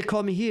you only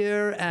come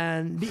here?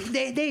 And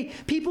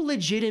people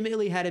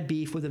legitimately had a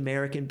beef with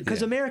American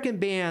because American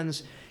bands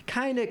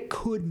kind of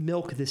could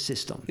milk the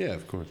system. Yeah,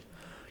 of course.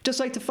 Just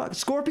like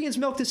Scorpions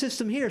milk the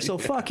system here, so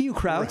fuck you,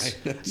 Krauts.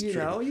 Right, you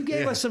know, you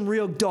gave us some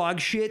real dog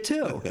shit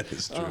too. That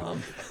is true.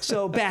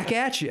 So back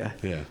at you.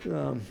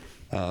 Yeah.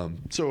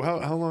 So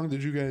how long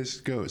did you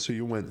guys go? So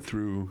you went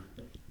through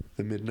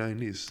the mid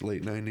 90s,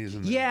 late 90s,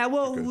 and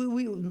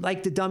we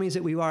like the dummies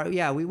that we are.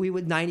 Yeah, we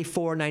would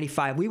 94,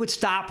 95. We would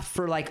stop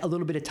for like a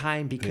little bit of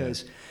time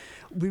because.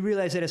 We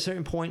realized at a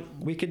certain point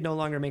we could no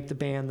longer make the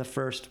band the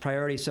first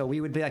priority. So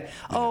we would be like,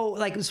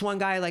 like this one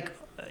guy, like,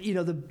 you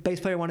know, the bass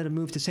player wanted to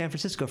move to San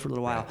Francisco for a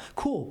little while.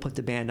 Cool, put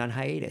the band on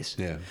hiatus.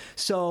 Yeah.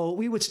 So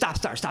we would stop.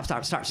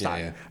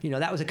 Yeah. You know,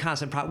 that was a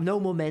constant problem. No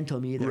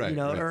momentum either,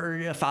 or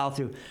a follow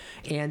through.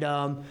 And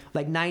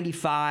like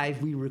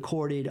 95, we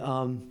recorded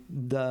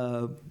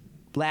the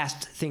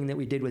last thing that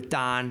we did with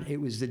Don. It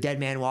was the Dead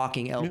Man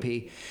Walking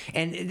LP.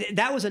 And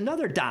that was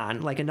another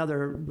Don, like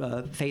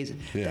another phase.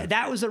 Yeah.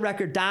 That was the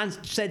record Don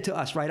said to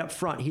us right up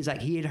front. He's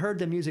like, he had heard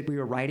the music we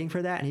were writing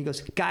for that. And he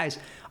goes, "Guys,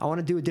 I want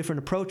to do a different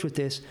approach with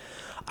this.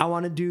 I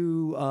want to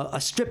do a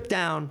stripped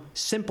down,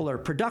 simpler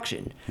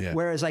production. Yeah.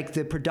 Whereas like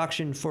the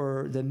production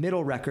for the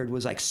middle record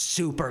was like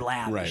super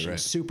lavish and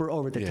super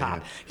over the top.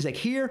 Yeah. He's like,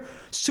 here,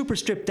 super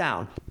stripped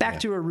down, back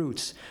to our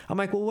roots. I'm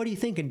like, well, what are you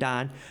thinking,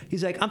 Don?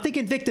 He's like, I'm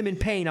thinking Victim in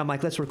Pain. I'm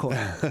like, let's record.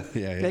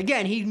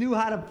 Again, he knew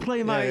how to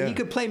play he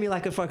could play me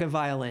like a fucking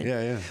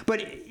violin.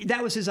 But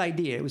that was his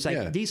idea. It was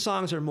like, these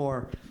songs are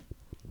more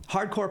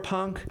hardcore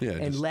punk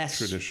and less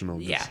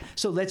traditional.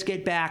 So let's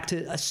get back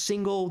to a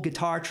single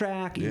guitar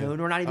track. You know,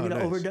 we're not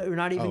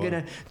even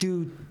gonna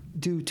do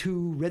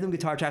two rhythm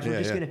guitar tracks.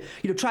 We're just gonna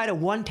try to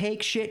one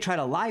take shit, try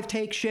to live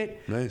take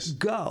shit. Nice.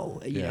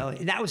 Go. You know,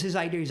 and that was his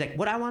idea. He's like,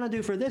 what I want to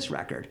do for this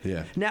record.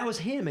 Yeah. And that was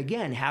him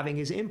again having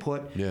his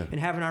input and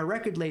having our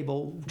record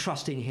label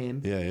trusting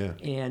him.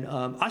 And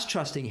us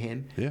trusting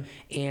him.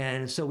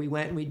 And so we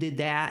went and we did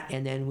that,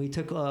 and then we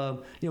took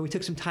we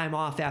took some time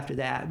off after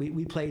that.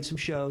 We played some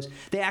shows.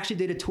 They actually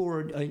did a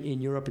tour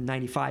in Europe in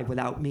 '95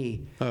 without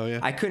me. Oh yeah.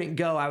 I couldn't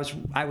go. I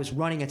was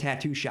running a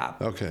tattoo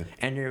shop. Okay.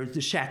 And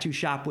the tattoo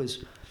shop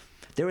was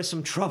there was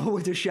some trouble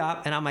with the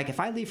shop, and I'm like, if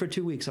I leave for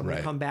 2 weeks, I'm going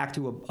to come back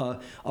to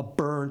a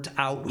burnt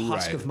out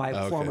husk of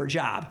my former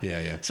job.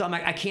 Yeah. So I'm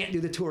like, I can't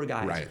do the tour,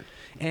 guys. Right.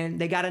 And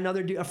they got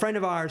a friend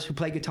of ours who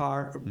played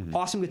guitar,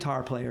 awesome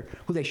guitar player,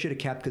 who they should have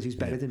kept because he's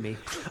better than me.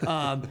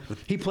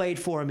 He played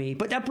for me,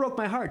 but that broke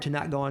my heart to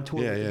not go on tour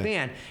with the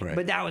band. Right.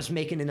 But that was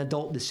making an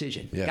adult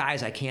decision. Yeah.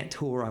 Guys, I can't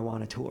tour. I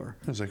want to tour.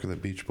 It was like when the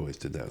Beach Boys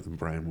did that.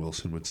 Brian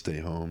Wilson would stay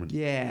home and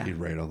he'd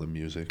write all the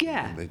music.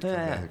 Yeah. And they'd come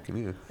back.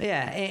 And,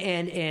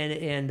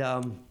 And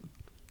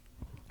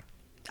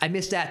I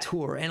missed that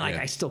tour, and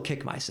I still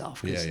kick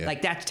myself.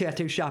 Like that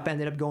tattoo shop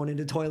ended up going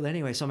into the toilet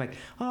anyway. So I'm like,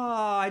 oh,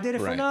 I did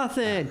it for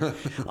nothing.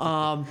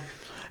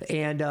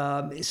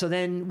 So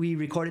then we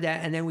recorded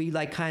that, and then we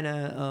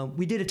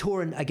we did a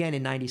tour again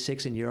in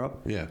 '96 in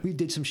Europe. Yeah. We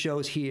did some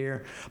shows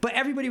here, but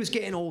everybody was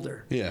getting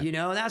older. Yeah.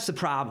 That's the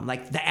problem.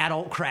 Like the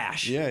adult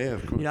crash. Yeah,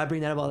 of course. I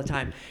bring that up all the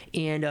time.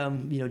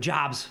 And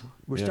jobs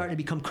were starting to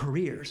become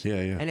careers. Yeah.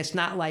 And it's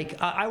not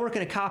like I work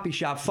in a copy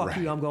shop. Fuck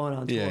you, I'm going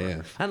on tour.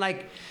 Yeah. And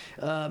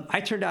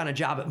I turned down a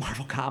job at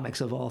Marvel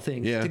Comics of all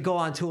things to go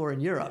on tour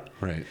in Europe.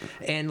 Right.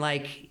 And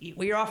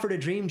you're offered a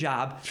dream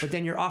job, but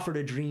then you're offered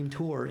a dream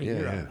tour in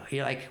Europe. Yeah.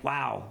 You're like,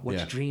 wow,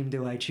 which dream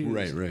do I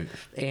choose? Right.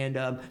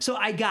 And so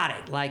I got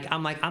it.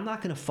 I'm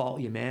not going to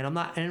fault you, man. I'm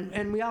not.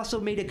 And we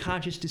also made a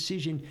conscious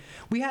decision.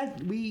 We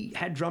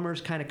had drummers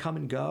kind of come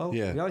and go.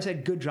 Yeah. We always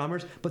had good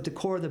drummers, but the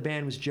core of the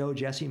band was Joe,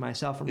 Jesse,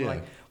 myself, and we're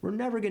like, we're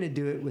never going to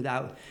do it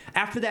without.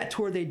 After that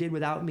tour they did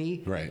without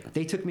me,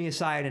 they took me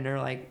aside and they're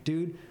like,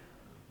 dude,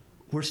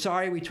 we're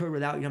sorry we toured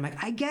without you. I'm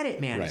like, I get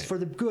it, man. It's for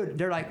the good.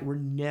 They're like, we're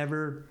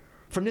never,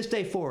 from this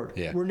day forward,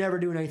 we're never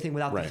doing anything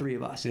without the three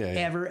of us.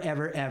 Ever,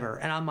 ever, ever.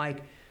 And I'm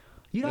like,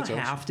 you don't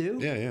have to.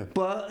 Yeah.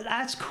 But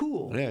that's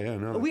cool. Yeah,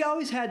 no. We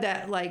always had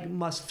that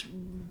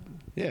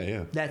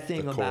that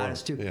thing the about core.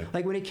 us too. Yeah.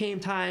 Like when it came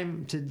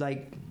time to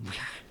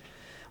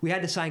we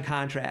had to sign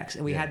contracts,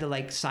 and we had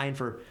to sign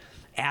for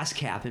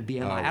ASCAP and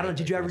BMI. I don't know.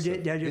 Did you ever do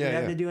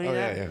any of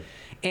that? Yeah.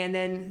 And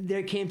then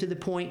there came to the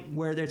point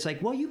where it's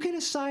like, well, you can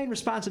assign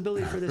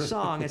responsibility for the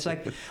song. It's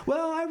like,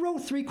 well, I wrote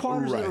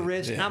 3/4 of the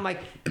wrist, and I'm like,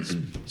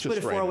 split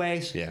it 4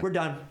 ways. Yeah. We're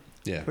done.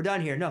 Yeah. We're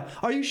done here. No.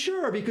 Are you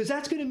sure? Because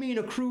that's going to mean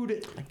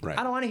accrued.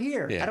 I don't want to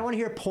hear. Yeah. I don't want to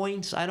hear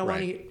points. I don't want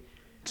to hear.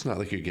 It's not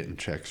like you're getting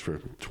checks for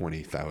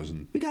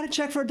 $20,000. We got a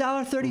check for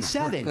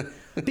 $1.37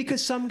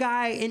 because some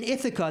guy in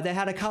Ithaca that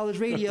had a college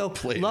radio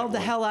loved the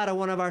hell out of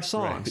one of our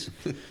songs.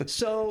 Right.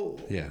 So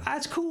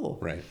that's cool.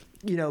 Right.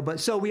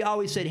 But so we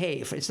always said, hey,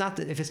 if it's not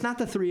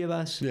the three of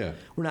us,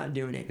 we're not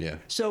doing it. Yeah.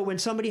 So when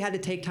somebody had to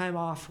take time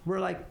off,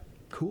 we're like,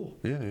 cool.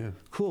 Yeah.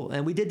 Cool.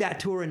 And we did that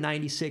tour in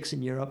 '96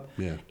 in Europe.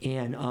 Yeah.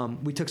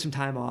 And we took some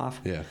time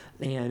off. Yeah.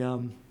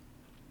 And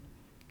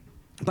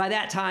by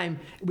that time,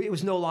 it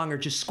was no longer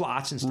just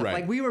squats and stuff. Right.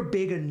 Like we were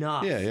big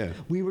enough. Yeah.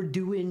 We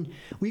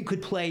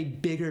could play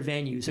bigger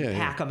venues and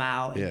pack them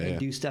out and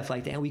do stuff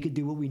like that. And we could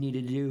do what we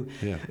needed to do.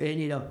 Yeah.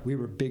 And we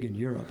were big in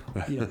Europe.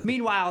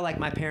 Meanwhile,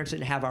 my parents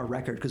didn't have our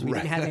record because we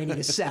didn't have any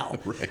to sell.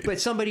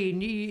 But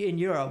somebody in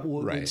Europe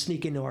would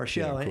sneak into our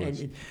show,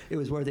 and it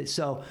was worth it.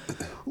 So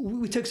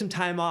we took some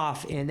time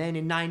off, and then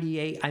in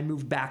 '98, I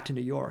moved back to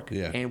New York.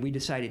 Yeah. And we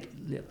decided,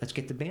 let's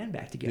get the band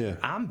back together.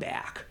 Yeah. I'm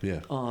back.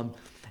 Yeah.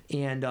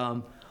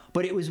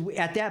 But it was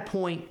at that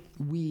point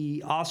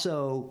we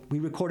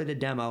recorded a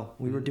demo.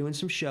 We were doing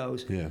some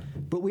shows. Yeah.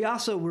 But we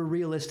also were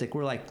realistic.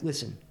 We're like,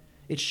 listen,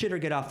 it's shit or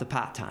get off the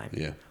pot time.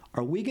 Yeah.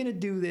 Are we gonna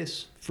do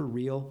this for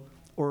real,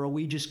 or are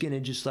we just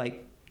gonna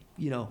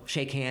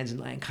shake hands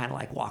and kind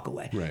of walk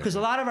away? Because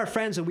a lot of our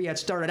friends that we had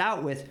started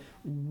out with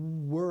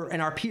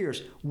and our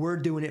peers were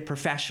doing it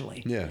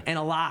professionally. Yeah. And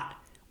a lot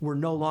were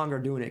no longer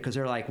doing it because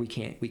they're like, we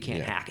can't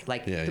hack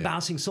it. The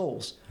Bouncing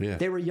Souls. Yeah.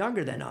 They were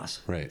younger than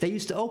us. Right. They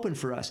used to open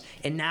for us,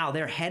 and now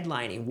they're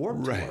headlining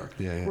Warped Tour.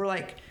 Yeah. We're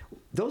like,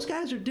 those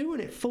guys are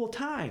doing it full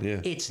time. Yeah.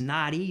 It's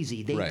not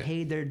easy. They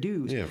paid their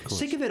dues. Yeah, of course.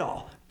 Sick of it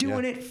all.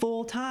 Doing it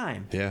full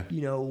time. Yeah.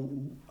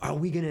 Are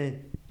we gonna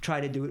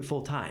try to do it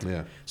full time?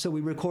 Yeah. So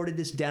we recorded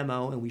this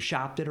demo and we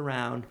shopped it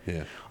around.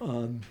 Yeah.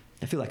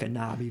 I feel like a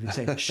knob even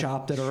saying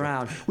shopped it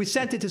around. We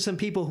sent it to some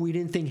people who we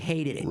didn't think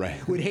hated it.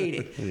 Would hate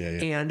it.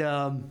 And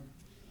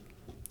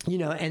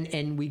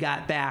and we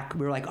got back.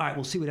 We were like, all right,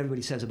 we'll see what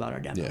everybody says about our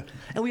demo. Yeah.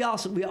 And we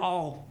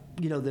all,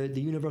 the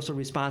universal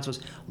response was,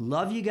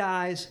 love you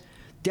guys.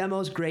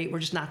 Demo's great. We're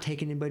just not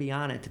taking anybody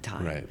on at the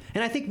time. Right.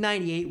 And I think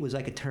 '98 was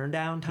like a turn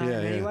down time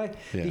anyway,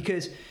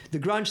 because the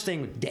grunge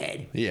thing was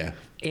dead. Yeah.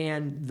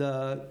 And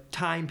the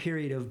time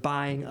period of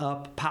buying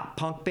up pop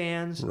punk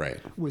bands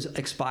was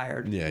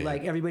expired.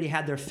 Everybody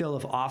had their fill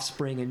of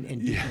Offspring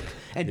and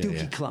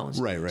Dookie clones.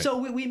 Right. So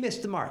we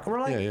missed the mark.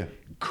 We're like,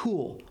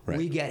 cool.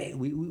 We get it.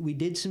 We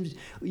did some,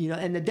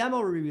 and the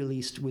demo we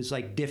released was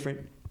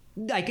different.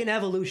 Like an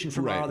evolution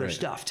from our other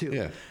stuff too.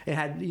 Yeah. It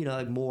had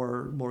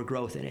more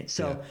growth in it.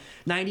 So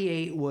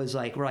 '98 was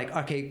we're like,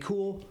 okay,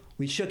 cool.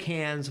 We shook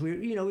hands.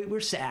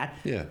 We're sad.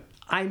 Yeah.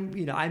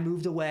 I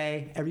moved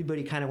away.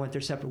 Everybody kind of went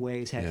their separate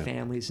ways, had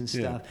families and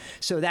stuff.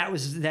 So that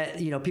was that.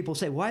 People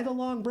say, why the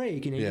long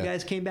break? You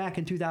guys came back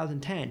in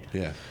 2010.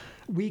 Yeah.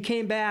 We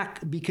came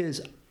back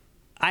because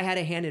I had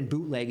a hand in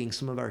bootlegging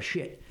some of our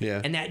shit.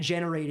 Yeah. And that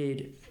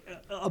generated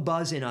a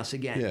buzz in us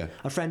again. Yeah.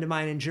 A friend of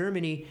mine in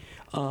Germany,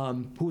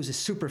 who was a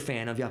super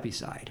fan of Yuppie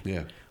Side,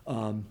 Yeah.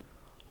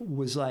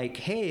 was like,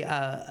 hey,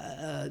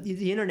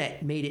 the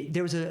internet made it.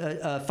 There was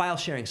a file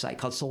sharing site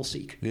called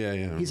SoulSeek. Yeah,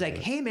 yeah. He's like,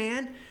 hey,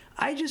 man,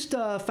 I just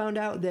found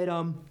out that,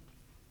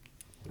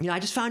 I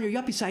just found your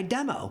Yuppie Side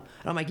demo.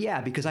 And I'm like,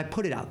 yeah, because I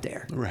put it out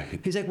there. Right.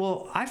 He's like,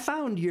 well, I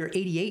found your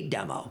 88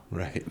 demo.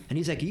 Right. And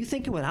he's like, are you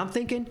thinking what I'm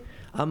thinking?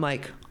 I'm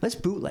like, let's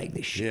bootleg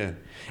this shit. Yeah.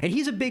 And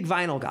he's a big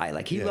vinyl guy.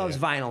 Like, he loves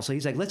vinyl. So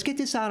he's like, let's get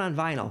this out on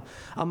vinyl.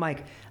 I'm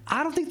like,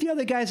 I don't think the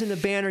other guys in the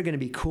band are going to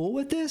be cool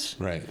with this.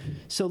 Right.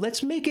 So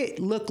let's make it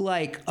look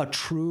like a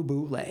true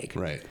bootleg.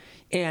 Right.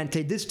 And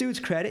to this dude's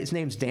credit, his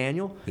name's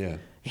Daniel. Yeah.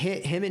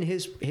 Him and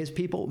his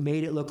people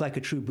made it look like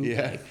a true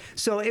bootleg. Yeah.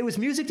 So it was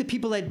music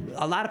that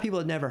a lot of people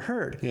had never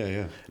heard. Yeah,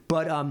 yeah.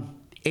 But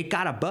it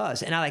got a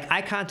buzz, and I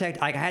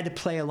had to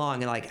play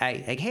along, and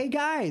hey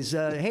guys,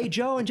 hey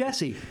Joe and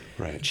Jesse,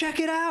 Right. check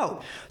it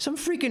out. Some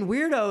freaking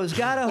weirdos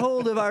got a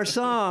hold of our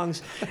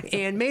songs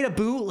and made a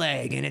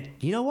bootleg, and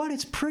you know what?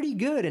 It's pretty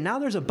good, and now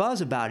there's a buzz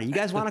about it. You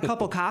guys want a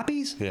couple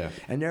copies? Yeah.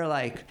 And they're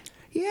like,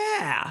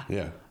 yeah.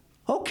 Yeah.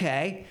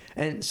 Okay.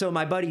 And so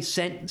my buddy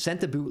sent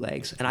the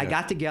bootlegs, and I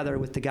got together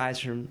with the guys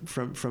from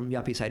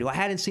Yuppie Side, who I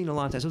hadn't seen in a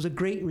long time. So it was a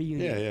great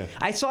reunion. Yeah, yeah.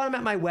 I saw them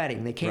at my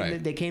wedding. They came.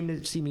 Right. They came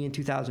to see me in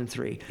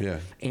 2003. Yeah.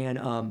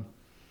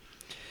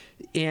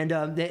 And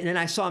then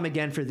I saw him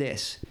again for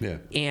this. Yeah.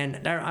 And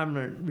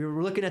we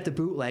were looking at the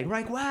bootleg. We're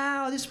like,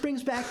 wow, this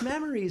brings back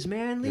memories,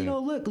 man. You know,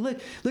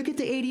 look at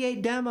the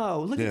 88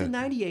 demo. Look at the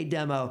 98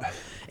 demo.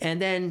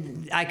 And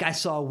then I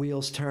saw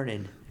Wheels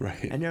Turning.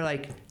 Right. And they're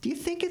like, do you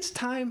think it's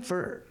time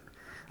for...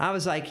 I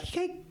was like,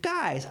 hey,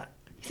 guys, you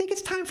think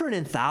it's time for an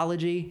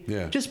anthology?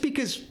 Yeah. Just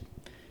because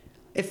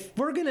if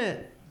we're going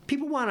to...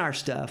 People want our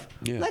stuff.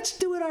 Yeah. Let's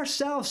do it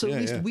ourselves so at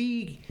least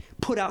we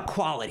put out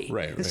quality.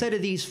 Right, instead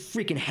of these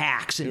freaking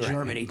hacks in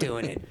Germany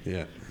doing it.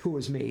 Yeah. Who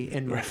was me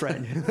and my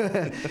friend.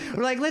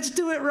 We're like, let's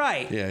do it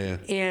right. Yeah, yeah.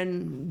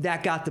 And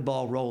that got the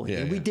ball rolling. Yeah,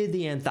 and we yeah. did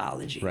the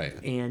anthology. Right.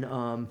 And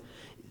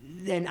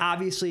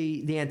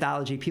obviously the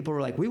anthology, people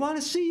were like, we want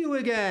to see you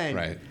again.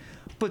 Right.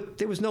 But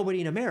there was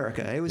nobody in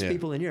America. It was Yeah.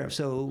 people in Europe.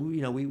 So,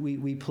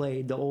 we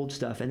played the old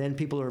stuff. And then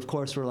people, of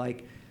course, were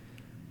like,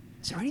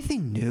 is there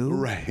anything new?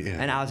 Right, yeah.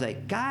 And I was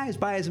like, guys,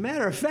 as a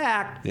matter of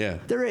fact, Yeah.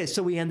 there is.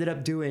 So we ended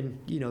up doing,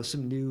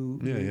 some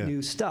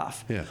new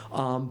stuff. Yeah.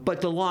 But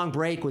the long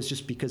break was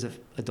just because of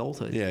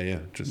adulthood. Yeah, yeah.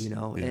 Just,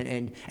 Yeah. yeah.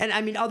 And I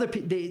mean,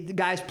 the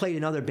guys played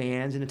in other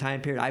bands in a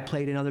time period. I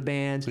played in other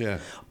bands. Yeah.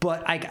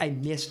 But I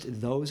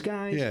missed those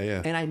guys. Yeah,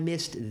 yeah. And I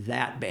missed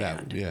that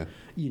band. yeah.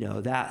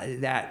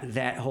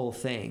 That whole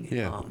thing.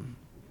 Yeah.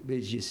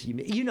 It's just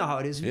you know how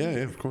it is. Yeah, yeah,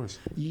 of course.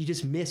 You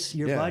just miss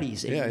your Yeah.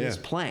 buddies and Yeah, you miss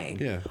yeah. playing.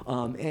 Yeah.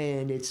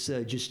 And it's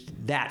just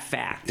that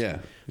fact. Yeah,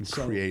 and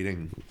So-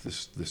 creating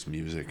this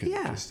music, and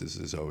Yeah. just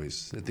is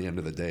always at the end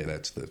of the day,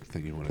 that's the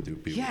thing you want to do.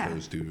 Be Yeah. with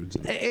those dudes.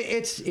 And,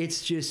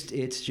 It's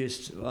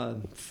just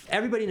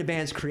everybody in the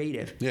band's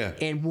creative. Yeah.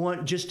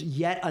 And just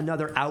yet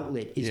another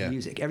outlet is Yeah.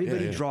 music.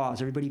 Everybody Yeah, yeah.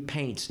 draws. Everybody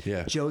paints.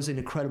 Yeah. Joe's an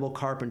incredible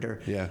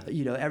carpenter. Yeah.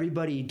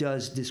 Everybody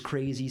does this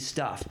crazy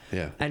stuff.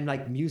 Yeah. And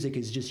like music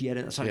is just yet.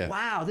 It's like, Yeah.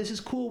 wow, this is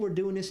cool. We're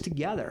doing this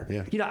together.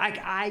 Yeah.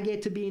 I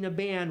get to be in a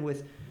band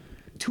with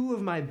two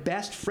of my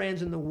best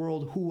friends in the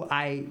world who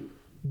I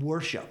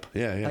worship.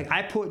 Yeah, yeah. Like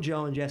I put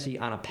Joe and Jesse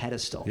on a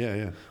pedestal. Yeah,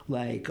 yeah.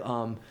 Like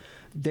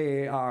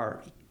they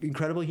are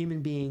incredible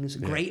human beings,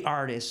 great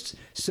artists.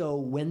 So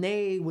when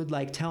they would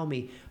like tell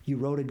me you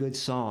wrote a good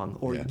song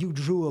or Yeah. you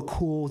drew a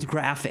cool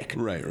graphic,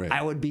 Right, right.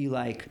 I would be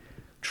like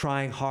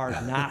trying hard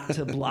not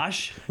to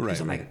blush because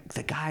Right, I'm right. like,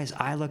 the guys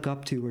I look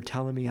up to were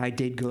telling me I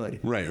did good.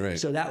 Right, right.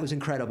 So that was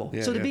incredible.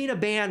 Yeah, so to yeah. be in a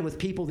band with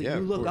people that Yeah,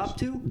 you of look course. up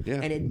to Yeah.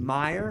 and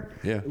admire,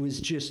 Yeah. it was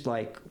just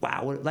like,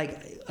 wow,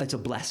 it's a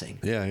blessing.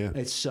 Yeah, yeah.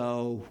 It's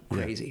so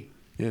crazy.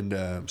 And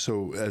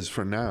so as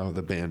for now,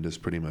 the band is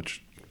pretty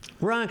much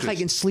We're on like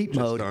in sleep just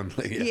mode. on,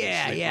 like,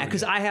 yeah, sleep mode,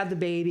 because yeah. I have the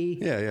baby.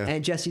 Yeah, yeah.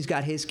 And Jesse's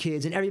got his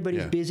kids, and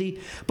everybody's Yeah. busy.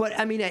 But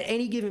I mean, at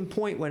any given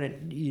point when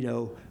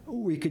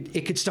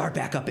it could start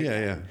back up again.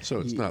 Yeah, yeah. So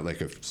it's not like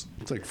it's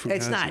like Fugazi.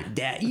 It's not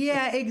dead.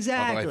 Yeah,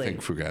 exactly. Although I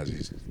think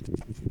Fugazi's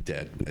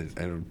dead.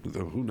 I don't.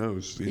 Who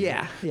knows? You know,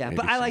 Yeah. maybe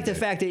But I like the someday.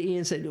 fact that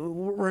Ian said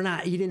we're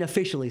not. You didn't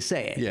officially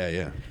say it. Yeah,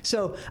 yeah.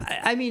 So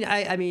I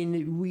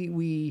mean,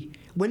 we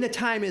when the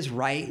time is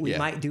right, we Yeah.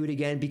 might do it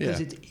again because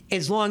Yeah.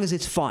 as long as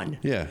it's fun.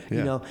 Yeah, yeah.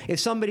 You know, if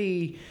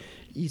somebody.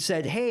 You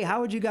said, "Hey, how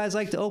would you guys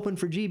like to open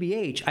for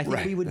GBH?" I think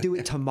Right. we would do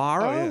it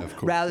tomorrow, Oh, yeah, of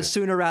course, yeah.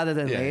 sooner rather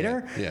than Yeah,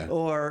 later, yeah.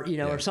 or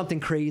Yeah. or something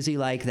crazy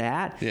like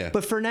that. Yeah.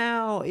 But for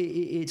now,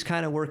 it's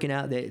kind of working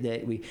out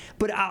that we.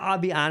 But I'll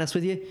be honest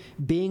with you,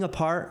 being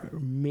apart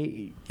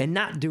and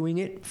not doing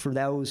it for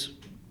those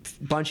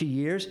bunch of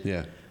years.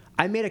 Yeah.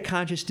 I made a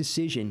conscious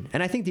decision,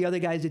 and I think the other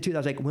guys did too. I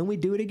was like, when we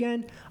do it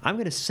again, I'm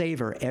going to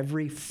savor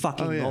every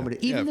fucking Oh, yeah.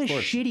 moment, Yeah, even of the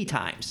course. shitty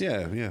times.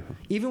 Yeah, yeah.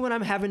 Even when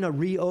I'm having to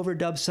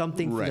re-overdub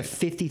something Right. for the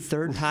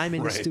 53rd time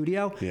in Right. the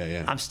studio, Yeah,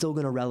 yeah. I'm still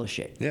going to relish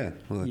it. Yeah,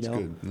 well, that's you know?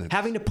 good. That's-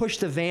 Having to push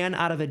the van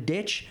out of a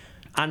ditch,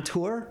 on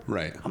tour.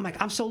 Right. I'm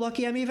like, I'm so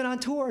lucky I'm even on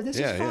tour. This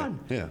is fun.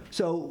 Yeah.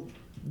 So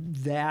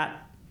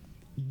that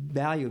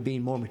value of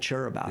being more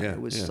mature about it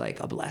was like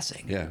a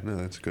blessing. Yeah, no,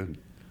 that's good.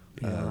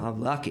 You know,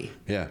 I'm lucky.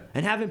 Yeah.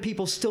 And having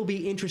people still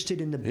be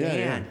interested in the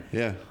band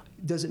Yeah.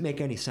 doesn't make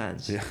any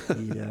sense. Yeah.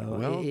 You know,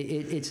 Well,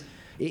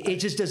 it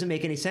just doesn't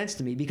make any sense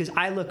to me because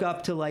I look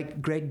up to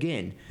like Greg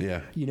Ginn.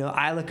 Yeah. You know,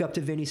 I look up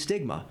to Vinny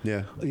Stigma.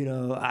 Yeah. You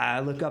know, I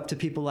look up to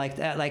people like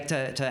that, like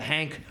to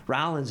Hank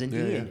Rollins and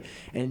Ian.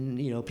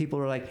 And, you know, people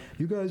are like,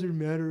 you guys don't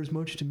matter as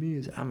much to me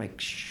as I'm like,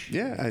 shh.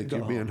 Yeah,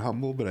 you're being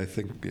humble, but I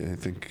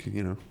think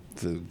you know,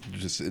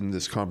 just in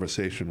this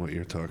conversation, what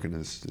you're talking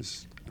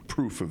is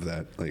proof of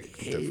that. Like,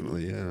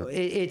 definitely, yeah.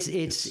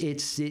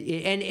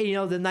 And you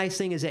know, the nice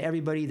thing is that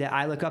everybody that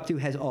I look up to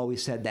has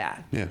always said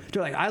that. Yeah.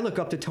 They're like, I look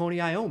up to Tony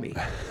Iommi.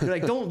 They're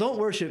like, don't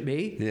worship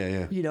me.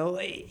 Yeah. You know,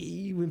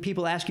 when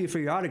people ask you for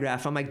your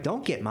autograph, I'm like,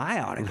 don't get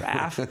my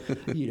autograph.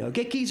 You know,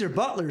 get Geezer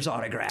Butler's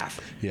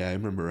autograph. Yeah, I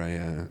remember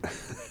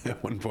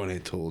at one point I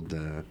told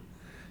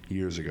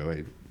years ago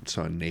I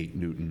saw Nate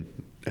Newton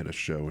at a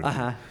show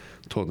and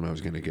told him I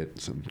was going to get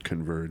some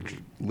Converge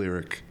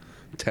lyric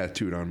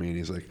tattooed on me, and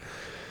he's like,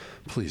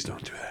 please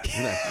don't do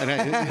that. And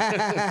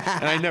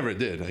I never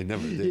did. I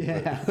never did.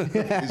 Yeah.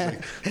 He's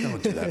like,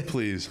 don't do that,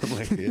 please. I'm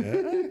like,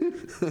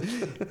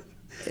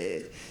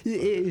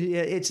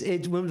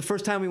 It's when the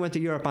first time we went to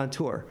Europe on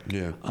tour.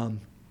 Yeah.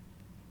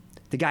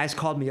 The guys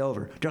called me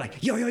over. They're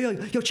like, yo,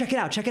 check it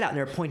out. And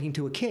they're pointing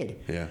to a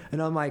kid. Yeah.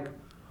 And I'm like,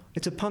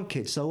 it's a punk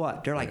kid, so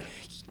what? They're like,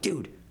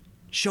 dude,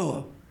 show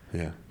him.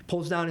 Yeah.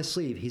 Pulls down his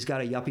sleeve. He's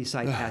got a Yuppie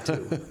Side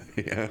tattoo.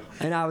 Yeah.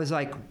 And I was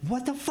like,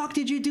 what the fuck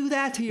did you do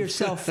that to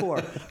yourself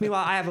for?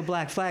 Meanwhile, I have a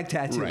Black Flag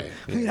tattoo. Right.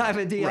 I mean, I have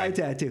a DI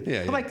tattoo.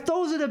 Yeah, I'm like,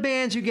 those are the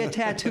bands you get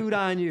tattooed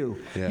on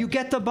you. Yeah. You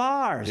get the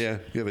bars. Yeah.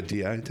 You have a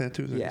DI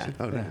tattoo? Yeah.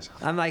 Oh, nice.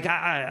 I'm like,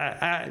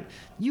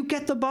 you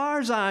get the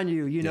bars on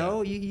you, you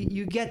know?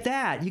 You get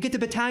that. You get the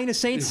Battalion of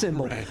Saints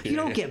symbol. Right. You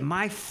don't get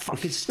my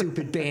fucking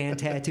stupid band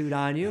tattooed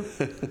on you.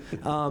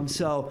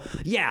 So,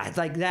 yeah,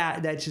 like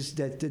that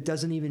that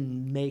doesn't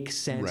even make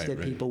sense that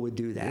people would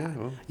do that. Yeah,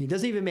 well. It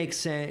doesn't even make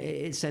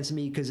sense to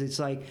me because it's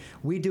like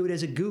we do it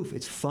as a goof.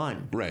 It's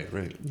fun. Right.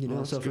 You know,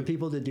 Well, so for good.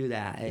 people to do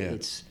that,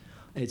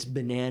 it's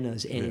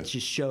bananas, and it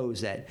just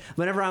shows that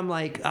whenever I'm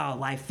like, oh,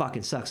 life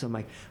fucking sucks, I'm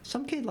like,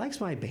 some kid likes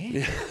my band.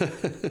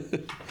 Yeah.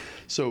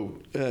 So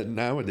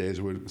nowadays,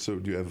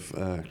 do you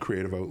have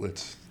creative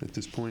outlets at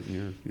this point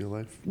in your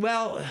life?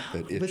 Well,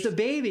 with the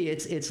baby,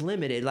 it's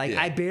limited. Like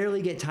I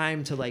barely get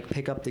time to like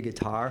pick up the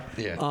guitar.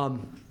 Yeah.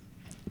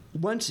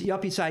 Once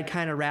Yuppie Side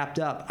kind of wrapped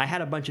up, I had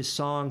a bunch of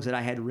songs that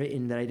I had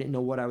written that I didn't know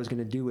what I was going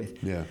to do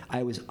with. Yeah.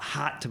 I was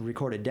hot to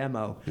record a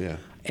demo. Yeah.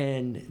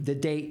 And the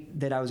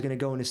date that I was going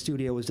to go in the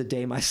studio was the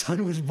day my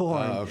son was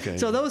born. Oh, okay.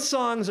 So those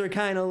songs are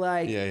kind of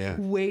like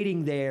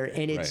waiting there,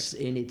 and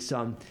it's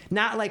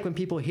not like when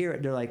people hear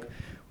it, they're like,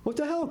 what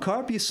the hell,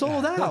 Carp? You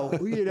sold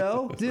out, you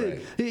know?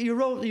 Dude, you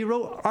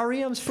wrote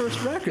REM's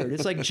first record.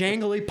 It's like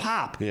jangly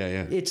pop.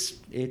 Yeah.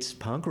 It's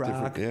punk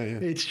rock.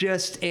 Different.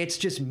 It's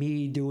just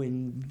me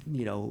doing,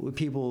 you know,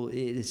 people.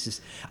 It's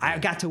just I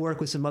got to work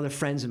with some other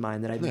friends of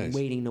mine that I've been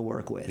waiting to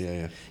work with.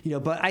 Yeah. You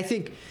know, but I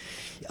think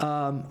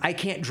I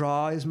can't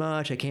draw as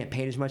much. I can't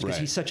paint as much because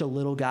he's such a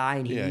little guy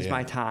and he needs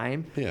my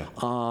time. Yeah.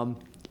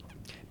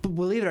 But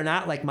believe it or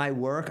not, like my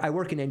work, I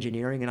work in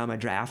engineering and I'm a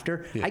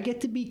drafter. Yeah. I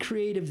get to be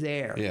creative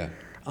there. Yeah.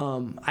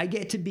 I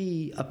get to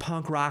be a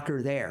punk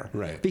rocker there.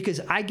 Right. Because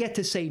I get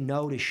to say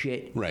no to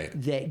shit Right.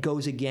 that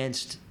goes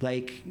against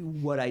like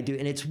what I do.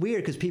 And it's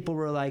weird because people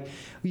were like,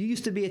 you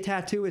used to be a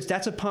tattooist.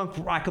 That's a punk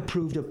rock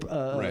approved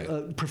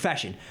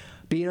profession.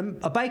 Being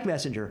a bike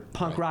messenger,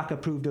 punk rock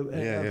approved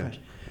profession.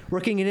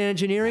 Working in an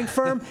engineering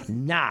firm?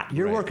 Not.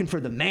 You're working for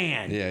the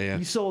man. Yeah.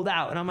 You sold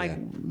out. And I'm like,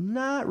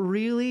 not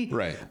really.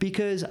 Right.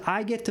 Because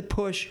I get to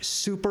push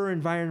super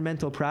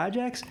environmental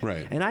projects.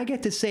 Right. And I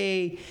get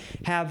to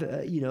have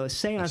a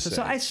say on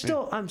stuff.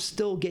 So I'm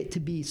still get to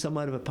be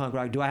somewhat of a punk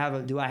rock. Do I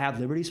have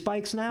Liberty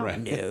Spikes now? Right.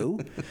 No.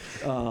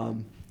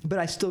 But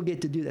I still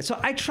get to do that. So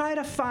I try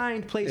to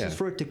find places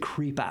for it to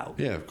creep out.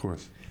 Yeah, of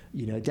course.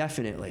 You know,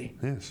 definitely.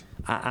 Yes.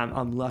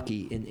 I'm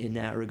lucky in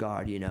that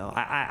regard. You know,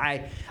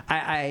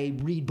 I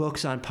read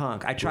books on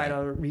punk. I try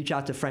to reach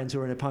out to friends who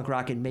are into punk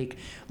rock and make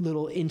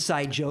little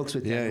inside jokes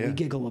with them. And we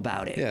giggle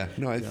about it. Yeah.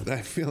 No, I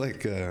feel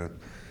like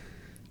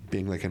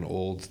being like an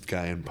old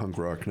guy in punk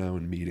rock now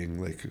and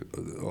meeting like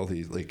all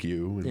these like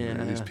you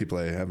and these people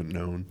I haven't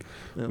known.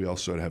 Yeah. We all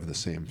sort of have the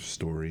same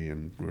story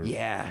and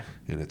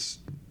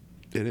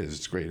and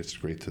it's great. It's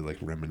great to like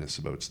reminisce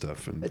about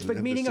stuff and it's like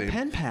meeting a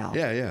pen pal.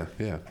 Yeah.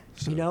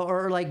 So. You know,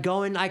 or like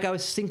going like I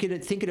was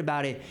thinking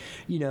about it,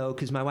 you know,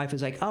 because my wife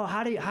was like, "Oh,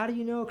 how do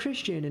you know a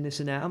Christian and this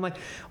and that?" I'm like,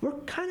 "We're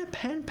kind of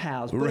pen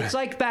pals," but it's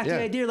like back to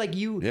the idea like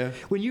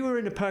when you were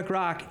into punk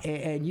rock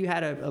and you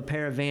had a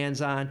pair of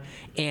Vans on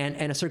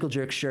and a Circle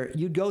Jerk shirt,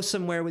 you'd go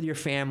somewhere with your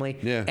family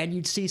and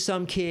you'd see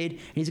some kid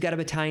and he's got a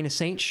Battalion of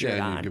Saints shirt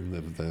on, you'd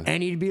give them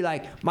and you'd be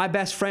like, "My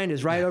best friend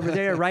is right over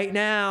there right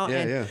now,"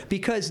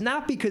 because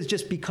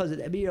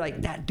you're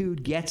like, that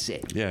dude gets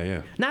it.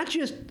 Yeah. Not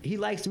just he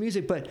likes the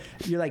music, but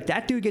you're like,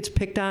 that dude gets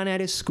picked on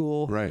at his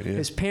school. Right, yeah.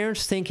 His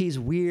parents think he's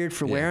weird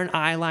for wearing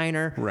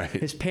eyeliner. Right.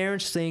 His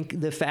parents think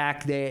the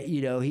fact that,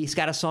 he's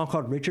got a song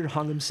called Richard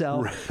Hung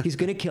Himself. Right. He's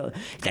going to kill it.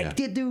 That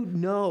dude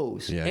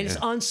knows. Yeah, and it's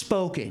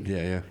unspoken.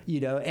 Yeah,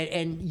 yeah.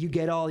 And you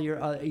get all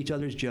your each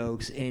other's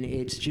jokes, and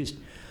it's just...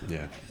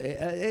 Yeah.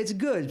 It's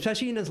good,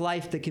 especially in his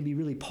life that can be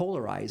really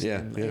polarizing.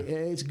 Yeah.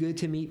 It's good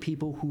to meet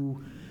people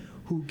who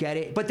get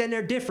it, but then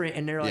they're different,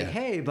 and they're like,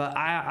 hey, but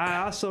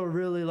I also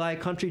really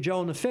like Country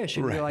Joe and the Fish.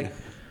 And you're like,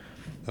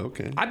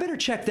 okay, I better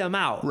check them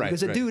out. Right,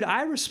 because a dude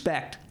I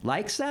respect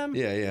likes them.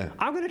 Yeah, yeah.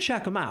 I'm going to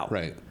check them out.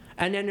 Right.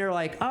 And then they're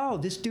like, oh,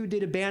 this dude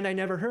did a band I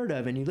never heard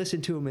of. And you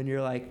listen to him, and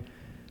you're like,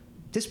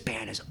 this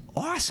band is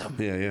awesome.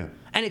 Yeah, yeah.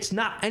 And it's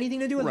not anything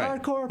to do with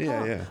hardcore or punk.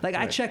 Yeah, yeah. Like,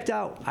 I checked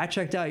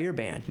out your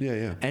band. Yeah,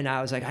 yeah. And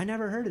I was like, I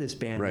never heard of this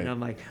band. Right. And I'm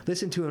like,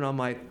 listen to it, and I'm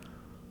like,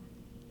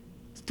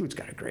 this dude's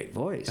got a great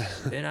voice.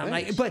 And I'm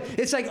like, but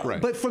it's like,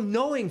 but from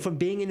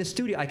being in the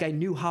studio, like, I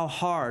knew how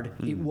hard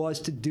it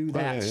was to do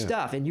that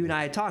stuff. And you and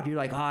I had talked. You're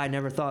like, I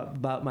never thought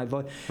about my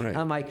voice. Right.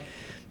 I'm like,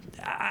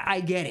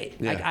 I get it.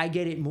 Yeah. Like, I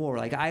get it more.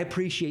 Like, I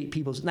appreciate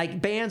people's,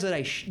 like, bands that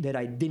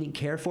I didn't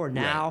care for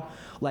now.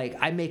 Like,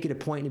 I make it a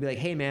point to be like,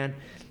 hey, man,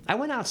 I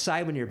went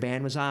outside when your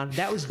band was on.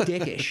 That was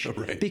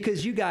dickish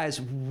because you guys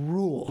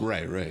rule.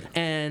 Right, right.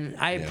 And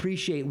I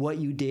appreciate what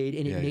you did,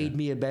 and it made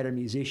me a better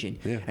musician.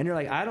 Yeah. And you're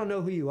like, I don't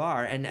know who you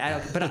are,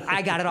 but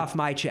I got it off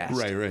my chest.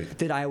 Right.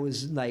 That I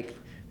was like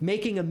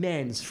making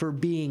amends for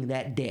being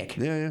that dick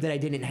that I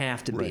didn't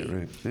have to be.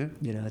 Right.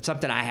 Yeah. It's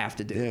something I have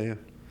to do. Yeah, yeah.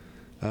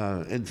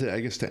 And I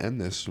guess to end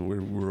this,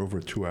 we're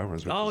over 2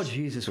 hours. Which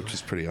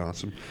is pretty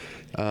awesome.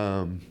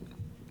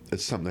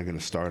 It's something I'm going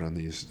to start on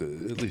these,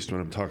 at least when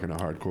I'm talking to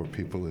hardcore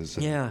people, is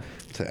to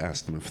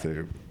ask them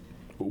if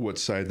what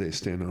side they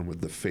stand on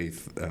with the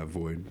Faith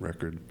Void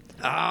record.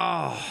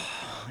 Oh,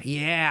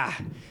 yeah.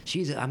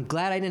 Jesus, I'm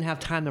glad I didn't have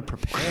time to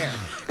prepare,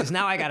 because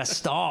now I got to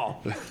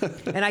stall.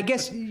 And I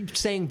guess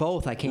saying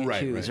both, I can't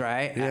choose,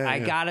 right? Yeah, I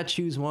got to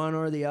choose one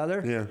or the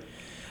other.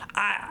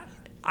 Yeah.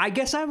 I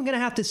guess I'm going to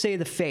have to say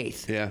the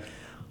Faith. Yeah.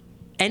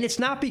 And it's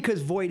not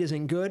because Void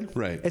isn't good.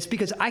 Right. It's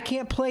because I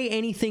can't play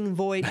anything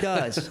Void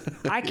does.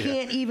 I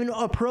can't even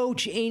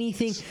approach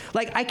anything.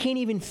 Like, I can't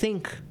even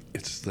think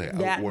it's like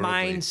that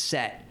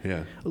mindset.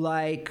 Yeah.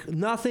 Like,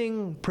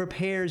 nothing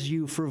prepares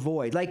you for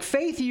Void. Like,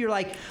 Faith, you're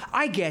like,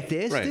 I get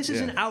this. Right, This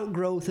is an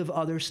outgrowth of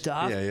other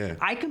stuff. Yeah.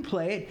 I can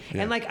play it.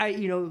 Yeah. And,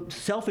 like,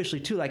 selfishly,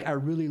 too, like, I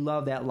really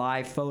love that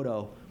live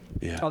photo.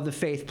 Of the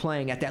Faith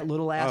playing at that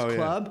little ass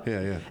club.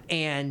 Yeah.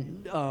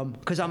 And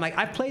because I'm like,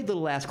 I've played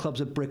little ass clubs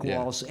with brick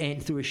walls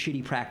and through a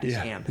shitty practice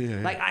amp.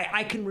 Like,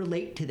 I can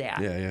relate to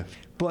that. Yeah.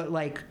 But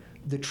like,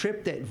 the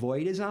trip that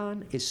Void is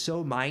on is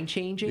so mind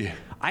changing. Yeah.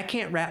 I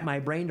can't wrap my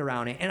brain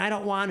around it, and I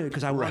don't want to,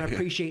 because I want to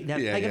appreciate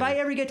them. If I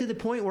ever get to the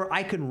point where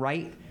I can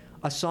write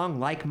a song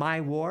like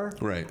My War,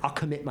 I'll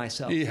commit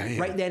myself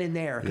right then and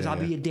there, because I'll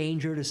be a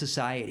danger to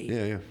society.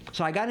 Yeah.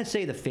 So I got to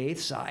say the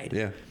Faith side.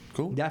 Yeah.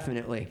 Cool.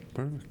 Definitely.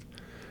 Perfect.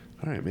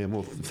 All right, man.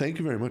 Well, thank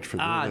you very much for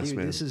doing this,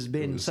 man. This has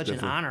been such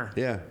an honor.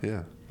 Yeah.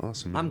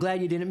 Awesome, man. I'm glad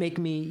you didn't make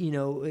me,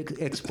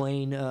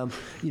 explain,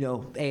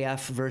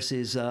 AF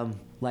versus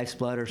Life's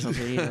Blood or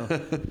something,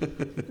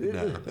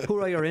 No. Who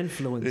are your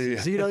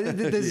influences? The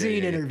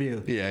Zine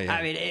interview. Yeah.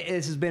 I mean,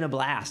 this has been a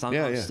blast.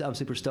 I'm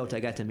super stoked I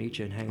got to meet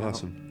you and hang out.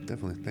 Awesome.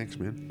 Definitely. Thanks,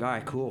 man. All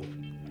right, cool.